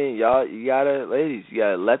what I mean? Y'all, ladies, you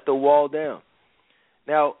gotta let the wall down.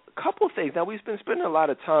 Now, a couple of things. Now, we've been spending a lot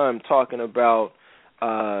of time talking about,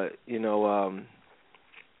 the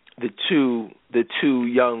two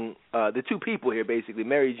people here, basically,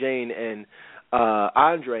 Mary Jane and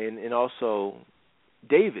Andre, and also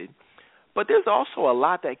David. But there's also a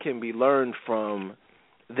lot that can be learned from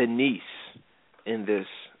the niece in this.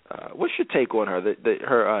 What's your take on her?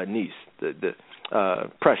 Her niece, the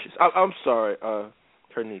Precious. I'm sorry,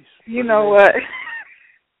 her niece. You know what?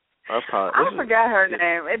 I forgot her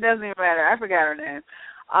name. It doesn't even matter. I forgot her name.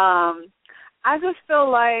 I just feel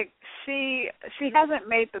like she hasn't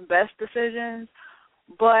made the best decisions,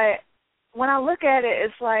 but when I look at it,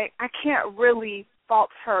 it's like I can't really fault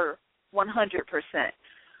her 100%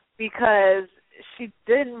 because she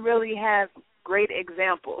didn't really have great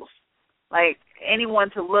examples, like anyone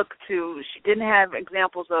to look to. She didn't have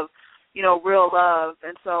examples of, real love,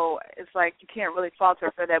 and so it's like you can't really fault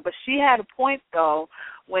her for that. But she had a point, though,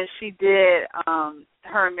 when she did,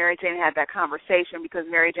 her and Mary Jane had that conversation, because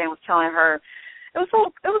Mary Jane was telling her, it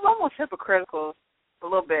was almost hypocritical a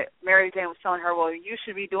little bit. Mary Jane was telling her, well, you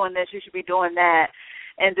should be doing this, you should be doing that,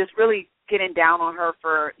 and just really getting down on her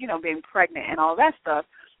for, being pregnant and all that stuff.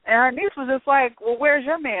 And her niece was just like, well, where's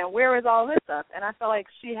your man? Where is all this stuff? And I felt like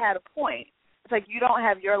she had a point. It's like you don't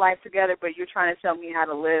have your life together, but you're trying to tell me how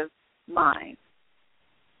to live mine.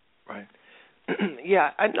 Right. Yeah,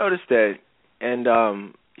 I noticed that. And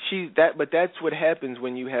but that's what happens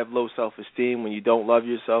when you have low self-esteem, when you don't love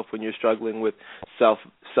yourself, when you're struggling with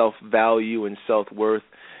self-value and self-worth.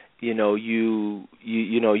 You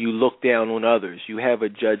look down on others. You have a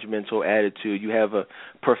judgmental attitude. You have a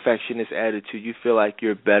perfectionist attitude. You feel like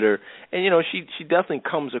you're better. And, she definitely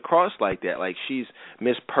comes across like that. Like she's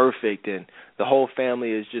Miss Perfect and the whole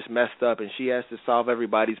family is just messed up and she has to solve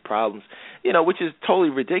everybody's problems, which is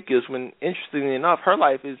totally ridiculous when, interestingly enough, her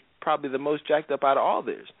life is probably the most jacked up out of all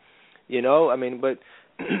theirs. But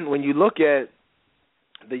when you look at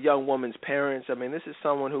the young woman's parents, this is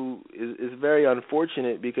someone who is very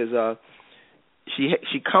unfortunate because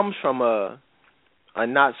she comes from a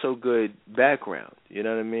not so good background. You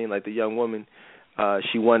know what I mean? Like the young woman,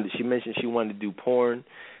 she mentioned she wanted to do porn,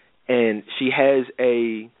 and she has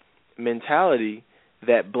a mentality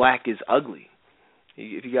that black is ugly.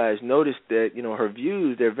 If you guys noticed that, her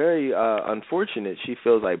views, they're very unfortunate. She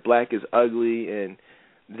feels like black is ugly and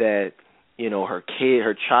that,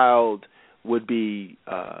 her child would be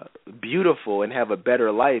beautiful and have a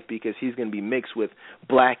better life because he's going to be mixed with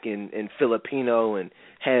black and Filipino and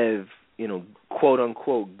have, quote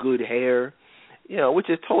unquote good hair, which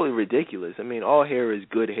is totally ridiculous. All hair is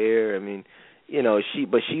good hair.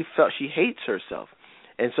 She felt she hates herself.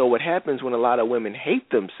 And so what happens when a lot of women hate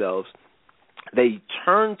themselves, they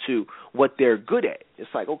turn to what they're good at.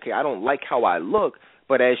 It's like, okay, I don't like how I look,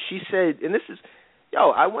 but as she said, and this is,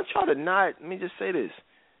 I want y'all to not, let me just say this.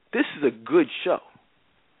 This is a good show.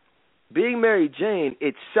 Being Mary Jane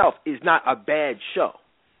itself is not a bad show.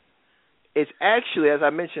 It's actually, as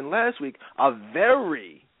I mentioned last week, a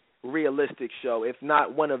very realistic show, if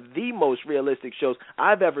not one of the most realistic shows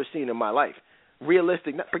I've ever seen in my life.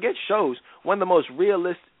 Realistic, forget shows, one of the most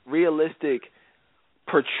realistic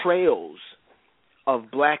portrayals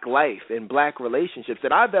of black life and black relationships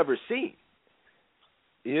that I've ever seen.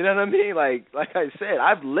 You know what I mean? Like I said,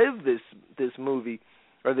 I've lived this movie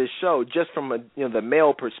or this show just from the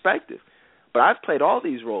male perspective. But I've played all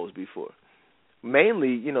these roles before.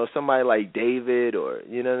 Mainly, somebody like David or,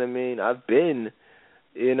 you know what I mean? I've been,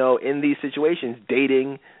 in these situations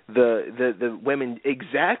dating the women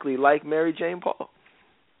exactly like Mary Jane Paul.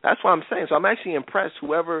 That's what I'm saying. So I'm actually impressed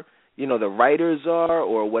whoever, the writers are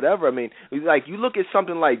or whatever. Like you look at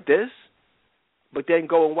something like this, but then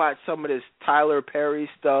go and watch some of this Tyler Perry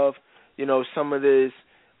stuff, some of this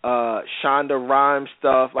Shonda Rhimes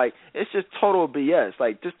stuff. Like, it's just total BS.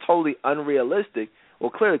 Like, just totally unrealistic. Well,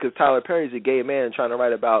 clearly, because Tyler Perry's a gay man trying to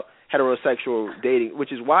write about heterosexual dating,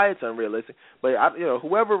 which is why it's unrealistic. But,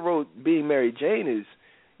 whoever wrote Being Mary Jane is,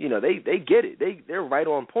 they get it. They're right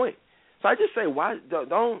on point. So I just say, why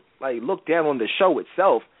don't look down on the show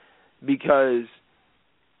itself because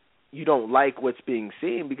you don't like what's being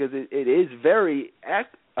seen, because it is very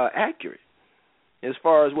accurate as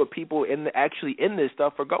far as what people actually in this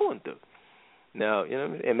stuff are going through. Now,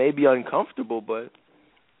 it may be uncomfortable, but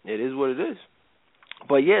it is what it is.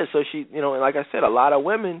 But yeah, so she, like I said, a lot of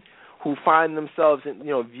women who find themselves,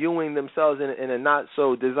 viewing themselves in a not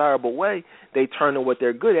so desirable way, they turn to what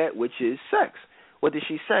they're good at, which is sex. What did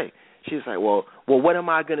she say? She's like, well, what am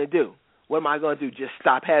I going to do? What am I going to do? Just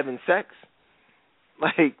stop having sex?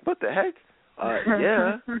 Like, what the heck?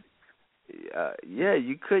 Yeah,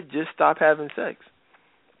 you could just stop having sex.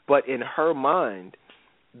 But in her mind,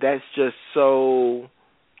 that's just so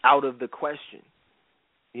out of the question.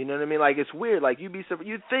 You know what I mean? Like, it's weird. Like, you'd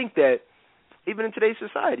think that, even in today's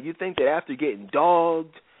society, you'd think that after getting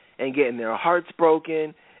dogged and getting their hearts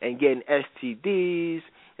broken and getting STDs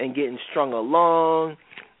and getting strung along.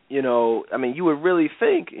 You know, I mean, you would really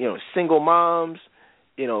think, you know, single moms,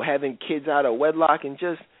 you know, having kids out of wedlock and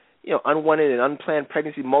just, you know, unwanted and unplanned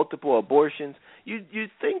pregnancy, multiple abortions.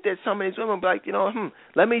 You'd think that some of these women would be like, you know,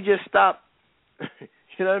 let me just stop,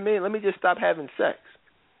 you know what I mean? Let me just stop having sex.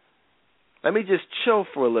 Let me just chill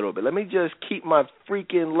for a little bit. Let me just keep my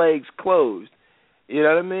freaking legs closed. You know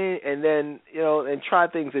what I mean? And then, you know, and try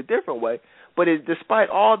things a different way. But despite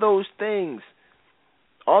all those things,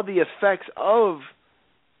 all the effects of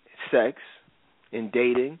sex and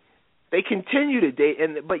dating, they continue to date,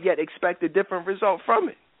 but yet expect a different result from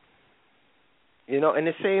it. You know, and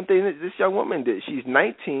the same thing that this young woman did. She's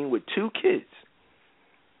 19 with 2 kids.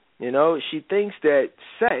 You know, she thinks that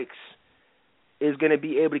sex is going to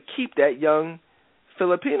be able to keep that young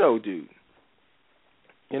Filipino dude.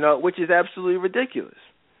 You know, which is absolutely ridiculous.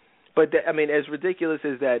 But, I mean, as ridiculous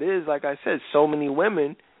as that is, like I said, so many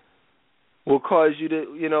women will cause you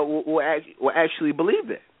to, you know, will actually believe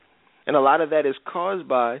that. And a lot of that is caused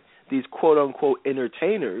by these quote-unquote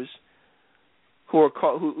entertainers who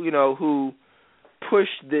push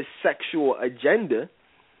this sexual agenda,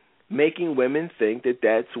 making women think that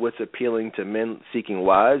that's what's appealing to men seeking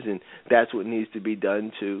wives, and that's what needs to be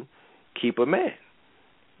done to keep a man.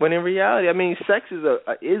 When in reality, I mean, sex is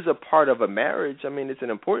a part of a marriage. I mean, it's an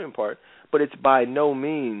important part, but it's by no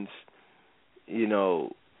means, you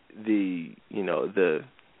know, the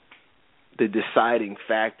deciding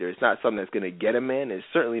factor. It's not something that's going to get a man. It's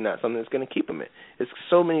certainly not something that's going to keep a man. It's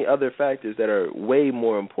so many other factors that are way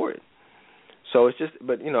more important. So it's just,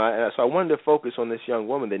 but you know, so I wanted to focus on this young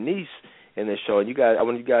woman, the niece, in this show, and I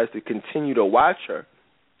want you guys to continue to watch her,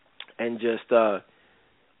 and just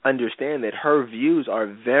understand that her views are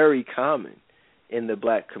very common in the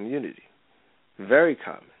black community, very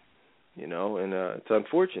common, you know, and it's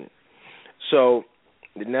unfortunate. So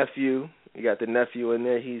the nephew, you got the nephew in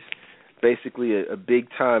there. He's basically a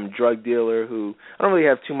big-time drug dealer who, I don't really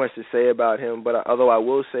have too much to say about him, but although I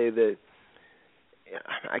will say that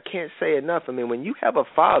I can't say enough. I mean, when you have a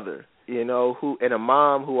father, you know, and a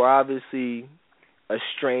mom who are obviously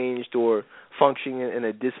estranged or functioning in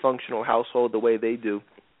a dysfunctional household the way they do,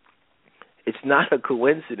 it's not a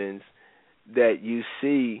coincidence that you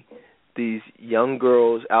see these young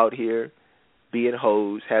girls out here being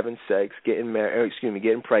hoes, having sex, getting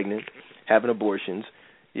pregnant, having abortions,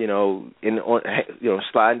 you know,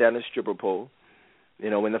 sliding down the stripper pole, you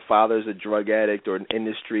know, when the father's a drug addict or in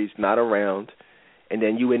the streets, not around. And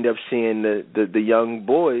then you end up seeing the young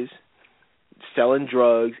boys selling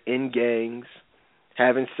drugs in gangs,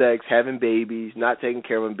 having sex, having babies, not taking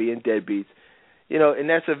care of them, being deadbeats. You know, and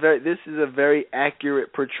this is a very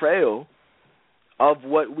accurate portrayal of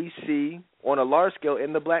what we see on a large scale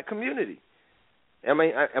in the black community. Am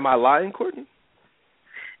I lying, Courtney?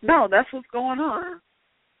 No, that's what's going on.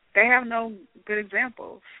 They have no good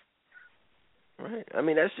examples. Right. I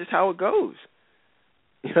mean, that's just how it goes.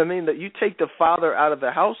 You know what I mean? That you take the father out of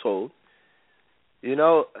the household, you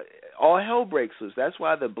know, all hell breaks loose. That's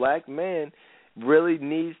why the black man really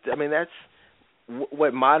needs to, I mean, that's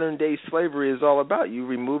what modern-day slavery is all about. You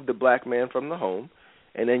remove the black man from the home,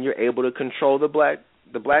 and then you're able to control the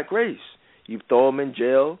black race. You throw him in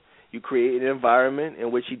jail. You create an environment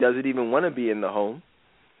in which he doesn't even want to be in the home,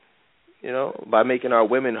 you know, by making our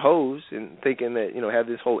women hoes and thinking that, you know, have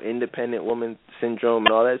this whole independent woman syndrome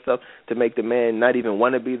and all that stuff to make the man not even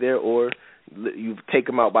want to be there, or you take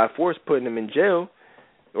him out by force, putting him in jail,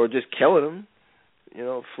 or just killing him, you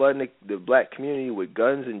know, flooding the black community with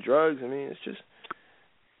guns and drugs. I mean, it's just,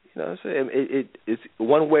 you know what I'm saying? It's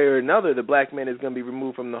one way or another, the black man is going to be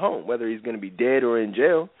removed from the home, whether he's going to be dead or in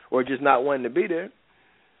jail or just not wanting to be there.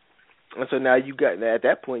 And so now at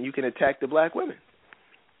that point, you can attack the black women.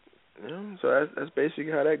 You know, so that's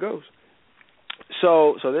basically how that goes.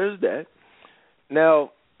 So there's that.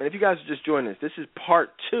 Now, and if you guys are just joining us, this is part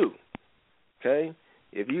 2. Okay?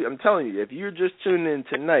 I'm telling you, if you're just tuning in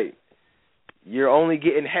tonight, you're only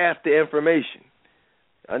getting half the information.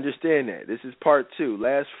 Understand that. This is part 2.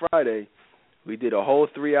 Last Friday, we did a whole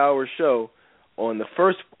 3-hour show on the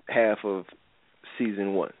first half of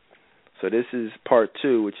season 1. So this is part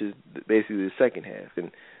 2, which is basically the second half.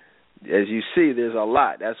 And as you see, there's a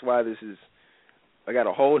lot. That's why I got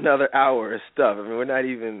a whole another hour of stuff. I mean, we're not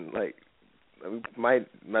even, we might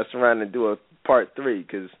mess around and do a part 3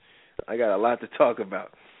 because I got a lot to talk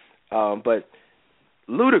about. But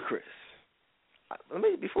Ludacris,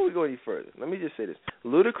 before we go any further, let me just say this.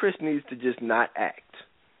 Ludacris needs to just not act,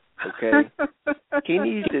 okay? He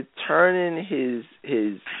needs to turn in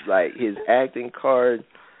his acting card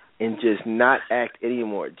and just not act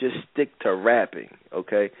anymore. Just stick to rapping,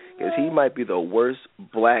 okay? Because he might be the worst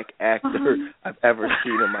black actor I've ever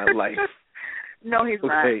seen in my life. No, he's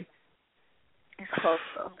not. He's close,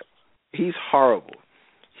 though. He's horrible.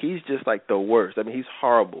 He's just like the worst. I mean, he's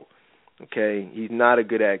horrible. Okay, he's not a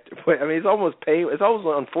good actor. But I mean, it's almost it's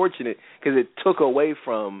almost unfortunate because it took away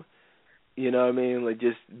from, you know what I mean, like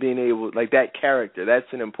just being able, like that character. That's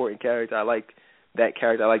an important character. I like that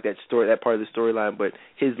character. I like that story, that part of the storyline. But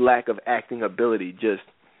his lack of acting ability just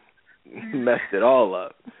messed it all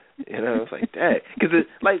up. You know, it's like that because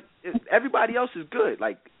everybody else is good.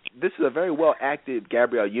 Like this is a very well acted.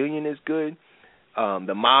 Gabrielle Union is good.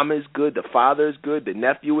 The mom is good. The father is good. The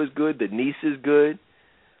nephew is good. The niece is good.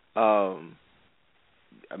 I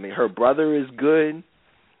mean, her brother is good.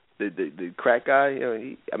 The crack guy, you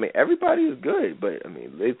know, I mean, everybody is good, but I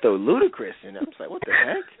mean, they throw Ludacris in. I'm just like, what the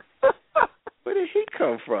heck? Where did he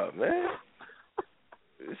come from, man?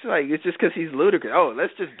 It's just because he's Ludacris. Oh,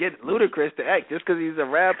 let's just get Ludacris to act just because he's a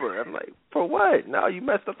rapper. I'm like, for what? No, you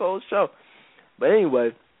messed up the whole show. But anyway,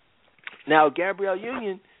 now Gabrielle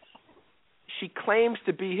Union, she claims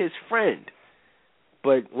to be his friend,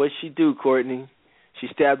 but what'd she do, Courtney? She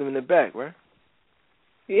stabbed him in the back, right?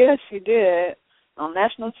 Yes, she did on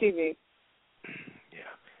national TV. Yeah,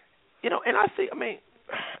 you know, and I mean,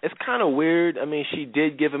 it's kind of weird. I mean, she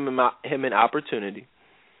did give him an opportunity.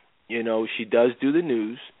 You know, she does do the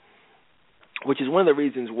news, which is one of the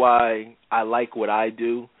reasons why I like what I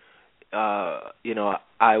do. You know,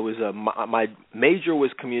 my major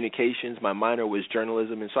was communications, my minor was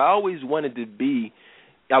journalism, and so I always wanted to be.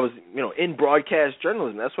 I was, you know, in broadcast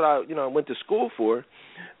journalism. That's what I went to school for.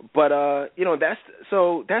 But you know, that's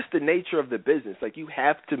the nature of the business. Like you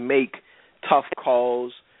have to make tough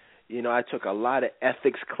calls. You know, I took a lot of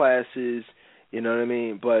ethics classes. You know what I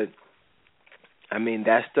mean? But I mean,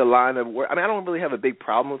 that's the line of work. I mean, I don't really have a big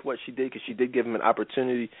problem with what she did because she did give him an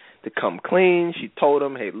opportunity to come clean. She told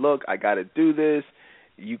him, "Hey, look, I got to do this.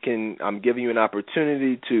 I'm giving you an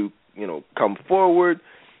opportunity to, you know, come forward.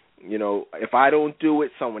 You know, if I don't do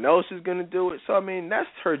it, someone else is going to do it." So, I mean, that's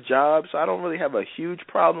her job, so I don't really have a huge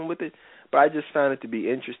problem with it. But I just found it to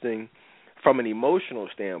be interesting from an emotional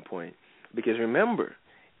standpoint because, remember,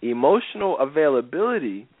 emotional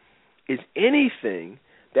availability is anything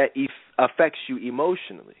that affects you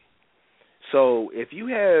emotionally. So if you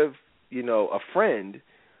have, you know, a friend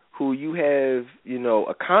who you have, you know,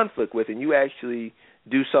 a conflict with and you actually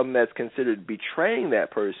do something that's considered betraying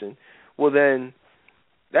that person, well, then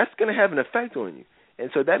that's going to have an effect on you. And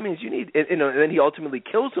so that means you need, you know, and then he ultimately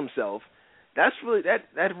kills himself. That's really,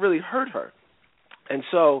 that really hurt her. And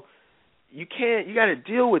so you got to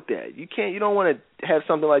deal with that. You don't want to have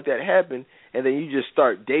something like that happen and then you just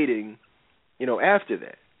start dating, you know, after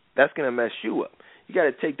that. That's going to mess you up. You got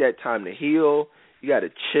to take that time to heal. You got to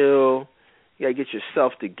chill. You got to get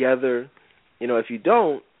yourself together. You know, if you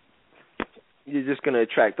don't, you're just going to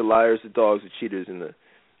attract the liars, the dogs, the cheaters, and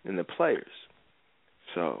the players.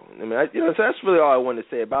 So, I mean, so that's really all I wanted to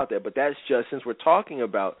say about that. But that's just, since we're talking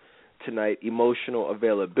about tonight emotional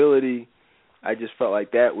availability, I just felt like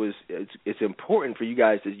it's important for you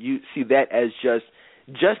guys to see that as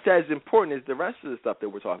just as important as the rest of the stuff that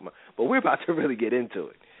we're talking about. But we're about to really get into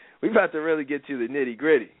it. We're about to really get to the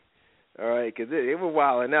nitty-gritty, all right, because it was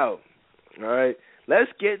wilding out, all right.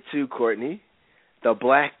 Let's get to, Courtney, the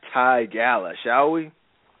Black Tie Gala, shall we?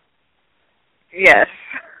 Yes.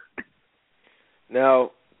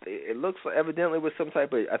 Now, it looks like evidently was some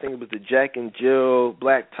type of, I think it was the Jack and Jill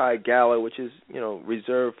Black Tie Gala, which is, you know,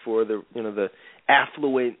 reserved for the, you know, the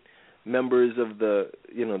affluent members of the,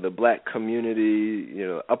 you know, the black community, you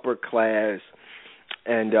know, upper class,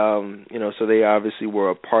 and you know, so they obviously were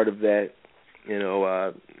a part of that. You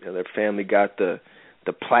know, their family got the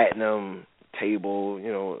platinum table,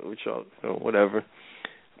 you know, which, you know, whatever.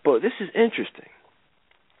 But this is interesting.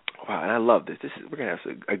 Wow, and I love this. We're gonna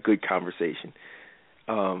have a good conversation.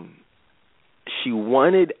 She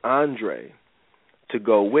wanted Andre to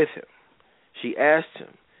go with him. She asked him,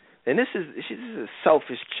 and this is a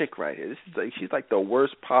selfish chick right here. She's like the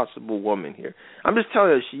worst possible woman here. I'm just telling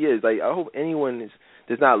her she is. Like, I hope anyone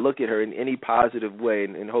does not look at her in any positive way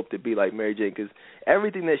and hope to be like Mary Jane, because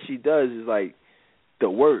everything that she does is like the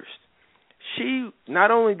worst. She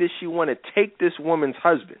not only did she want to take this woman's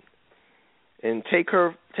husband and take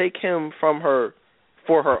him from her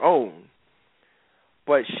for her own,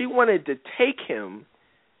 but she wanted to take him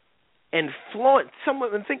and flaunt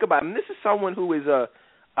someone. And think about it. I mean, this is someone who is a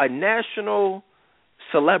national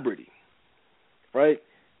celebrity, right?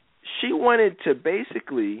 She wanted to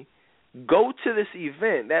basically go to this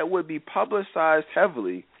event that would be publicized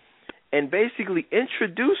heavily and basically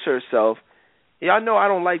introduce herself Yeah, I know I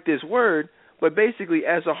don't like this word, but basically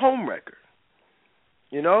as a homewrecker.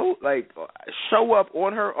 You know, like show up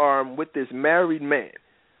on her arm with this married man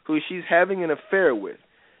who she's having an affair with.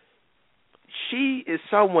 She is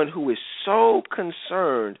someone who is so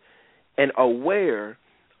concerned and aware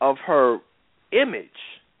of her image,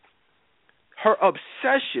 her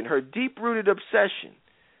obsession, her deep-rooted obsession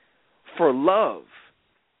for love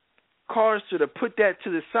caused her to put that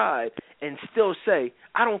to the side and still say,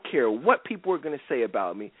 I don't care what people are going to say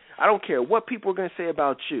about me. I don't care what people are going to say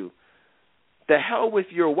about you. The hell with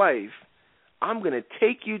your wife. I'm going to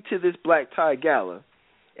take you to this black tie gala,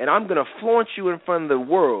 and I'm going to flaunt you in front of the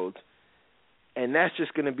world, and that's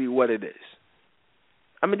just going to be what it is.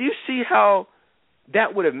 I mean, do you see how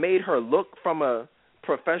that would have made her look from a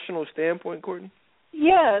professional standpoint, Courtney?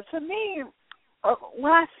 Yeah, to me,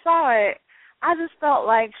 when I saw it, I just felt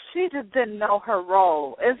like she just didn't know her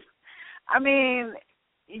role.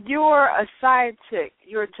 You're a side chick.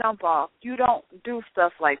 You're a jump off. You don't do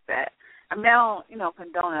stuff like that. I mean, I don't,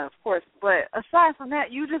 condone it, of course, but aside from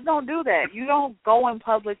that, you just don't do that. You don't go in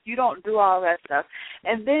public. You don't do all that stuff.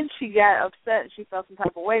 And then she got upset. She felt some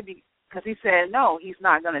type of way because he said, no, he's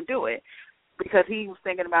not going to do it because he was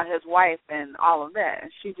thinking about his wife and all of that.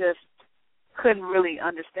 And she just couldn't really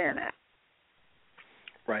understand that.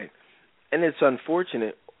 Right. And it's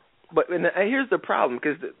unfortunate. But and here's the problem,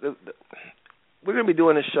 because we're going to be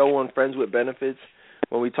doing a show on Friends with Benefits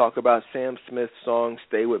when we talk about Sam Smith's song,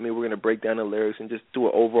 Stay With Me. We're going to break down the lyrics and just do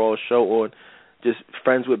an overall show on just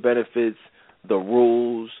Friends with Benefits, the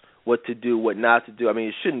rules, what to do, what not to do. I mean,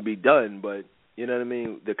 it shouldn't be done, but you know what I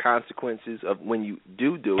mean, the consequences of when you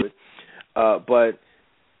do it. But,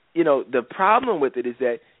 the problem with it is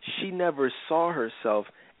that she never saw herself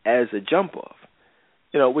as a jump-off,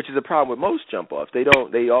 which is a problem with most jump-offs.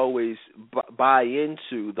 They always buy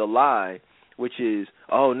into the lie, which is,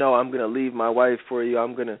 oh no, I'm going to leave my wife for you.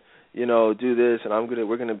 I'm going to, do this, and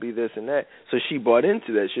we're going to be this and that. So she bought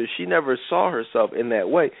into that. So she never saw herself in that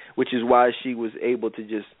way, which is why she was able to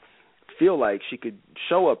just feel like she could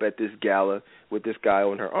show up at this gala with this guy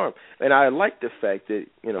on her arm. And I like the fact that,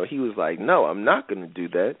 he was like, no, I'm not going to do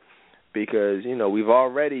that because, we've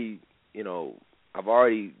already, I've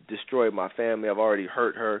already destroyed my family. I've already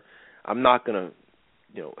hurt her. I'm not going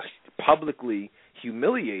to, publicly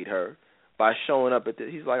humiliate her by showing up at this.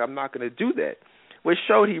 He's like, I'm not going to do that, which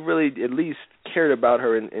showed he really at least cared about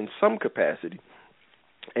her in some capacity.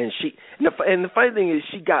 And the funny thing is,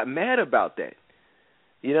 she got mad about that.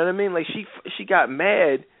 You know what I mean? Like she got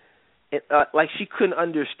mad, like she couldn't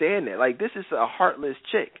understand it. Like, this is a heartless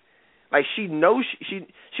chick. Like, she knows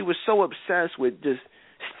she was so obsessed with just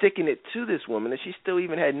sticking it to this woman that she still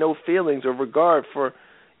even had no feelings or regard for,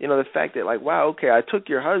 the fact that, like, wow, okay, I took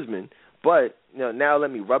your husband, but now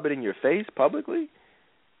let me rub it in your face publicly.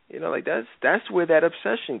 Like that's where that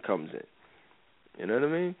obsession comes in. You know what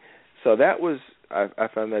I mean? So that was I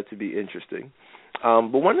found that to be interesting. But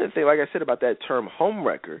one of the things, like I said about that term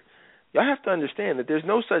homewrecker, y'all have to understand that there's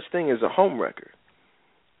no such thing as a homewrecker.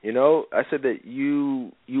 I said that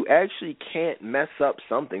you actually can't mess up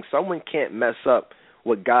something. Someone can't mess up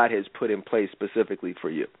what God has put in place specifically for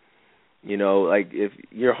you. Like if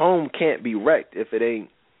your home can't be wrecked if it ain't,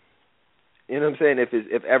 you know what I'm saying,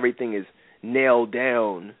 if everything is nailed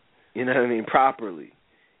down, properly.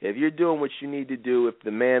 If you're doing what you need to do, if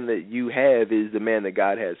the man that you have is the man that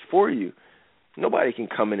God has for you, nobody can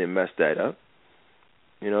come in and mess that up.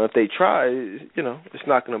 If they try, it's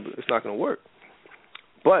not gonna work.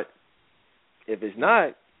 But if it's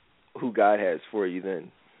not who God has for you,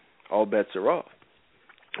 then all bets are off.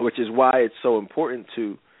 Which is why it's so important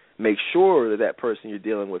to make sure that person you're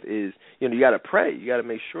dealing with is, you got to pray. You got to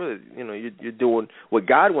make sure that you're doing what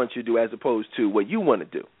God wants you to do as opposed to what you want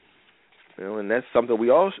to do. And that's something we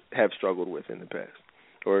all have struggled with in the past,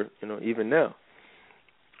 or even now.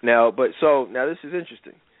 Now this is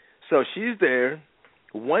interesting. So she's there,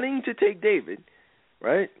 wanting to take David,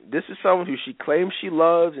 right? This is someone who she claims she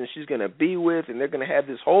loves and she's going to be with, and they're going to have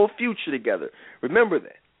this whole future together. Remember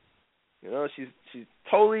that. She's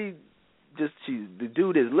totally the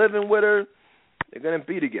dude is living with her. They're going to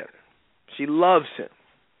be together. She loves him,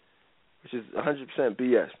 which is 100%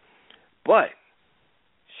 BS. But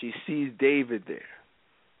she sees David there.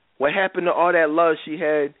 What happened to all that love she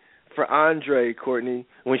had for Andre, Courtney,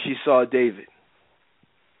 when she saw David?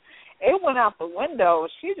 It went out the window.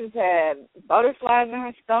 She just had butterflies in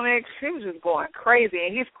her stomach. She was just going crazy.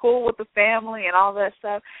 And he's cool with the family and all that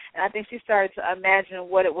stuff. And I think she started to imagine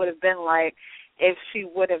what it would have been like if she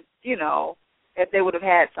would have, if they would have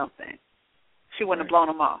had something. She wouldn't have blown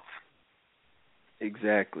him off.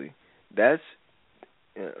 Exactly. That's,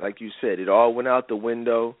 like you said, it all went out the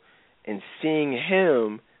window. And seeing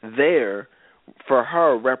him there for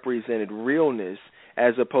her represented realness,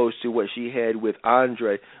 as opposed to what she had with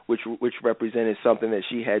Andre, which represented something that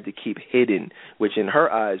she had to keep hidden, which in her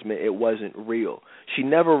eyes meant it wasn't real. She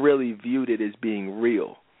never really viewed it as being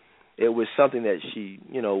real. It was something that she,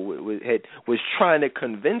 was trying to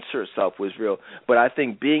convince herself was real. But I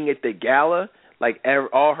think being at the gala, like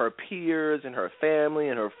all her peers and her family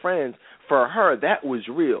and her friends, for her, that was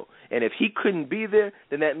real. And if he couldn't be there,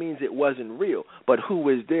 then that means it wasn't real. But who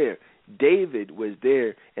was there? David was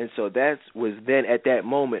there, and so that was then at that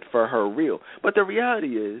moment for her real. But the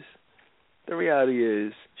reality is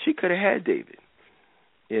she could have had David.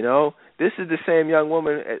 This is the same young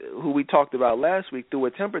woman who we talked about last week threw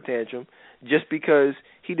a temper tantrum just because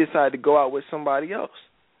he decided to go out with somebody else,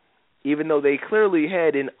 even though they clearly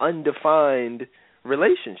had an undefined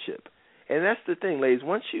relationship. And that's the thing, ladies.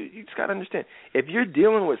 Once you just got to understand, if you're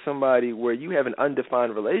dealing with somebody where you have an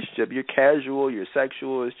undefined relationship, you're casual, you're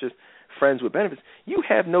sexual, it's just friends with benefits, you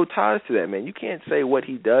have no ties to that man. You can't say what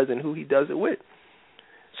he does and who he does it with.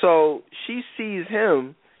 So she sees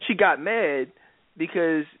him, she got mad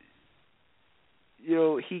because,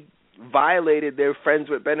 he violated their friends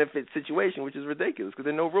with benefits situation, which is ridiculous because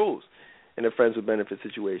there are no rules in a friends with benefits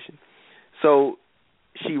situation. So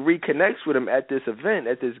she reconnects with him at this event,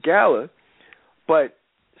 at this gala, but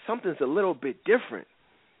something's a little bit different.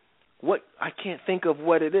 What I can't think of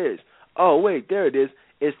what it is. Oh, wait, there it is.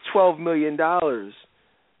 It's $12 million,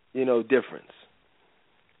 difference.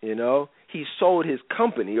 He sold his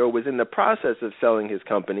company or was in the process of selling his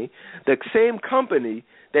company, the same company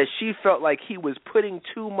that she felt like he was putting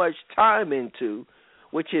too much time into,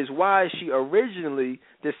 which is why she originally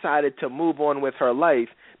decided to move on with her life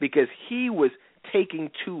because he was taking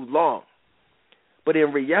too long. But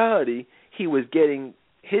in reality, he was getting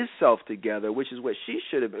himself together, which is what she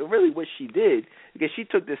should have, really what she did, because she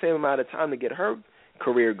took the same amount of time to get her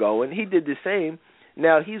career going. He did the same.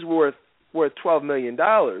 Now he's worth $12 million,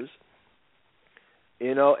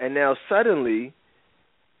 and now suddenly,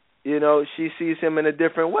 she sees him in a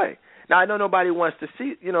different way. Now I know nobody wants to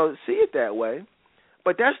see it that way,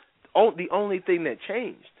 but that's the only thing that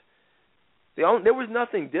changed. There was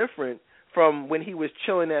nothing different from when he was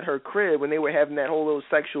chilling at her crib when they were having that whole little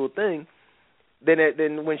sexual thing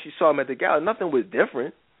than when she saw him at the gala. Nothing was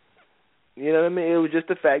different. You know what I mean? It was just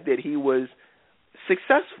the fact that he was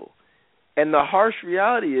successful. And the harsh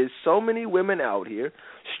reality is so many women out here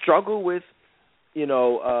struggle with,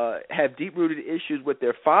 have deep-rooted issues with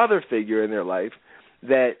their father figure in their life,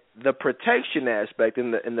 that the protection aspect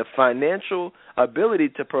and the financial ability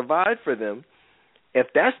to provide for them, if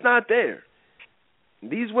that's not there,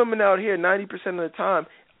 these women out here 90% of the time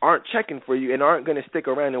aren't checking for you and aren't going to stick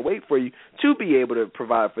around and wait for you to be able to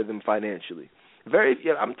provide for them financially.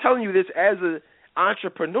 I'm telling you this as an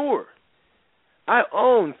entrepreneur. I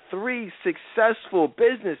own 3 successful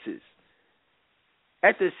businesses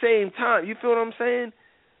at the same time. You feel what I'm saying?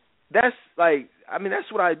 That's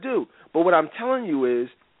that's what I do. But what I'm telling you is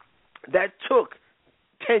that took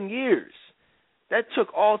 10 years. That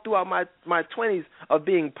took all throughout my 20s of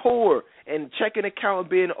being poor and checking account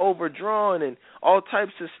being overdrawn and all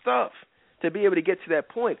types of stuff to be able to get to that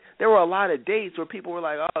point. There were a lot of dates where people were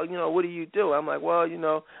like, oh, what do you do? I'm like, well,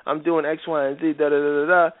 I'm doing X, Y, and Z,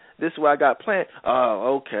 da-da-da-da-da. This is what I got planned.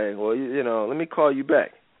 Oh, okay. Well, let me call you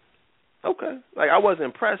back. Okay. Like, I wasn't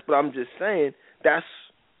impressed, but I'm just saying that's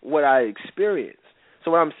what I experienced.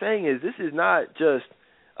 So what I'm saying is this is not just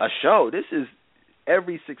a show. This is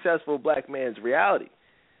every successful black man's reality.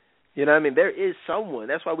 You know what I mean? There is someone.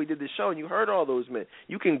 That's why we did this show, and you heard all those men.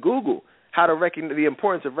 You can Google how to recognize the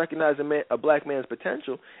importance of recognizing a black man's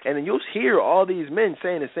potential, and then you'll hear all these men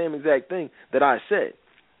saying the same exact thing that I said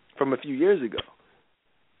from a few years ago.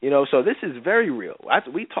 So this is very real.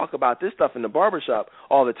 We talk about this stuff in the barbershop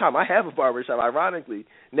all the time. I have a barbershop, ironically,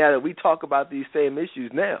 now that we talk about these same issues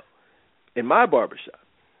now in my barbershop.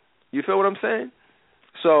 You feel what I'm saying?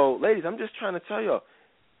 So, ladies, I'm just trying to tell y'all,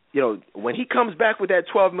 when he comes back with that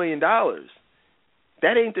 $12 million,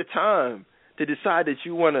 that ain't the time to decide that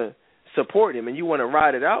you want to support him and you want to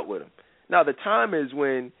ride it out with him. Now, the time is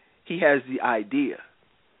when he has the idea.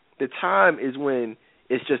 The time is when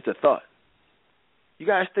it's just a thought. You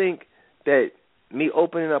guys think that me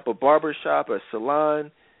opening up a barbershop, a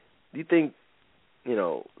salon, do you think,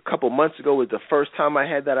 a couple months ago was the first time I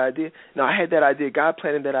had that idea? No, I had that idea. God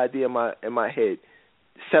planted that idea in my head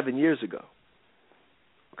 7 years ago.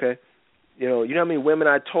 Okay? You know how many women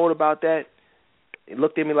I told about that? They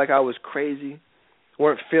looked at me like I was crazy,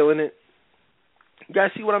 weren't feeling it. You guys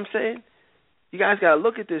see what I'm saying? You guys got to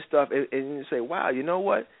look at this stuff and say, wow, you know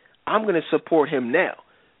what? I'm going to support him now.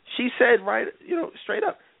 She said straight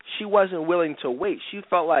up, she wasn't willing to wait. She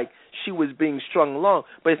felt like she was being strung along.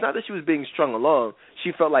 But it's not that she was being strung along.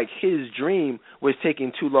 She felt like his dream was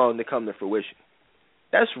taking too long to come to fruition.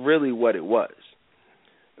 That's really what it was.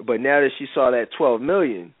 But now that she saw that $12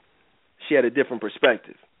 million, she had a different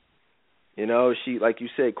perspective. You know, she, like you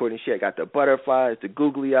said, Courtney, she had got the butterflies, the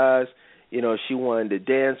googly eyes. You know, she wanted to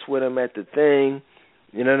dance with him at the thing.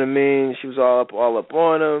 You know what I mean? She was all up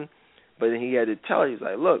on him. But then he had to tell her, he's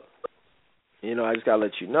like, look, you know, I just got to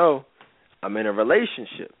let you know I'm in a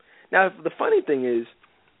relationship. Now, the funny thing is,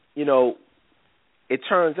 you know, it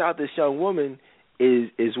turns out this young woman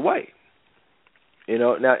is white. You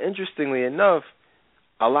know, now, interestingly enough,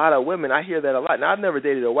 a lot of women, I hear that a lot. Now, I've never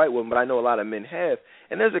dated a white woman, but I know a lot of men have.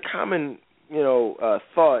 And there's a common, you know,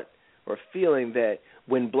 thought or feeling that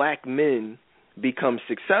when black men become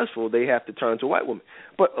successful, they have to turn to white women.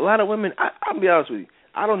 But a lot of women, I'll be honest with you,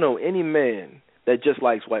 I don't know any man that just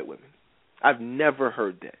likes white women. I've never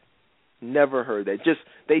heard that. Never heard that.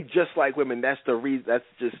 They just like women. That's the reason. That's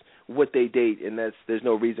just what they date, and there's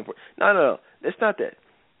no reason for it. No. It's not that.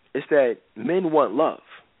 It's that men want love.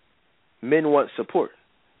 Men want support.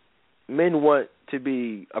 Men want to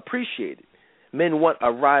be appreciated. Men want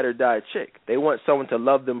a ride or die chick. They want someone to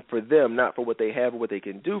love them for them, not for what they have or what they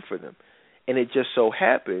can do for them. And it just so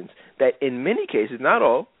happens that in many cases, not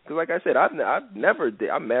all, because like I said,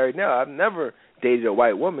 I'm married now. I've never dated a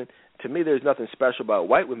white woman. To me, there's nothing special about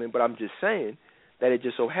white women, but I'm just saying that it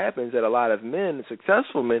just so happens that a lot of men,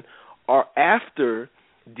 successful men, are after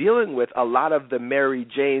dealing with a lot of the Mary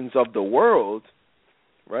Janes of the world,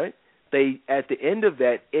 right? They, at the end of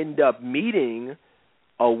that, end up meeting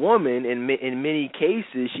a woman, in many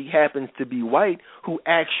cases, she happens to be white, who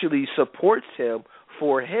actually supports him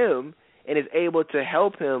for him and is able to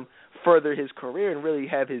help him further his career and really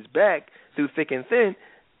have his back through thick and thin.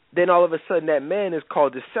 Then all of a sudden that man is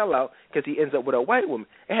called a sellout because he ends up with a white woman.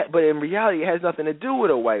 But in reality, it has nothing to do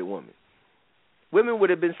with a white woman. Women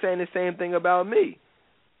would have been saying the same thing about me.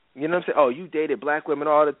 You know what I'm saying? Oh, you dated black women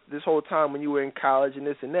this whole time when you were in college and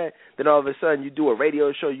this and that. Then all of a sudden you do a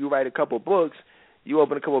radio show, you write a couple books, you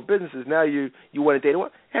open a couple of businesses. Now you want to date a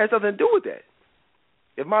woman. It has nothing to do with that.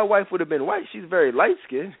 If my wife would have been white, she's very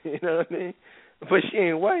light-skinned, you know what I mean? But she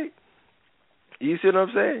ain't white. You see what I'm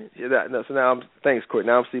saying? Yeah, no, so now thanks, Court.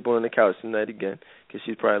 Now I'm sleeping on the couch tonight again because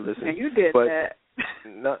she's probably listening. Yeah, you did that.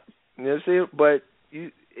 No, you know what I'm saying? But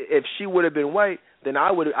if she would have been white, then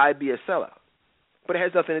I'd be a sellout. But it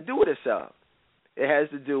has nothing to do with a sellout. It has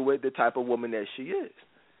to do with the type of woman that she is.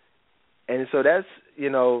 And so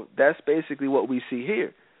that's basically what we see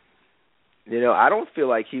here. You know, I don't feel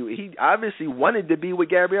like he obviously wanted to be with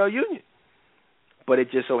Gabrielle Union. But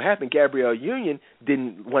it just so happened Gabrielle Union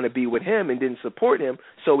didn't want to be with him and didn't support him,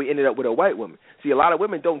 so he ended up with a white woman. See, a lot of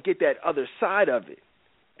women don't get that other side of it.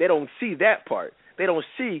 They don't see that part. They don't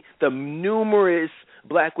see the numerous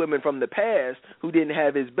black women from the past who didn't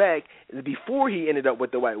have his back before he ended up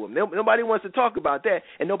with the white woman. Nobody wants to talk about that,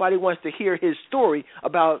 and nobody wants to hear his story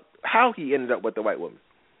about how he ended up with the white woman.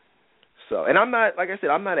 So, and I'm not, like I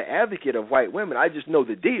said, I'm not an advocate of white women. I just know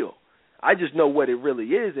the deal. I just know what it really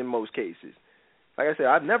is in most cases. Like I said,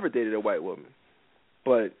 I've never dated a white woman,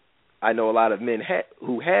 but I know a lot of men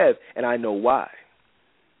who have, and I know why.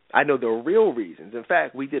 I know the real reasons. In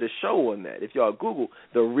fact, we did a show on that. If y'all Google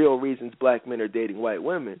the real reasons black men are dating white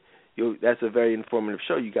women, that's a very informative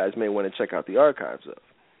show you guys may want to check out the archives of.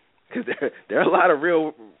 Because there are a lot of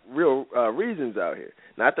real reasons out here,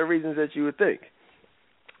 not the reasons that you would think.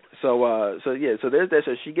 So there's that.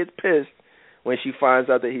 So she gets pissed when she finds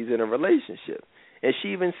out that he's in a relationship. And she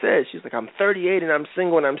even said, she's like, I'm 38 and I'm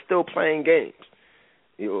single and I'm still playing games.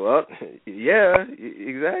 Well, yeah,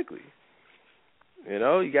 exactly. You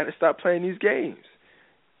know, you got to stop playing these games.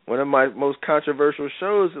 One of my most controversial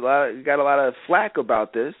shows, got a lot of flack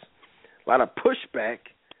about this, a lot of pushback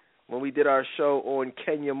when we did our show on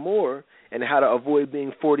Kenya Moore and how to avoid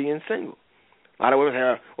being 40 and single. A lot of women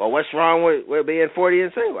say, well, what's wrong with being 40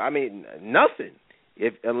 and single? I mean, nothing,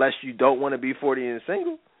 unless you don't want to be 40 and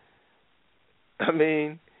single. I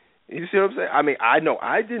mean, you see what I'm saying? I mean, I know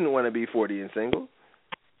I didn't want to be 40 and single.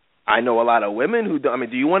 I know a lot of women who don't. I mean,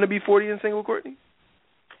 do you want to be 40 and single, Courtney?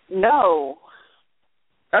 No.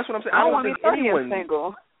 That's what I'm saying. I don't want to be 40 and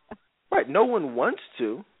single. Right. No one wants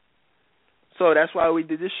to. So that's why we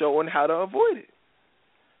did this show on how to avoid it.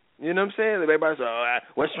 You know what I'm saying? Everybody says, "Oh,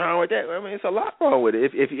 what's wrong with that?" I mean, it's a lot wrong with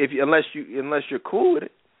it. If unless you're cool with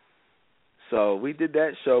it. So we did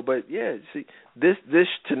that show, but yeah, see, this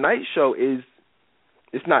tonight's show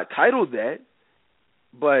it's not titled that,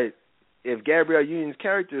 but if Gabrielle Union's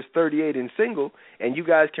character is 38 and single, and you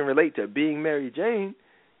guys can relate to being Mary Jane,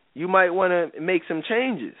 you might want to make some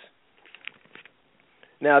changes.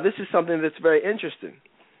 Now, this is something that's very interesting.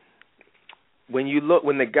 When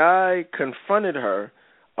the guy confronted her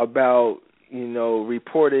about,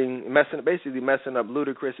 basically messing up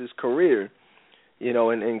Ludacris's career,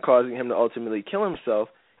 and causing him to ultimately kill himself,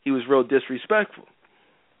 he was real disrespectful.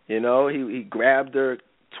 He grabbed her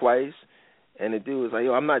twice, and the dude was like,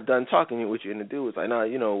 "Yo, I'm not done talking with you." And the dude was like,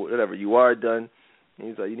 "No, whatever, you are done." And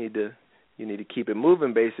he's like, "You need to keep it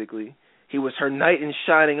moving." Basically, he was her knight in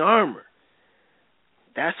shining armor.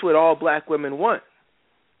 That's what all black women want,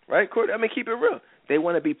 right, Courtney? I mean, keep it real. They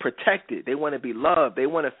want to be protected. They want to be loved. They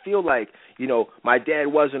want to feel like, my dad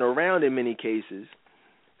wasn't around in many cases,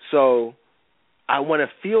 so I want to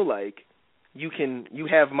feel like you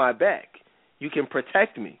have my back. You can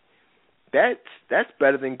protect me. That's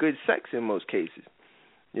better than good sex in most cases.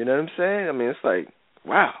 You know what I'm saying? I mean, it's like,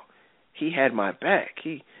 wow, he had my back.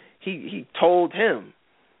 He told him.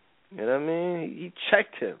 You know what I mean? He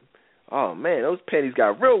checked him. Oh man, those panties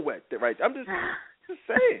got real wet, right? I'm just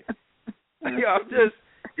saying. I'm just,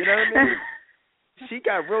 you know what I mean? She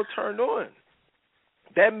got real turned on.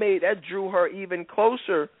 That drew her even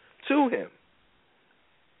closer to him.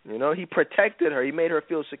 He protected her. He made her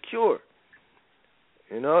feel secure.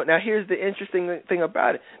 Now here's the interesting thing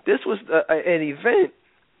about it. This was an event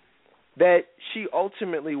that she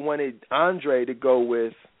ultimately wanted Andre to go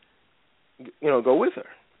with her.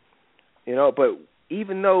 But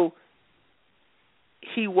even though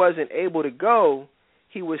he wasn't able to go,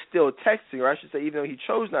 he was still texting her. I should say, even though he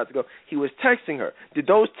chose not to go, he was texting her. Did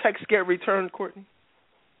those texts get returned, Courtney?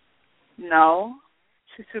 No.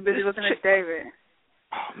 She's too busy looking at David.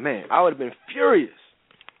 Oh, man, I would have been furious.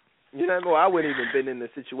 I wouldn't even been in the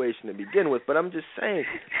situation to begin with. But I'm just saying,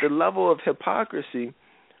 the level of hypocrisy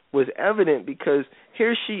was evident because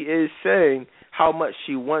here she is saying how much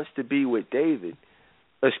she wants to be with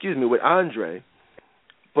with Andre.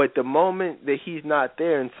 But the moment that he's not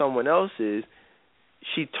there and someone else is,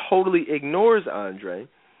 she totally ignores Andre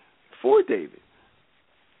for David.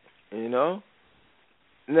 Now,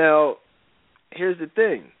 here's the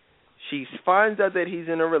thing. She finds out that he's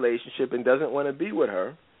in a relationship and doesn't want to be with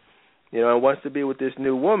her, and wants to be with this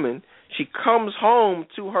new woman. She comes home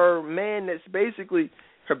to her man that's basically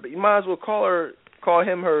you might as well call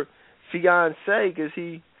him her fiancé because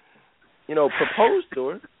he, proposed to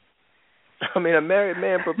her. I mean, a married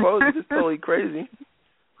man proposed is totally crazy.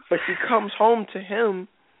 But she comes home to him,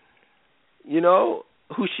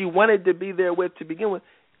 who she wanted to be there with to begin with,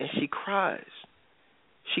 and she cries.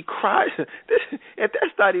 She cries. If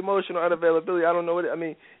that's not emotional unavailability, I don't know what. I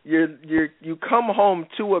mean, you come home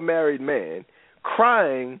to a married man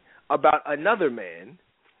crying about another man.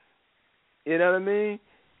 You know what I mean?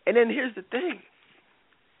 And then here's the thing.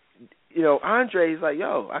 Andre's like,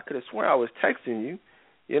 "Yo, I could have sworn I was texting you."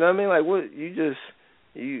 You know what I mean? Like, what? You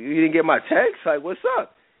didn't get my text? Like, what's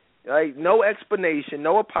up? Like, no explanation,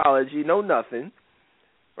 no apology, no nothing,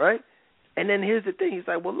 right? And then here's the thing. He's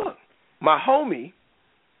like, "Well, look, my homie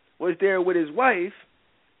was there with his wife,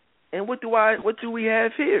 and what do we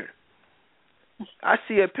have here? I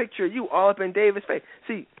see a picture of you all up in David's face."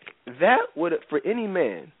 See, that would, for any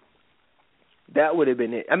man, that would have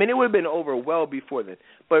been it. I mean, it would have been over well before then.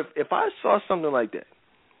 But if I saw something like that,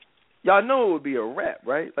 y'all know it would be a wrap,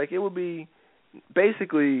 right? Like, it would be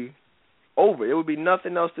basically over. It would be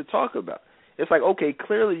nothing else to talk about. It's like, okay,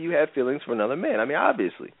 clearly you have feelings for another man. I mean,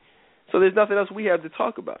 obviously. So there's nothing else we have to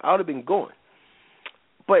talk about. I would have been gone.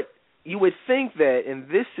 But you would think that in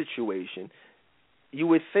this situation, you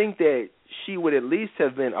would think that she would at least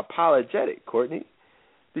have been apologetic, Courtney.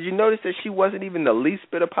 Did you notice that she wasn't even the least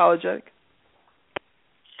bit apologetic?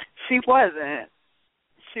 She wasn't.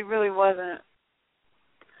 She really wasn't.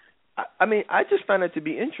 I mean, I just found it to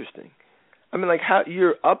be interesting. I mean, like, how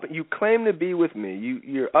you claim to be with me,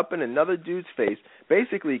 you're up in another dude's face,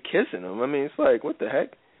 basically kissing him. I mean, it's like, what the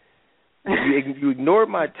heck? You ignored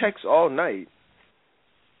my text all night.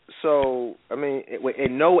 So, I mean,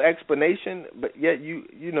 and no explanation, but yet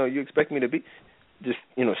you expect me to be just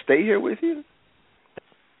stay here with you.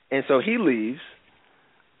 And so he leaves.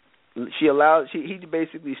 He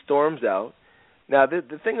basically storms out. Now,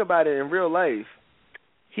 the thing about it, in real life,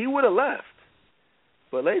 he would have left.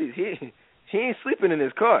 But ladies, he ain't sleeping in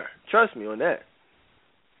his car. Trust me on that.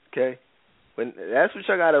 Okay? That's what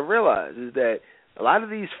y'all got to realize, is that a lot of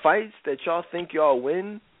these fights that y'all think y'all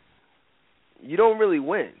win, you don't really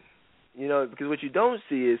win. Because what you don't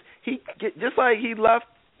see is just like he left,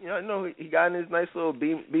 he got in his nice little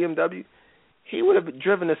BMW, he would have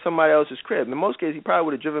driven to somebody else's crib. In most cases, he probably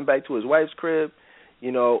would have driven back to his wife's crib,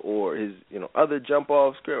 or his, other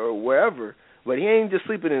jump-off's crib or wherever. But he ain't just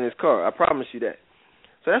sleeping in his car. I promise you that.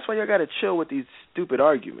 So that's why y'all got to chill with these stupid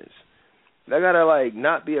arguments. They gotta like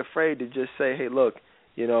not be afraid to just say, hey, look,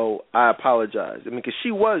 I apologize. I mean, because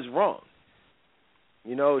she was wrong.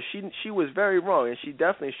 She was very wrong, and she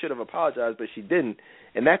definitely should have apologized, but she didn't.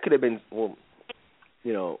 And that could have been, well,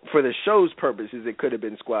 for the show's purposes, it could have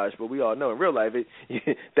been squashed. But we all know in real life,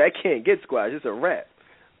 that can't get squashed. It's a wrap.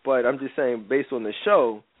 But I'm just saying, based on the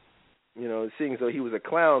show, seeing as though he was a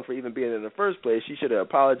clown for even being in the first place, she should have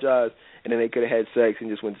apologized, and then they could have had sex and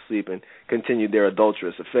just went to sleep and continued their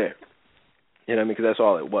adulterous affair. You know what I mean? Because that's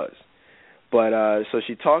all it was. But so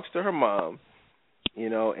she talks to her mom,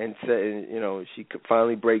 and she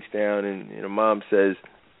finally breaks down, and mom says,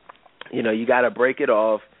 you got to break it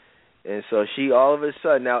off. And so she all of a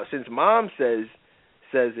sudden, now since mom says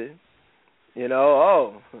it,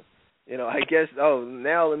 I guess,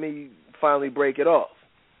 now let me finally break it off.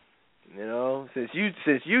 Since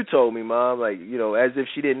you told me, mom, like, as if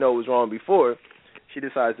she didn't know it was wrong before, she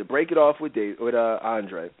decides to break it off with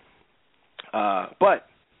Andre. But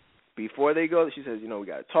before they go, she says, we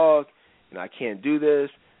got to talk. I can't do this.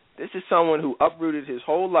 This is someone who uprooted his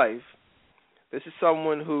whole life. This is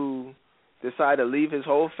someone who decided to leave his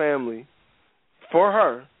whole family for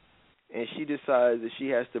her, and she decides that she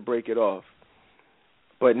has to break it off.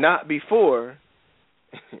 But not before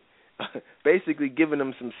basically giving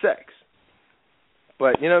him some sex.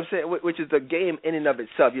 But, you know what I'm saying, which is the game in and of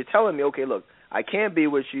itself. You're telling me, okay, look, I can't be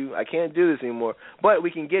with you, I can't do this anymore, but we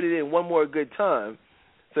can get it in one more good time.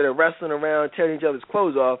 So they're wrestling around, tearing each other's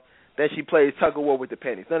clothes off. Then she plays tug of war with the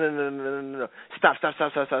panties. No. Stop. No.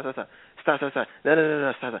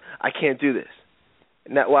 Stop. I can't do this.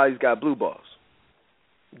 And that while he's got blue balls.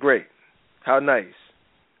 Great. How nice.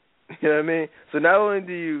 You know what I mean? So not only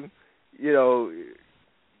do you,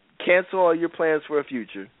 cancel all your plans for a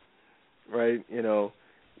future, right?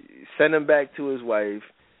 Send him back to his wife,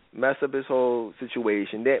 mess up his whole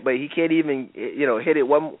situation. But he can't even, hit it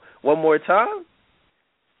one more time?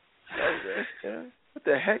 What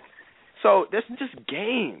the heck? So there's just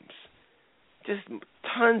games, just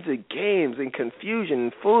tons of games and confusion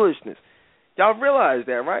and foolishness. Y'all realize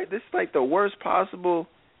that, right? This is like the worst possible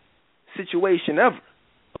situation ever.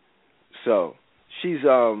 So she's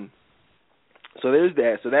so there's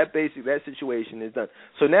that. So that situation is done.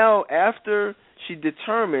 So now after she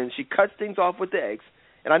determines, she cuts things off with the ex,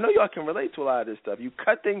 and I know y'all can relate to a lot of this stuff. You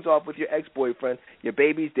cut things off with your ex-boyfriend, your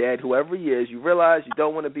baby's dad, whoever he is. You realize you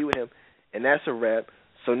don't want to be with him, and that's a wrap.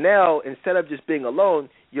 So now, instead of just being alone,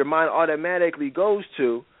 your mind automatically goes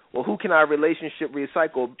to, well, who can our relationship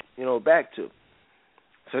recycle, back to?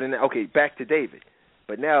 So then, okay, back to David.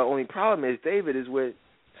 But now, only problem is David is with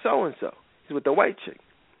so-and-so. He's with the white chick.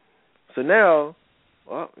 So now,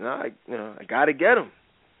 I got to get him.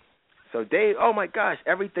 So Dave, oh, my gosh,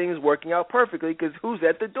 everything is working out perfectly because who's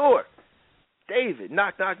at the door? David.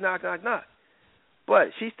 Knock.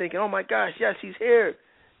 But she's thinking, oh, my gosh, yes, he's here.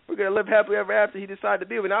 We're going to live happily ever after. He decided to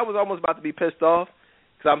be with me. I was almost about to be pissed off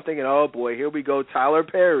because I'm thinking, oh, boy, here we go, Tyler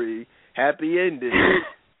Perry, happy ending.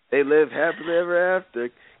 They live happily ever after.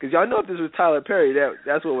 Because y'all know if this was Tyler Perry,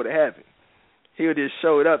 that's what would have happened. He would just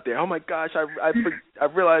show it up there. Oh, my gosh, I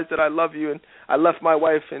realized that I love you, and I left my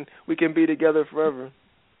wife, and we can be together forever.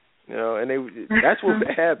 And that's what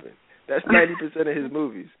would happen. That's 90% of his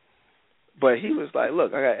movies. But he was like,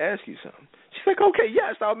 look, I got to ask you something. She's like, okay,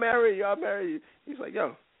 yes, I'll marry you. He's like,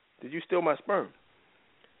 yo, did you steal my sperm?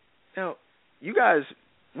 Now, you guys,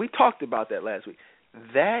 we talked about that last week.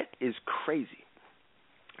 That is crazy.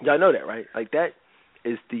 Y'all know that, right? Like, that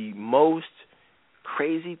is the most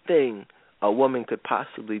crazy thing a woman could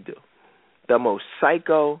possibly do. The most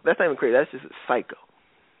psycho. That's not even crazy. That's just psycho.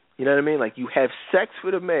 You know what I mean? Like, you have sex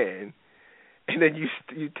with a man, and then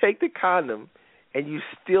you take the condom, and you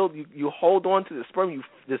hold on to the sperm. You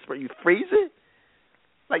freeze it.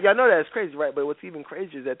 Like, y'all know that's crazy, right? But what's even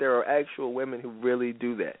crazier is that there are actual women who really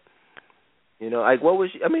do that. Like, what was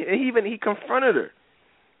she? I mean, he confronted her.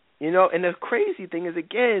 And the crazy thing is,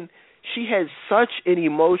 again, she had such an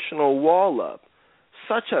emotional wall up,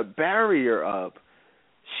 such a barrier up.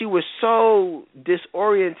 She was so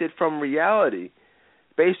disoriented from reality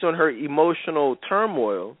based on her emotional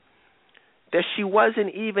turmoil that she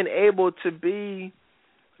wasn't even able to be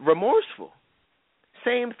remorseful.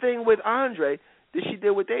 Same thing with Andre that she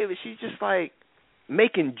did with David. She's just like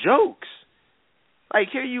making jokes. Like,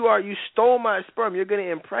 here you are, you stole my sperm, you're going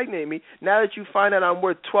to impregnate me. Now that you find out I'm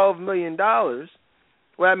worth $12 million,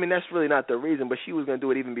 well, I mean, that's really not the reason, but she was going to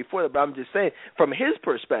do it even before that. But I'm just saying, from his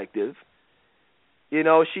perspective,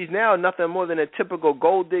 she's now nothing more than a typical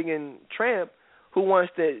gold-digging tramp who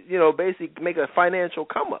wants to, basically make a financial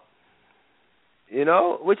come-up,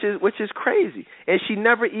 which is crazy. And she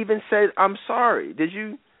never even said, I'm sorry. Did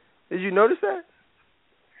you notice that?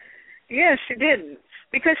 Yeah, she didn't.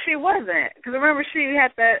 Because she wasn't. Because remember she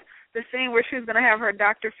had the scene where she was going to have her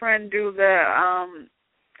doctor friend do the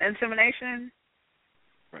insemination?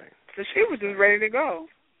 Right. So she was just ready to go.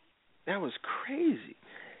 That was crazy.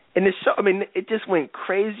 And the show, I mean, it just went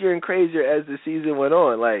crazier and crazier as the season went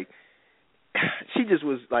on. Like, she just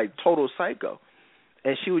was, like, total psycho.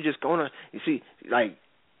 And she was just going on, you see, yeah,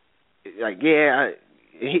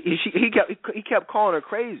 he kept calling her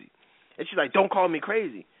crazy. And she's like, don't call me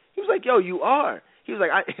crazy. He was like, yo, you are. He was like,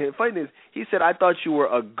 funny thing is, he said, I thought you were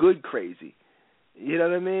a good crazy. You know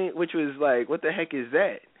what I mean? Which was like, what the heck is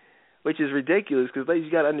that? Which is ridiculous because, ladies,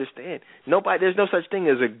 you got to understand, there's no such thing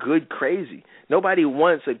as a good crazy. Nobody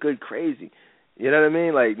wants a good crazy. You know what I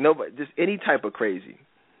mean? Like, nobody, just any type of crazy.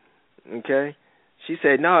 Okay? She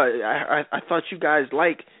said, no, I thought you guys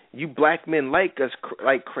you black men like us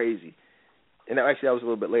like crazy. And actually, that was a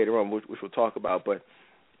little bit later on, which we'll talk about. But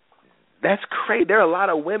that's crazy. There are a lot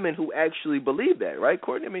of women who actually believe that, right,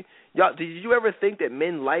 Courtney? I mean, y'all, did you ever think that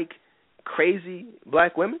men like crazy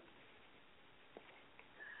black women?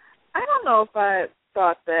 I don't know if I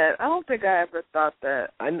thought that. I don't think I ever thought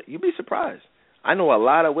that. You'd be surprised. I know a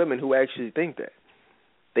lot of women who actually think that.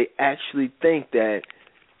 They actually think that,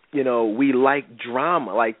 we like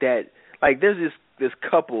drama like that. Like, there's this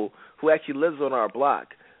couple who actually lives on our block.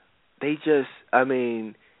 They just,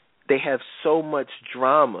 they have so much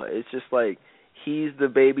drama. It's just like, he's the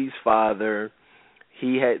baby's father.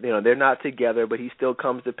 They're not together, but he still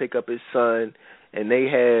comes to pick up his son. And they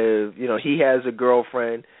have, he has a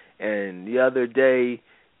girlfriend. And the other day,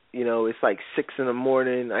 it's like 6 in.the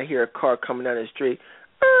morning. I hear a car coming down the street.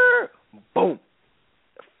 Boom.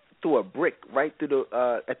 Threw a brick right through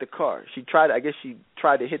at the car. She tried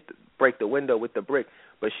to break the window with the brick,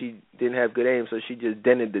 but she didn't have good aim, so she just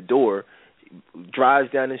dented the door.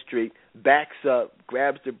 Drives down the street, backs up,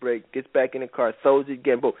 grabs the brick, gets back in the car, throws it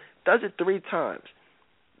again. Boom. Does it 3 times.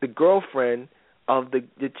 The girlfriend of the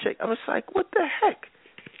chick, I was like, what the heck?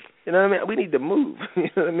 You know what I mean? We need to move. You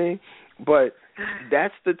know what I mean? But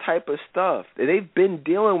that's the type of stuff. They've been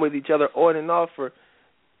dealing with each other on and off for,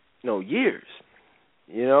 years.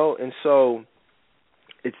 And so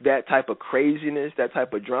it's that type of craziness, that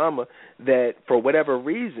type of drama that for whatever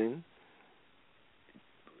reason,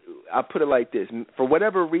 I put it like this, for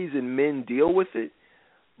whatever reason men deal with it,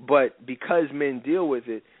 but because men deal with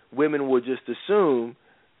it, women will just assume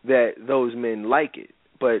that those men like it.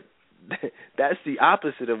 But that's the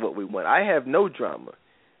opposite of what we want. I have no drama.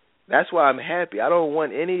 That's why I'm happy. I don't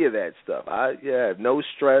want any of that stuff. I have no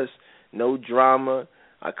stress, no drama.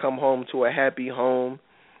 I come home to a happy home.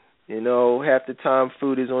 Half the time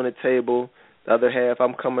food is on the table. The other half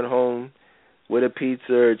I'm coming home with a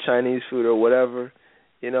pizza or Chinese food or whatever.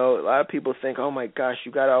 A lot of people think, oh, my gosh,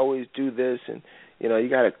 you got to always do this and, you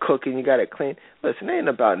got to cook and you got to clean. Listen, it ain't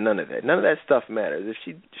about none of that. None of that stuff matters. If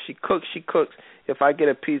she cooks, she cooks. If I get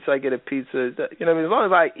a pizza, I get a pizza. As long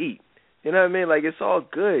as I eat. You know what I mean? Like, it's all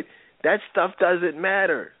good. That stuff doesn't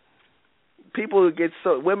matter.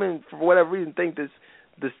 Women, for whatever reason, think the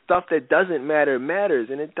stuff that doesn't matter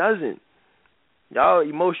matters, and it doesn't. Y'all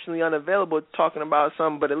emotionally unavailable talking about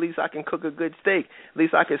something, but at least I can cook a good steak. At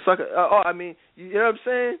least I can suck it. You know what I'm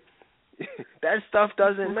saying? That stuff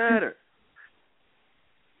doesn't matter.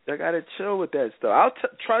 I got to chill with that stuff.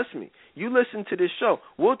 Trust me. You listen to this show.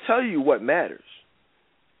 We'll tell you what matters.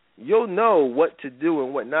 You'll know what to do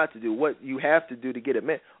and what not to do, what you have to do to get it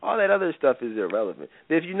met. All that other stuff is irrelevant.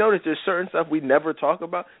 If you notice there's certain stuff we never talk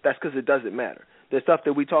about, that's because it doesn't matter. There's stuff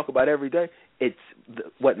that we talk about every day. It's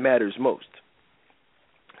what matters most.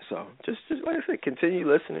 So just like I said, continue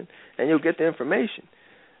listening, and you'll get the information.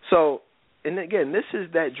 So, and again, this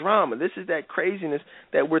is that drama. This is that craziness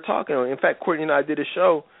that we're talking about. In fact, Courtney and I did a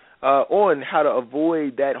show on how to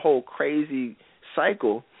avoid that whole crazy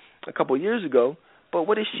cycle a couple of years ago. But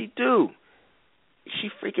what does she do? She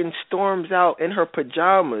freaking storms out in her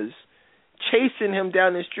pajamas, chasing him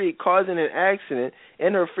down the street, causing an accident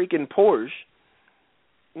in her freaking Porsche.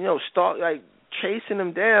 Chasing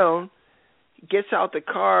him down, gets out the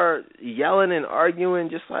car, yelling and arguing,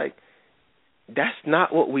 just like, that's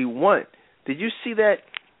not what we want. Did you see that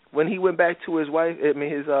when he went back to his wife?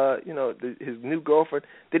 His new girlfriend.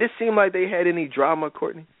 Did it seem like they had any drama,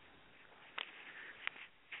 Courtney?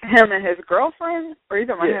 Him and his girlfriend, or you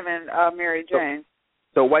talking about him and Mary Jane?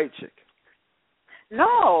 The white chick.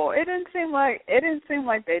 No, it didn't seem like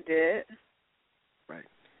they did. Right,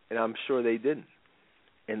 and I'm sure they didn't.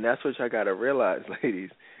 And that's what I got to realize, ladies.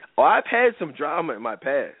 I've had some drama in my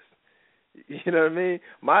past. You know what I mean?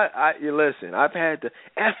 Listen, I've had the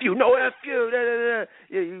F you, no F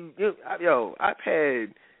you, I've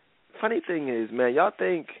had. Funny thing is, man, y'all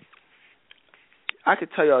think I could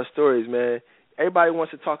tell y'all stories, man. Everybody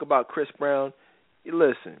wants to talk about Chris Brown.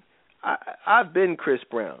 Listen, I've been Chris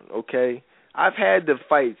Brown, okay? I've had the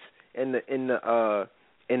fights in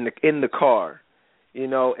the car, you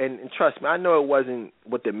know, and trust me, I know it wasn't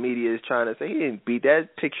what the media is trying to say. He didn't beat. That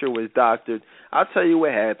picture was doctored. I'll tell you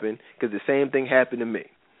what happened, because the same thing happened to me.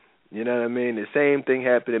 You know what I mean? The same thing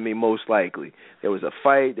happened to me, most likely. There was a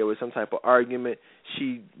fight. There was some type of argument.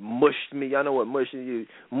 She mushed me. Y'all know what mushing? You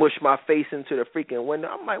mush my face into the freaking window.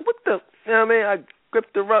 I'm like, what the? You know what I mean? I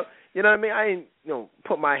gripped her up. You know what I mean? I ain't,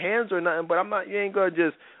 put my hands or nothing, but I'm not. You ain't gonna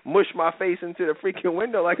just mush my face into the freaking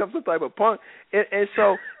window like I'm some type of punk. And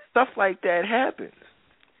so stuff like that happens.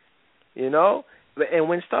 You know? And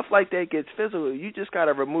when stuff like that gets physical, you just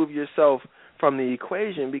gotta remove yourself from the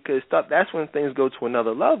equation, because that's when things go to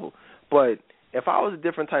another level. But if I was a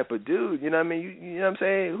different type of dude, you know what I mean? You know what I'm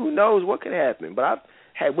saying? Who knows what could happen? But I've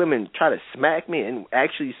had women try to smack me and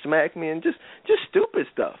actually smack me and just stupid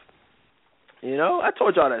stuff. You know? I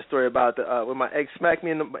told y'all that story about when my ex smacked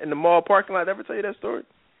me in the mall parking lot. Did I ever tell you that story?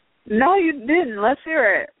 No, you didn't. Let's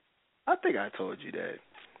hear it. I think I told you that.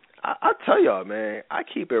 I'll tell y'all, man, I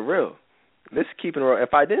keep it real. This is keeping it real.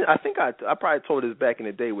 If I didn't, I think I probably told this back in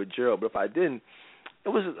the day with Gerald, but if I didn't, it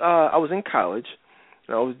was I was in college,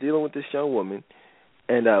 and I was dealing with this young woman,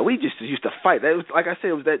 and we just used to fight. That was, like I said,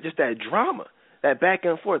 it was that drama, that back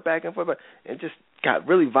and forth, and it just got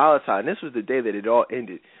really volatile. And this was the day that it all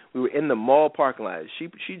ended. We were in the mall parking lot.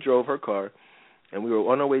 She drove her car, and we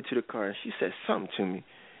were on our way to the car, and she said something to me,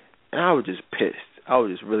 and I was just pissed. I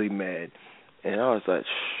was just really mad, and I was like,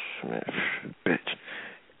 man, bitch.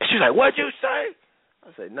 And she was like, what'd you say? I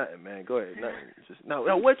said, nothing, man. Go ahead. Nothing. Just, no,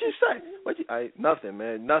 what'd you say? Nothing,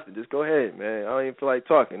 man. Nothing. Just go ahead, man. I don't even feel like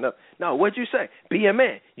talking. No, what'd you say? Be a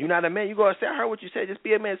man. You're not a man. You go and say, I heard what you said. Just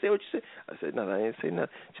be a man. Say what you said. I said, no, I didn't say nothing.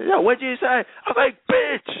 She said, yo, what'd you say? I'm like,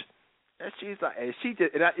 bitch. And she's like, and she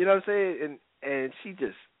just, you know what I'm saying? And she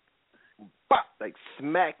just, bop, like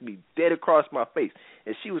smacked me dead across my face.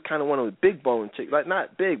 And she was kind of one of those big bone chicks. Like,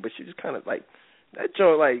 not big, but she was kind of like, that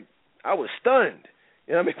joint, like, I was stunned.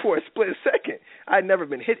 You know what I mean? For a split second. I'd never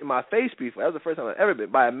been hit in my face before. That was the first time I'd ever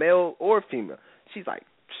been by a male or female. She's like,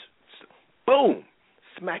 boom,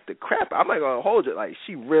 smacked the crap out. I'm not going to hold it. Like,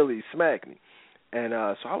 she really smacked me. And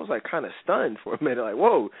so I was, like, kind of stunned for a minute. Like,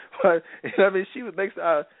 whoa. But, you know what I mean? She was next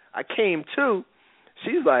I came to.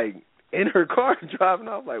 She's, like, in her car driving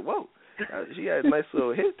off. Like, whoa. She had a nice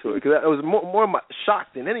little hit to it. Because I was more my shock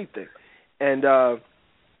than anything. And I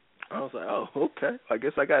was like, oh, okay. I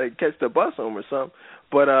guess I got to catch the bus home or something.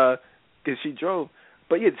 But, because she drove.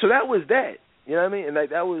 But, yeah, so that was that. You know what I mean? And, like,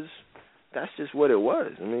 that's just what it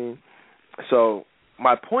was. I mean, so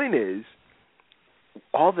my point is,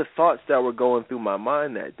 all the thoughts that were going through my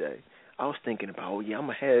mind that day, I was thinking about,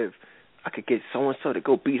 I could get so-and-so to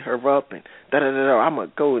go beat her up and da-da-da-da. I'm going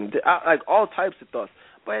to go and, like, all types of thoughts.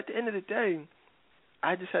 But at the end of the day,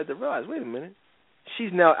 I just had to realize, wait a minute,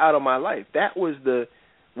 she's now out of my life. That was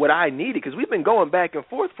what I needed, because we've been going back and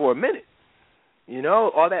forth for a minute. You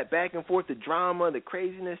know, all that back and forth, the drama, the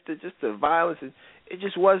craziness, just the violence, it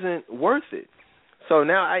just wasn't worth it. So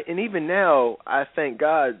now, even now, I thank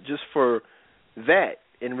God just for that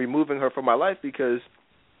and removing her from my life, because,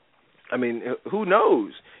 I mean, who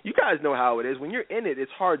knows? You guys know how it is. When you're in it,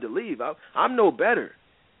 it's hard to leave. I'm no better.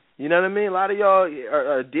 You know what I mean? A lot of y'all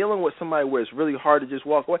are dealing with somebody where it's really hard to just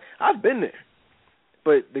walk away. I've been there.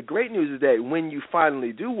 But the great news is that when you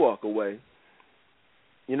finally do walk away,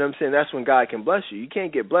 you know what I'm saying, that's when God can bless you. You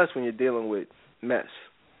can't get blessed when you're dealing with mess.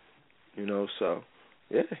 You know, so,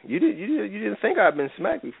 yeah, you didn't think I'd been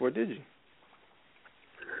smacked before, did you?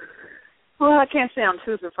 Well, I can't say I'm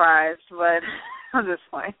too surprised, but I'm just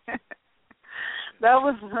playing. That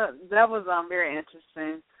was very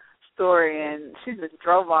interesting story, and she just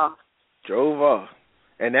drove off.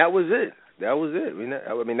 And that was it. That was it.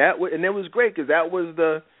 I mean, and it was great, because that was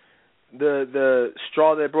the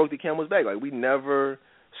straw that broke the camel's back. Like, we never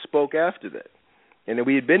spoke after that, and then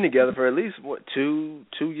we had been together for at least 2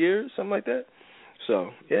 years, something like that. So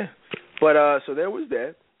yeah, but so there was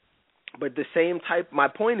that. But the same type. My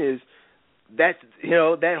point is that, you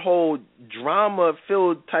know, that whole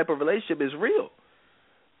drama-filled type of relationship is real.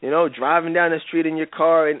 You know, driving down the street in your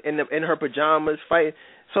car in her pajamas, fighting.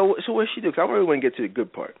 So what she do? Because I really want to get to the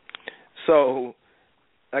good part. So,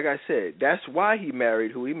 like I said, that's why he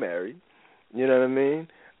married who he married. You know what I mean?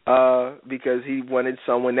 Because he wanted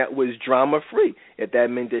someone that was drama-free. If that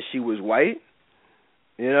meant that she was white,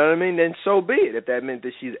 you know what I mean, then so be it. If that meant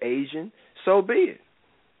that she's Asian, so be it.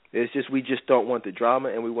 It's just we just don't want the drama,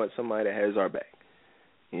 and we want somebody that has our back.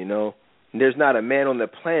 You know? there's not a man on the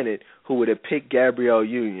planet who would have picked Gabrielle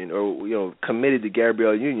Union or, committed to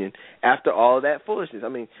Gabrielle Union after all of that foolishness. I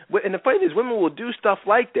mean, and the funny thing is, women will do stuff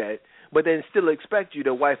like that, but then still expect you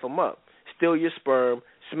to wife them up, steal your sperm,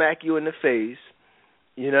 smack you in the face.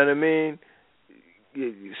 You know what I mean?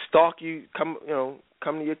 Stalk you, come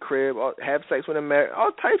to your crib, have sex with a man,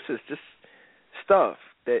 all types of just stuff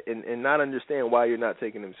that, and not understand why you're not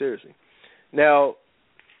taking them seriously. Now,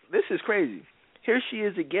 this is crazy. Here she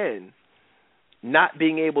is again, not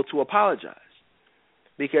being able to apologize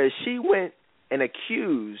because she went and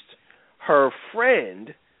accused her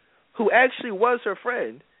friend, who actually was her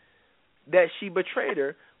friend, that she betrayed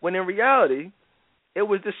her, when in reality it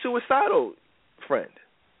was the suicidal friend,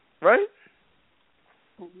 right?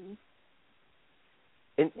 Mm-hmm.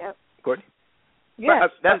 And, yep. Courtney? Yes.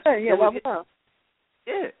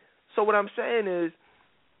 Yeah. So what I'm saying is,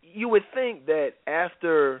 you would think that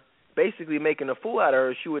after basically making a fool out of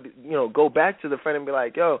her, she would, go back to the friend and be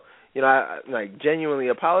like, yo, I genuinely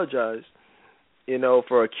apologize,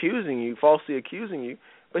 for falsely accusing you.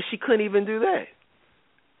 But she couldn't even do that.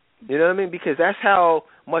 You know what I mean? Because that's how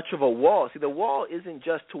much of a wall. See, the wall isn't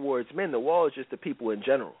just towards men. The wall is just the people in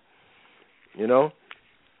general,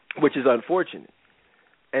 which is unfortunate.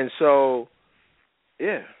 And so,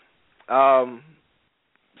 yeah.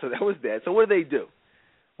 So that was that. So what do they do?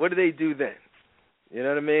 What do they do then? You know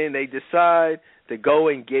what I mean? They decide to go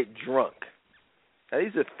and get drunk. Now,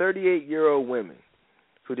 these are 38-year-old women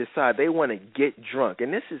who decide they want to get drunk.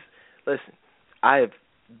 And this is, listen, I have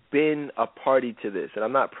been a party to this, and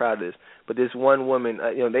I'm not proud of this, but this one woman,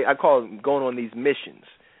 I call them going on these missions.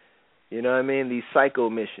 You know what I mean? These psycho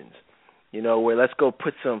missions. Where let's go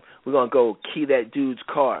we're going to go key that dude's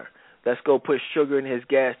car. Let's go put sugar in his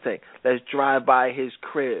gas tank. Let's drive by his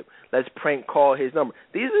crib. Let's prank call his number.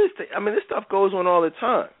 This stuff goes on all the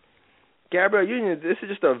time. Gabrielle Union, this is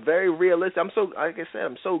just a very realistic. Like I said,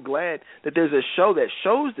 I'm so glad that there's a show that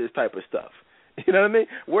shows this type of stuff. You know what I mean?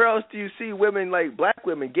 Where else do you see women, like black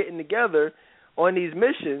women, getting together on these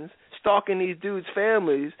missions, stalking these dudes'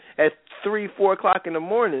 families at 3, 4 o'clock in the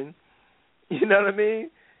morning? You know what I mean?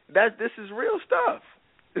 This is real stuff.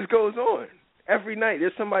 This goes on. Every night,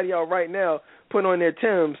 there's somebody out right now putting on their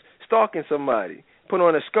Timbs, stalking somebody, putting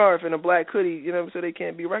on a scarf and a black hoodie, so they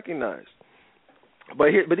can't be recognized.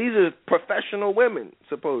 But these are professional women,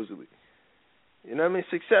 supposedly. You know what I mean?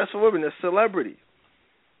 Successful women, they're celebrities.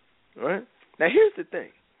 Right? Now, here's the thing.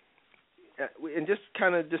 And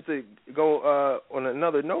just to go on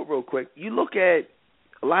another note real quick, you look at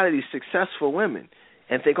a lot of these successful women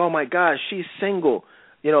and think, oh, my gosh, she's single,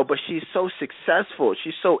 but she's so successful.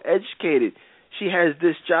 She's so educated. She has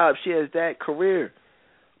this job. She has that career.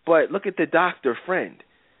 But look at the doctor friend.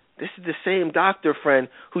 This is the same doctor friend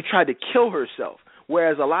who tried to kill herself.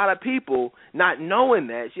 Whereas a lot of people, not knowing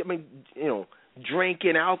that,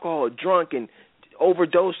 drinking alcohol, drunk, and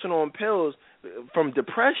overdosing on pills from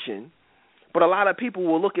depression. But a lot of people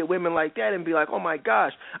will look at women like that and be like, oh, my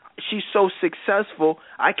gosh, she's so successful,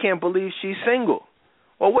 I can't believe she's single.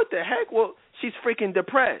 Well, what the heck? Well, she's freaking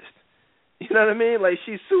depressed. You know what I mean? Like,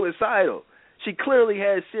 she's suicidal. She clearly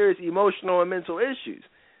has serious emotional and mental issues.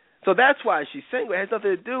 So that's why she's single. It has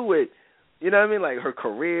nothing to do with, like her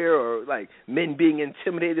career or like men being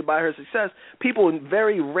intimidated by her success. People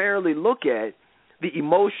very rarely look at the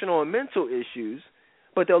emotional and mental issues,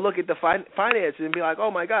 but they'll look at the finances and be like,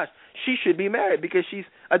 oh, my gosh, she should be married because she's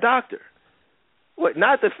a doctor. What?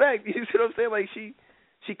 Not the fact, you see what I'm saying? Like,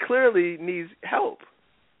 she clearly needs help.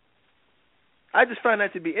 I just find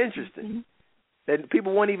that to be interesting. Mm-hmm. That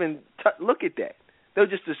people won't even look at that. They'll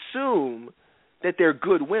just assume that they're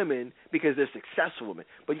good women because they're successful women.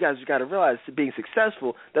 But you guys got to realize that being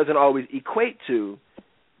successful doesn't always equate to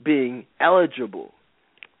being eligible.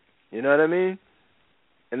 You know what I mean?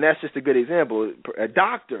 And that's just a good example. A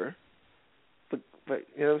doctor, but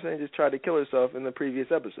you know what I'm saying, just tried to kill herself in the previous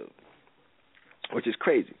episode, which is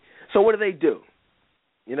crazy. So what do?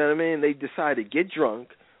 You know what I mean? They decide to get drunk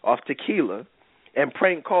off tequila and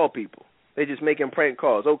prank call people. They just making prank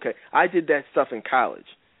calls. Okay, I did that stuff in college.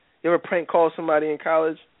 You ever prank call somebody in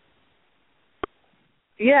college?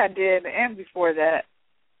 Yeah, I did, and before that.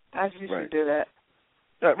 I used to do that.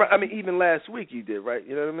 Right. I mean, even last week you did, right?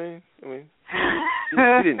 You know what I mean?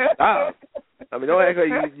 You didn't stop. I mean, don't act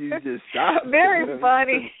like you just stopped. Very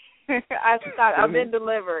funny. I stopped. I've been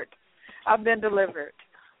delivered.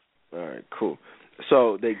 All right, cool.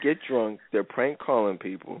 So they get drunk. They're prank calling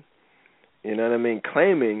people. You know what I mean?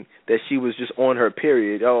 Claiming that she was just on her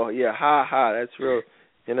period. Oh, yeah, ha, ha, that's real.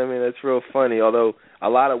 You know what I mean? That's real funny. Although a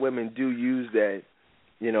lot of women do use that,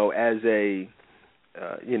 as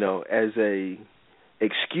a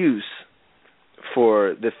excuse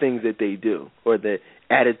for the things that they do, or the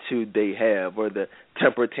attitude they have, or the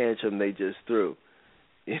temper tantrum they just threw.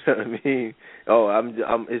 You know what I mean? Oh, I'm.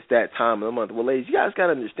 It's that time of the month. Well, ladies, you guys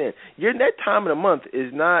gotta understand. That time of the month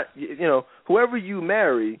is not. Whoever you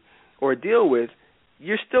marry or deal with,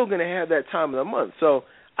 you're still gonna have that time of the month. So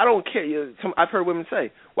I don't care. I've heard women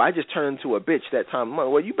say, "Well, I just turned into a bitch that time of the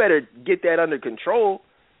month." Well, you better get that under control,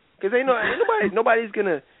 because nobody's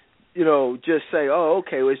gonna, just say, "Oh,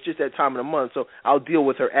 okay, well, it's just that time of the month, so I'll deal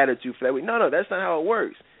with her attitude for that week." No, that's not how it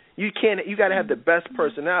works. You gotta have the best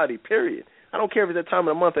personality. Period. I don't care if it's that time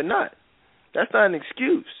of the month or not. That's not an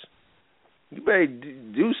excuse. You better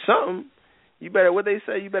do something. You better, what they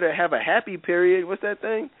say, you better have a happy period. What's that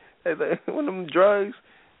thing? One of them drugs.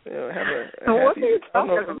 Have a happy, what are you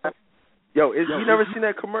talking about? Yo, you never seen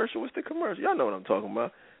that commercial? What's the commercial? Y'all know what I'm talking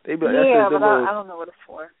about. They be, yeah, but I don't know what it's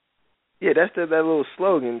for. Yeah, that's that little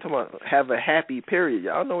slogan. Talking about have a happy period.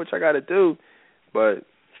 Y'all know what y'all got to do, but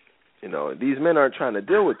these men aren't trying to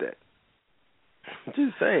deal with that. I'm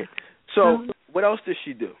just saying. So what else does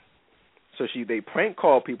she do? So they prank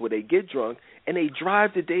call people, they get drunk, and they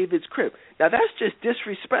drive to David's crib. Now that's just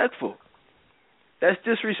disrespectful. That's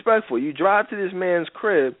disrespectful. You drive to this man's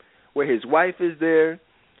crib where his wife is there,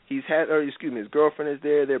 his girlfriend is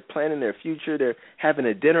there, they're planning their future, they're having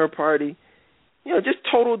a dinner party. Just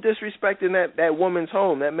total disrespect in that woman's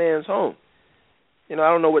home, that man's home. I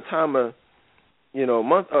don't know what time of,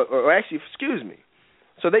 month, or actually, excuse me.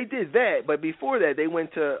 So they did that, but before that, they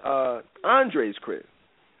went to Andre's crib.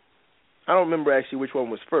 I don't remember actually which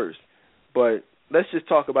one was first, but let's just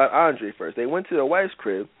talk about Andre first. They went to their wife's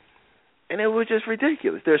crib, and it was just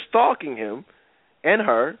ridiculous. They're stalking him and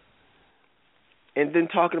her, and then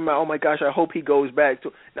talking about, oh, my gosh, I hope he goes back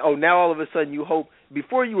to... Oh, now all of a sudden you hope...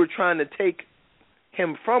 Before you were trying to take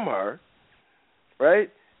him from her, right?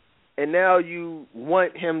 And now you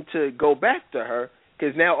want him to go back to her,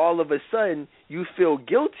 because now all of a sudden you feel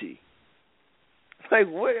guilty. Like,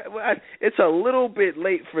 what? It's a little bit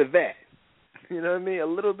late for that. You know what I mean? A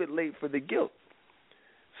little bit late for the guilt.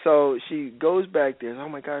 So she goes back there. Oh,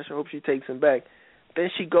 my gosh, I hope she takes him back. Then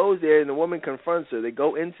she goes there, and the woman confronts her. They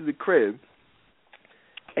go into the crib,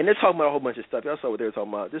 and they're talking about a whole bunch of stuff. Y'all saw what they were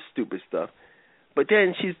talking about, just stupid stuff. But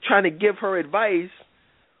then she's trying to give her advice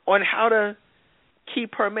on how to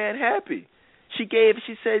keep her man happy. She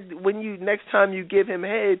said, next time you give him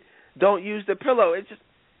head, don't use the pillow. It's just,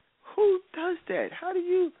 who does that? How do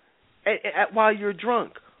you, while you're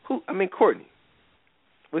drunk? Courtney,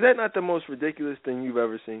 was that not the most ridiculous thing you've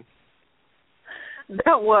ever seen?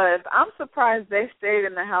 That was. I'm surprised they stayed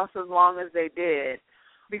in the house as long as they did,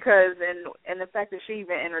 because and the fact that she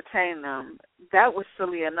even entertained them, that was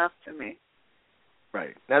silly enough to me.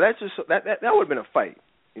 Right. Now that's just that would have been a fight.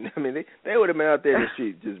 You know what I mean? They would have been out there in the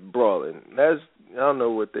street just brawling. I don't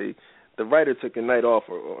know what the writer took a night off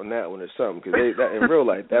on that one or something, because in real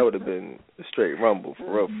life that would have been a straight rumble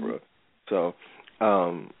for real. So,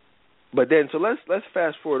 but then let's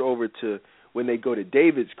fast forward over to when they go to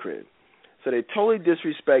David's crib. So they totally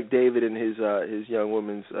disrespect David and his young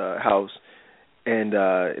woman's house, and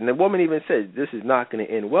the woman even said, "This is not going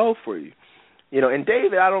to end well for you." And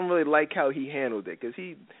David, I don't really like how he handled it, because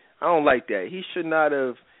I don't like that. He should not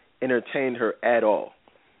have entertained her at all.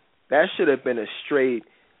 That should have been a straight,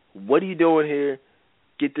 what are you doing here?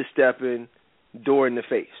 Get the step in, door in the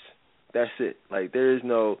face. That's it. Like, there is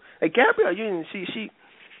no... Like, Gabrielle Union,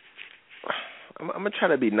 I'm going to try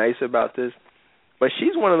to be nice about this, but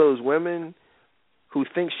she's one of those women who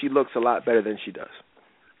thinks she looks a lot better than she does.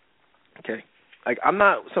 Okay? Like, I'm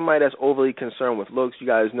not somebody that's overly concerned with looks. You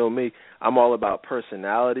guys know me. I'm all about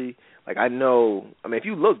personality. Like, if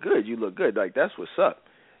you look good, you look good. Like, that's what's up.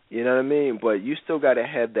 You know what I mean? But you still got to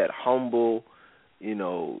have that humble,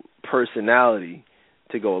 personality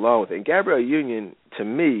to go along with it. And Gabrielle Union, to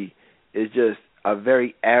me, is just a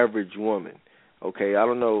very average woman. Okay? I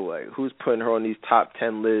don't know, like, who's putting her on these top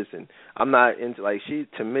 10 lists. And I'm not into, like, she,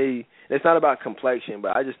 to me, it's not about complexion,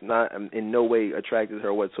 but I'm in no way attracted to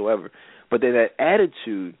her whatsoever. But then that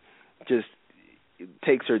attitude just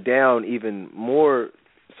takes her down even more,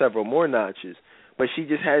 several more notches. But she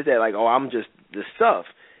just has that, like, oh, I'm just the stuff.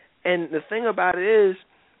 And the thing about it is,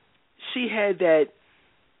 she had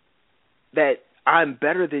that I'm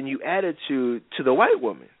better than you attitude to the white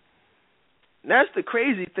woman. And that's the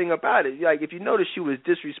crazy thing about it. Like, if you notice, she was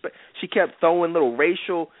she kept throwing little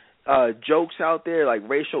racial jokes out there, like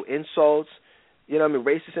racial insults. You know what I mean?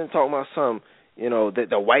 Racist and talking about some,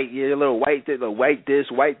 the white, little white, the white this,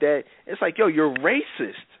 white that. It's like, yo, you're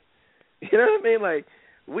racist. You know what I mean? Like,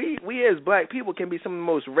 we as black people can be some of the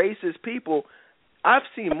most racist people. I've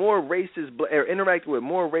seen more racist or interacted with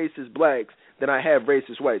more racist blacks than I have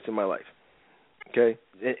racist whites in my life. okay,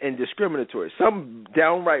 and discriminatory. Some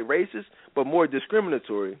downright racist, but more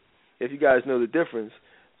discriminatory, if you guys know the difference.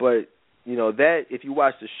 But, you know, that, if you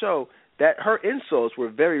watch the show, that her insults were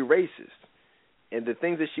very racist. And the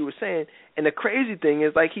things that she was saying, and the crazy thing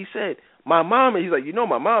is, like he said, my mom, he's like, you know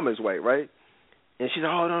my mom is white, right? And she's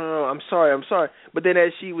like, oh, no, I'm sorry. But then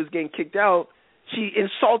as she was getting kicked out, she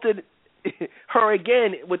insulted her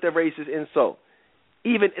again with the racist insult.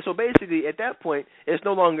 So basically, at that point, it's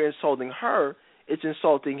no longer insulting her, it's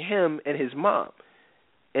insulting him and his mom.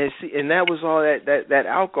 And that was all that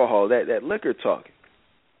alcohol, that liquor talking.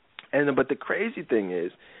 But the crazy thing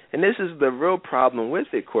is, and this is the real problem with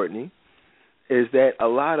it, Courtney, is that a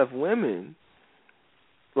lot of women,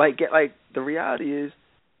 like the reality is,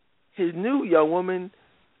 his new young woman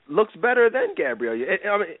looks better than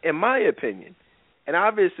Gabrielle, in my opinion. And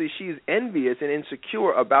obviously she's envious and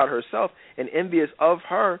insecure about herself and envious of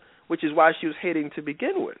her, which is why she was hating to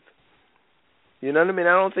begin with. You know what I mean?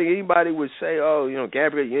 I don't think anybody would say, oh, you know,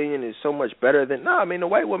 Gabrielle Union is so much better than... No, I mean, the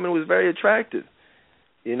white woman was very attractive,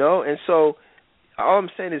 you know? And so all I'm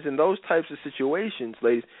saying is in those types of situations,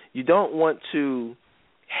 ladies, you don't want to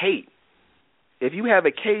hate. If you have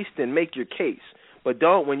a case, then make your case. But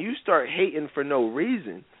don't, when you start hating for no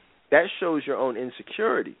reason, that shows your own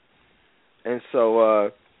insecurity. And so,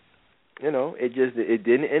 you know, it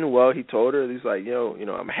didn't end well. He told her, he's like, you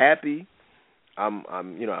know, I'm happy.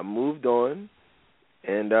 I moved on.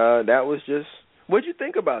 And that was just, what'd you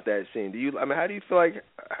think about that scene? How do you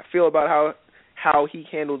feel about how he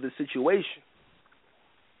handled the situation?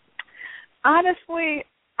 Honestly,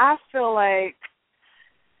 I feel like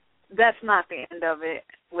that's not the end of it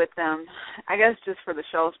with them. I guess just for the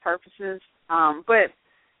show's purposes. But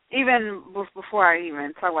even before I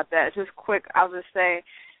even talk about that, just quick, I'll just say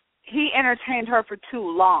he entertained her for too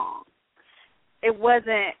long. It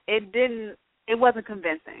wasn't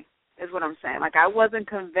convincing, is what I'm saying. Like, I wasn't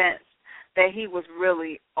convinced that he was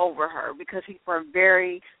really over her because for a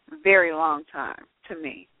very, very long time, to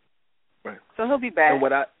me. Right. So he'll be back.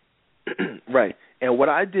 And right. And what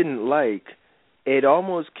I didn't like, it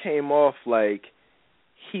almost came off like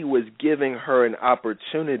he was giving her an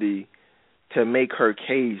opportunity to make her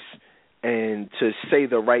case and to say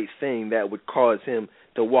the right thing that would cause him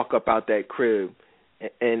to walk up out that crib.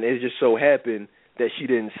 And it just so happened that she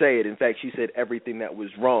didn't say it. In fact, she said everything that was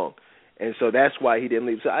wrong. And so that's why he didn't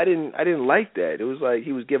leave. So I didn't like that. It was like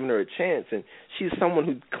he was giving her a chance, and she's someone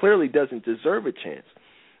who clearly doesn't deserve a chance,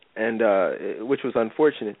 and which was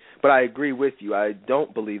unfortunate. But I agree with you. I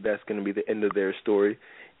don't believe that's going to be the end of their story,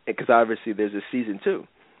 because obviously there's a season 2.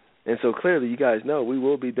 And so clearly, you guys know we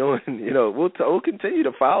will be doing. You know, we'll continue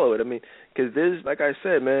to follow it. I mean, because there's, like I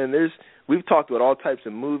said, man, we've talked about all types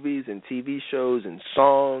of movies and TV shows and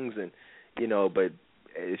songs, and you know, but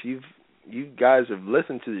if you guys have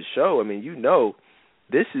listened to the show, I mean, you know,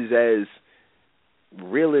 this is as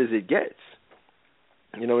real as it gets.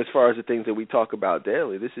 You know, as far as the things that we talk about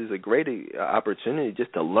daily, this is a great opportunity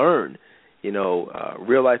just to learn. You know,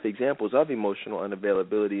 real life examples of emotional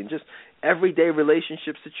unavailability and just everyday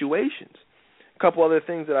relationship situations. A couple other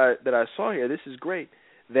things that I saw here. This is great.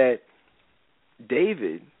 That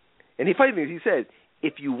David, and the funny thing is, he said,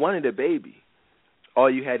 if you wanted a baby, all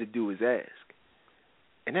you had to do was ask.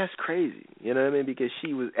 And that's crazy, you know what I mean? Because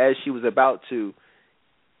she was about to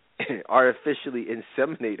artificially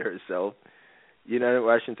inseminate herself, you know,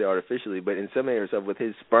 well, I shouldn't say artificially, but inseminate herself with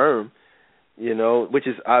his sperm, you know, which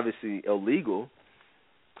is obviously illegal.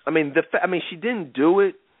 I mean, she didn't do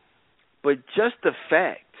it, but just the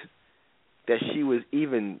fact that she was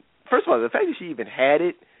even, first of all, the fact that she even had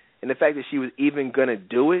it, and the fact that she was even going to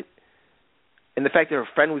do it, and the fact that her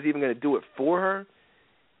friend was even going to do it for her,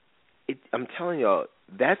 I'm telling y'all,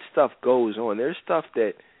 that stuff goes on. There's stuff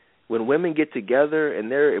that when women get together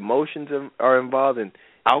and their emotions are involved and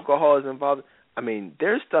alcohol is involved, I mean,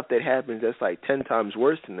 there's stuff that happens that's like 10 times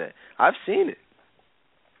worse than that. I've seen it,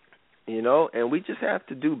 you know, and we just have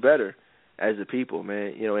to do better as a people,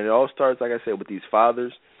 man. You know, and it all starts, like I said, with these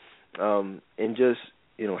fathers and just,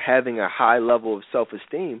 you know, having a high level of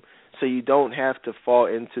self-esteem so you don't have to fall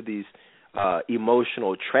into these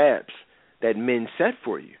emotional traps that men set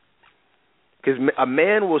for you. Because a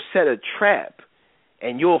man will set a trap,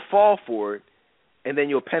 and you'll fall for it, and then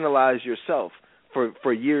you'll penalize yourself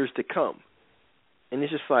for years to come. And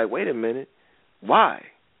it's just like, wait a minute, why?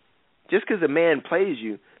 Just because a man plays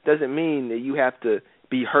you doesn't mean that you have to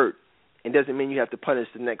be hurt, and doesn't mean you have to punish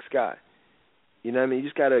the next guy. You know what I mean? You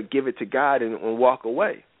just got to give it to God and walk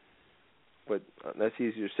away. But that's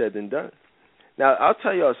easier said than done. Now, I'll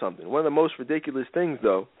tell y'all something. One of the most ridiculous things,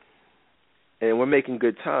 though, and we're making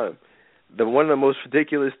good time, one of the most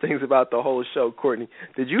ridiculous things about the whole show, Courtney,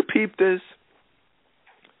 did you peep this?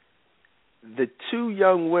 the two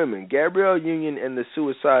young women, Gabrielle Union and the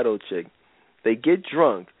suicidal chick, they get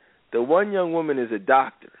drunk. The one young woman is a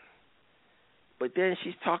doctor. But then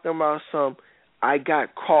she's talking about I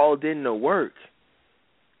got called in to work.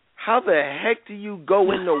 How the heck do you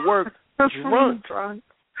go into work drunk?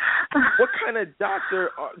 What kind of doctor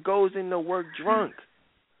goes into work drunk?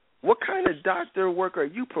 What kind of doctor work are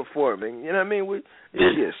you performing? You know what I mean? Is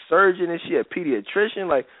she a surgeon? Is she a pediatrician?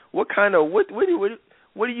 Like, what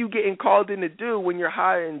are you getting called in to do when you're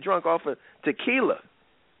high and drunk off of tequila?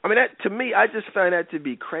 I mean, that, to me, I just find that to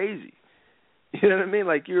be crazy. You know what I mean?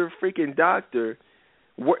 Like, you're a freaking doctor,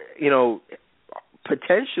 you know,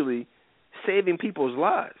 potentially saving people's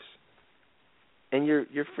lives, and you're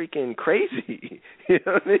freaking crazy. You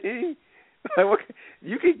know what I mean? Like,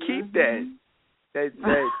 you can keep that.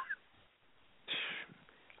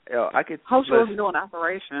 You know, I could. Hope she wasn't doing an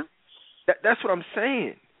operation. That's what I'm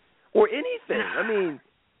saying. Or anything. I mean,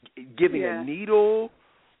 giving a needle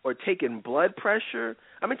or taking blood pressure.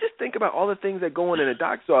 I mean, just think about all the things that go on in a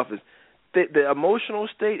doctor's office. The emotional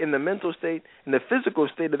state and the mental state and the physical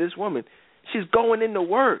state of this woman. She's going into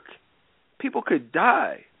work. People could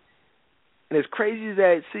die. And as crazy as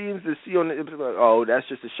that seems to see on the, oh, that's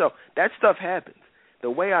just a show. That stuff happens. The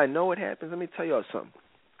way I know it happens, let me tell y'all something.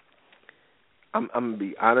 I'm going to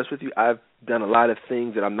be honest with you. I've done a lot of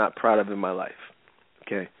things that I'm not proud of in my life.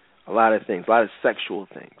 Okay? A lot of things, a lot of sexual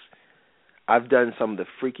things. I've done some of the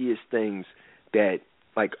freakiest things that,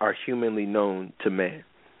 like, are humanly known to man.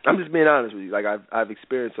 I'm just being honest with you. Like, I've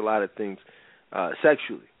experienced a lot of things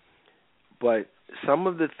sexually. But some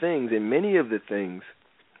of the things and many of the things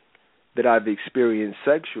that I've experienced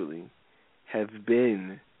sexually have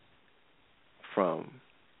been from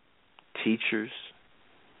teachers,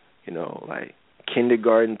 you know, like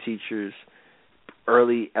kindergarten teachers,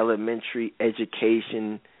 early elementary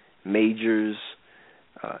education majors,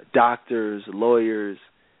 doctors, lawyers.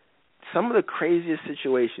 Some of the craziest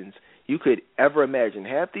situations you could ever imagine.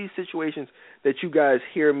 Half these situations that you guys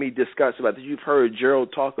hear me discuss about, that you've heard Gerald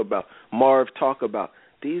talk about, Marv talk about,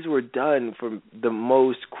 these were done from the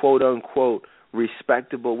most quote-unquote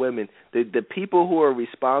respectable women, the people who are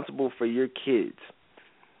responsible for your kids,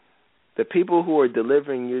 the people who are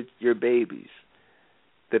delivering your babies,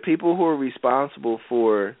 the people who are responsible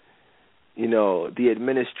for, you know, the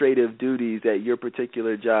administrative duties at your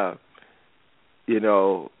particular job. You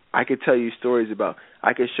know, I could tell you stories about.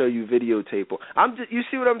 I could show you videotape. You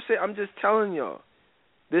see what I'm saying? I'm just telling y'all,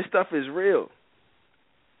 this stuff is real.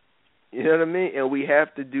 You know what I mean? And we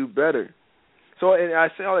have to do better. So, and I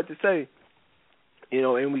say all that to say, you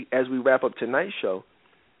know, and as we wrap up tonight's show,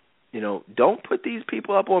 you know, don't put these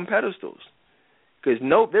people up on pedestals, because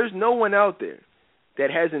there's no one out there that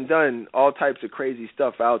hasn't done all types of crazy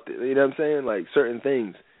stuff out there. You know what I'm saying? Like certain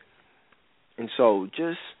things. And so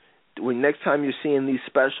just next time you're seeing these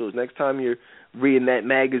specials, next time you're reading that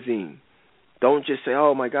magazine, don't just say,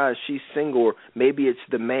 oh, my gosh, she's single, or maybe it's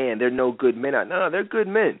the man. They're no good men. No, they're good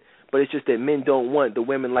men. But it's just that men don't want the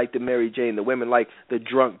women like the Mary Jane, the women like the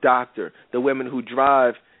drunk doctor, the women who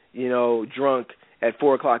drive, you know, drunk at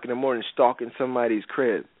 4 o'clock in the morning stalking somebody's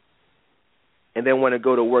crib, and then want to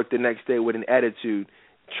go to work the next day with an attitude,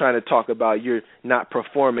 trying to talk about you're not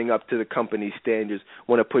performing up to the company's standards,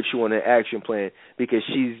 want to put you on an action plan because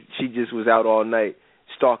she just was out all night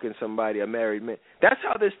stalking somebody, a married man. That's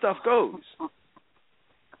how this stuff goes.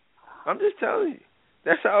 I'm just telling you.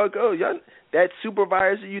 That's how it goes. Y'all, that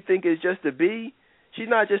supervisor you think is just a B, she's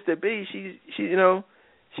not just a B. She you know,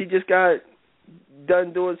 she just got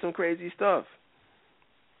done doing some crazy stuff.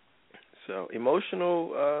 So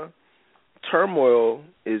emotional turmoil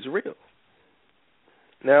is real.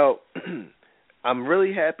 Now, I'm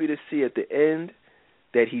really happy to see at the end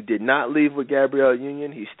that he did not leave with Gabrielle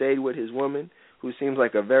Union. He stayed with his woman, who seems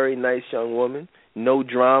like a very nice young woman, no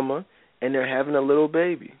drama, and they're having a little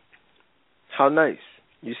baby. How nice.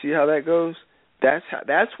 You see how that goes?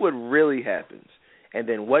 That's what really happens. And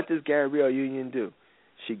then what does Gabrielle Union do?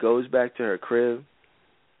 She goes back to her crib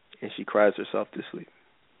and she cries herself to sleep.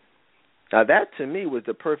 Now that to me was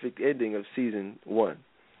the perfect ending of season 1,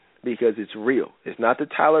 because it's real. It's not the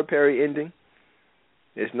Tyler Perry ending.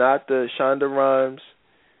 It's not the Shonda Rhimes.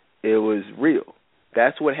 It was real.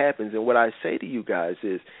 That's what happens. And what I say to you guys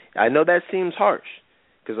is, I know that seems harsh,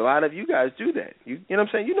 because a lot of you guys do that. You know what I'm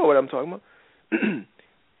saying? You know what I'm talking about.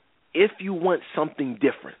 If you want something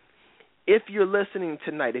different, if you're listening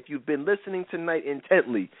tonight, if you've been listening tonight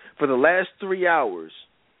intently for the last 3 hours,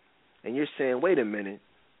 and you're saying, wait a minute,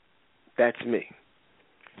 that's me.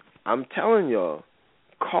 I'm telling y'all,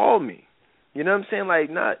 call me. You know what I'm saying? Like,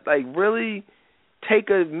 not like really take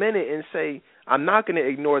a minute and say, I'm not going to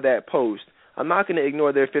ignore that post. I'm not going to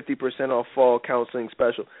ignore their 50% off fall counseling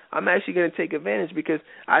special. I'm actually going to take advantage because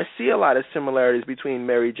I see a lot of similarities between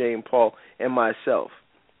Mary Jane Paul and myself.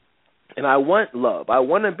 And I want love. I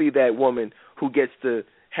want to be that woman who gets to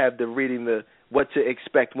have the reading the what to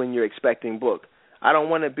expect when you're expecting book. I don't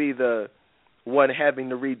want to be the one having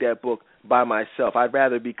to read that book by myself. I'd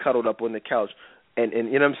rather be cuddled up on the couch. And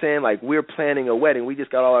you know what I'm saying? Like, we're planning a wedding. We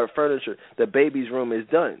just got all our furniture. The baby's room is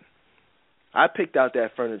done. I picked out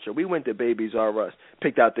that furniture. We went to Babies R Us,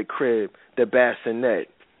 picked out the crib, the bassinet,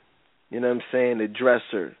 you know what I'm saying, the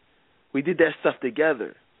dresser. We did that stuff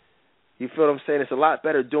together. You feel what I'm saying? It's a lot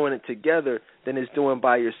better doing it together than it's doing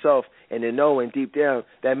by yourself, and then knowing deep down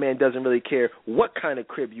that man doesn't really care what kind of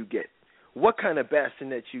crib you get, what kind of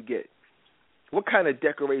bassinet you get, what kind of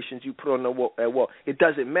decorations you put on the wall. It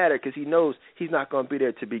doesn't matter because he knows he's not going to be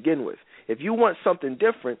there to begin with. If you want something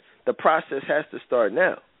different, the process has to start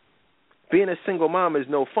now. Being a single mom is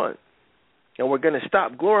no fun, and we're going to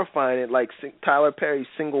stop glorifying it like Tyler Perry's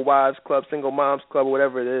Single Wives Club, Single Moms Club, or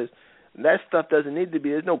whatever it is. That stuff doesn't need to be.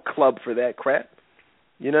 There's no club for that crap.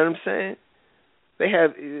 You know what I'm saying? They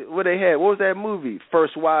have what they had. What was that movie?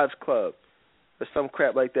 First Wives Club, or some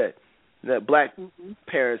crap like that. That black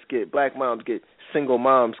parents get, black moms get Single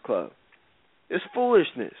Moms Club. It's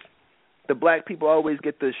foolishness. The black people always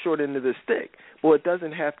get the short end of the stick. Well, it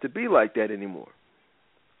doesn't have to be like that anymore.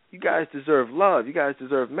 You guys deserve love. You guys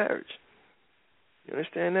deserve marriage. You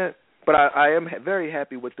understand that? But I am very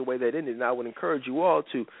happy with the way that ended, and I would encourage you all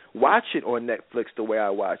to watch it on Netflix the way I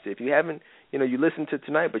watched it. If you haven't, you listened to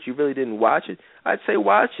tonight, but you really didn't watch it, I'd say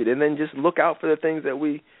watch it, and then just look out for the things that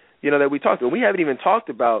we talked about. We haven't even talked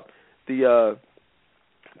about the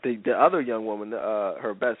other young woman,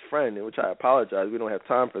 her best friend, which I apologize. We don't have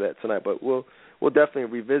time for that tonight, but we'll definitely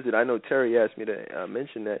revisit. I know Terry asked me to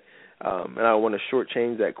mention that, and I don't want to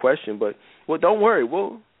shortchange that question, but don't worry,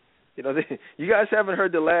 you guys haven't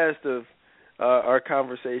heard the last of our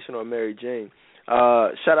conversation on Mary Jane.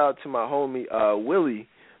 Shout out to my homie Willie,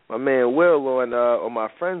 my man Will on my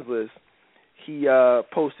friends list. He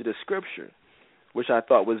posted a scripture, which I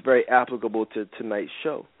thought was very applicable to tonight's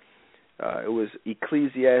show. It was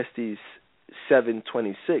Ecclesiastes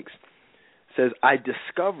 7:26. It says, "I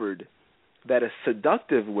discovered that a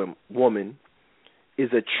seductive woman is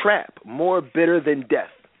a trap more bitter than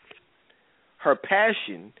death. Her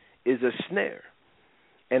passion is a snare,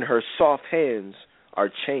 and her soft hands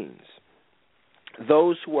are chains.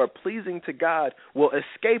 Those who are pleasing to God will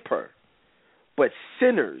escape her, but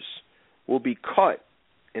sinners will be caught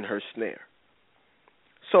in her snare."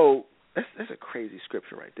 So that's a crazy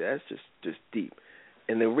scripture right there. That's just deep.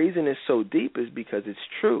 And the reason it's so deep is because it's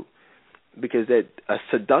true. Because that a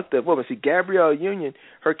seductive woman, see, Gabrielle Union,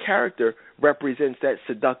 her character represents that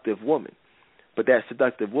seductive woman. But that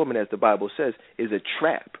seductive woman, as the Bible says, is a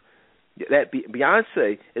trap. That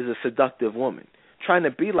Beyonce is a seductive woman, trying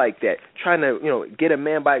to be like that, trying to get a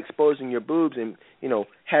man by exposing your boobs and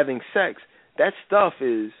having sex. That stuff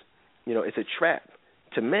is it's a trap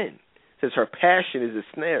to men. It says her passion is a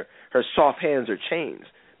snare, her soft hands are chains.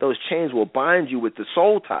 Those chains will bind you with the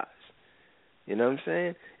soul ties. You know what I'm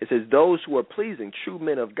saying? It says those who are pleasing, true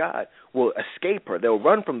men of God, will escape her. They'll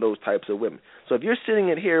run from those types of women. So if you're sitting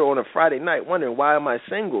in here on a Friday night wondering, why am I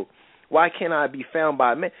single? Why can't I be found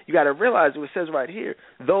by men? You got to realize what it says right here.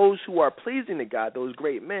 Those who are pleasing to God, those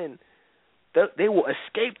great men, they will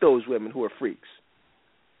escape those women who are freaks.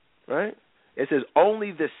 Right? It says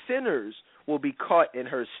only the sinners will be caught in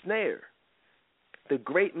her snare. The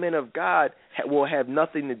great men of God will have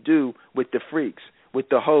nothing to do with the freaks, with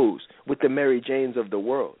the hoes, with the Mary Janes of the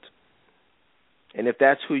world. And if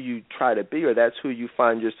that's who you try to be, or that's who you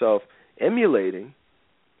find yourself emulating,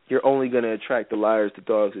 you're only going to attract the liars, the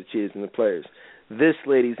dogs, the cheaters, and the players. This,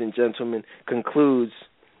 ladies and gentlemen, concludes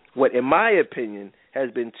what, in my opinion, has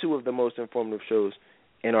been two of the most informative shows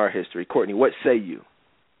in our history. Courtney, what say you?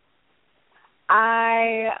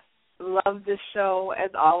 I love this show, as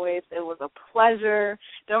always. It was a pleasure.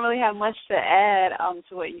 Don't really have much to add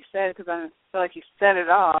to what you said, because I feel like you said it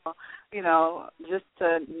all. Just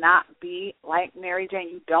to not be like Mary Jane.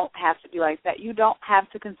 You don't have to be like that. You don't have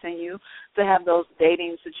to continue to have those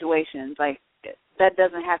dating situations. Like, that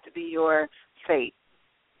doesn't have to be your fate.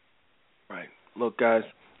 Right. Look, guys,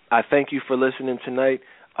 I thank you for listening tonight.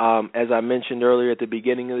 As I mentioned earlier at the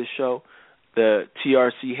beginning of the show, the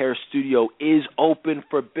TRC Hair Studio is open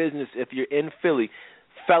for business. If you're in Philly,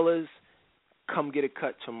 fellas, come get a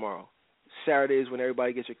cut tomorrow. Saturdays, when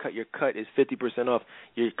everybody gets your cut is 50% off.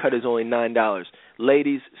 Your cut is only $9.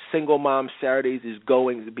 Ladies, Single Mom Saturdays is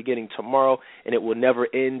beginning tomorrow, and it will never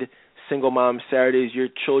end. Single Mom Saturdays, your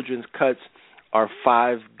children's cuts are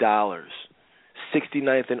 $5.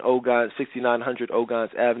 69th and Ogon, 6900 Ogons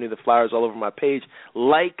Avenue. The flyers all over my page.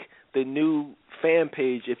 Like the new fan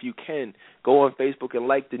page if you can. Go on Facebook and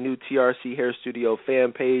like the new TRC Hair Studio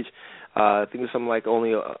fan page. I think it's something like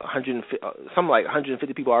only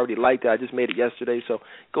 150 people already liked it. I just made it yesterday, so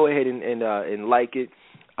go ahead and like it.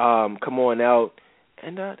 Come on out,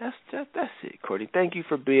 and that's it, Courtney. Thank you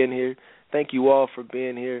for being here. Thank you all for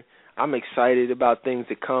being here. I'm excited about things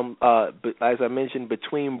to come. But as I mentioned,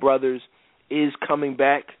 Between Brothers is coming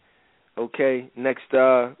back. Okay, next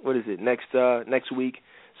week.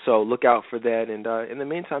 So look out for that. And in the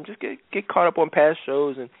meantime, just get caught up on past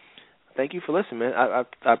shows. And thank you for listening, man. I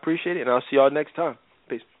appreciate it, and I'll see y'all next time.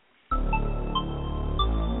 Peace.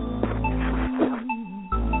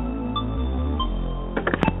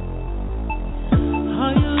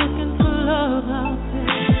 Are you looking for love out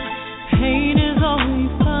there? Pain is all you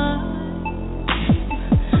find.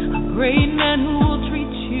 A great man who will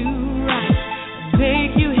treat you right and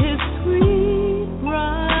make you his sweet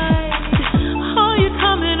bride. Are you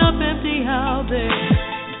coming up empty out there?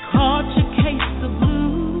 You caught your case of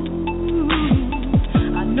blues.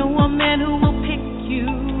 I know a man who will pick you.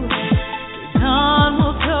 Don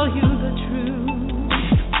will tell you the truth.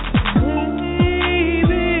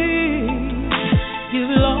 Baby, you've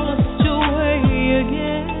lost your way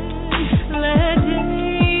again. Let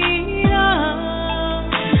it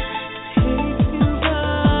down. Take you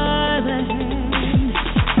by the hand.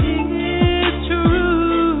 It's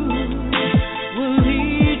true. Will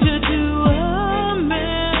lead you to a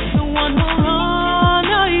man, the one who'll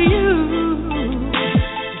honor you.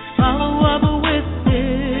 Follow up with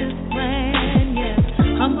this plan, yes.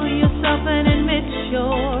 Humble yourself and admit you're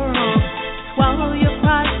wrong. Swallow your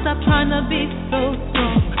pride, stop trying to be so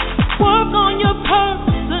strong. Work on your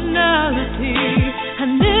personality,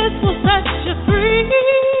 and this will set you free.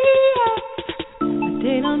 Let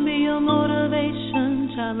day don't be your motivation,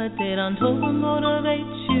 child. Let day don't motivate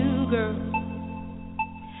you, girl.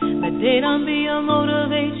 Let day don't be your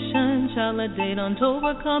motivation, child. Let day don't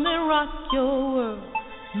come and rock your world.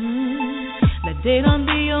 Let day don't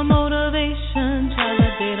be your motivation, child.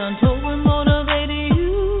 Let day don't motivate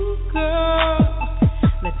you, girl.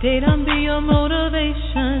 Let day don't be your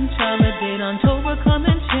motivation, child. Let day don't come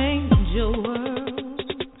and change your world.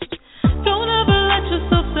 Don't ever let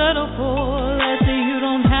yourself settle for less. You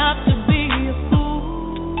don't have to be a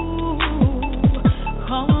fool.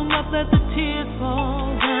 Call him up, let the tears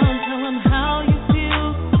fall down. Tell him how you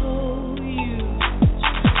feel so used.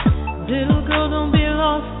 Little girl, don't be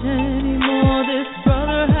lost anymore. This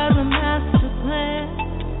brother has a master plan.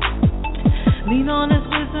 Lean on his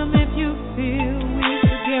wisdom if you feel weak.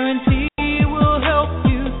 Guarantee it will help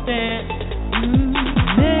you stand.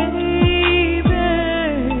 Maybe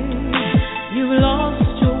you've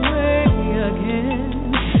lost your way again.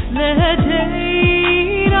 Let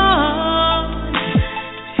day on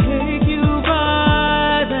take you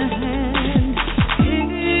by the hand.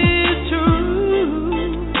 His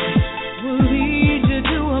truth will lead you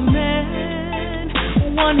to a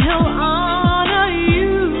man, one who'll honor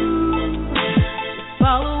you.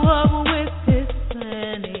 Follow up with his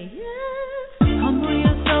plan, yes. Humble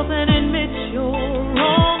yourself and admit you're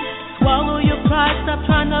wrong. Swallow your pride, stop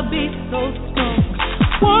trying to be so strong.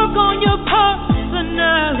 Work on your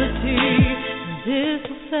personality, and this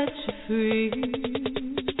will set you free.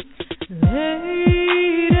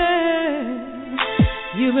 Lady,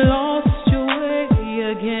 you've lost your way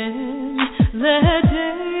again. Let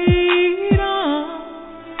day on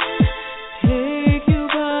take you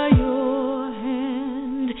by your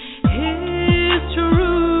hand. His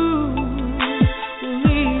truth will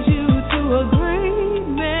lead you to a great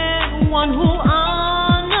man, one who'll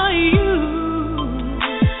honor you.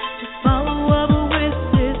 Just follow up with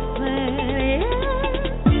this plan.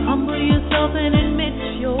 Humble yourself and admit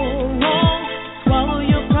you're wrong. Swallow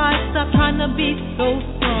your pride, stop trying to be so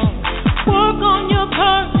strong. Work on your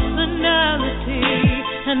personality,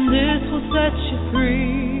 and this will set you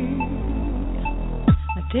free.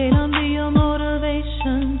 Let day don't be your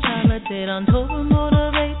motivation, child. Let day don't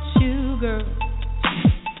motivate you, girl.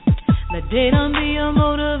 Let day don't be your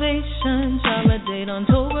motivation, child. Let day don't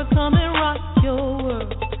come and rock your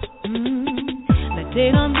world. Let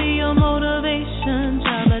day don't be your motivation,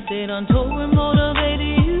 child. Let day don't motivate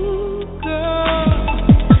you, girl.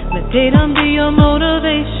 Let day don't be your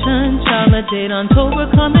motivation, child. Let day don't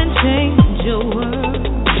come and change your world.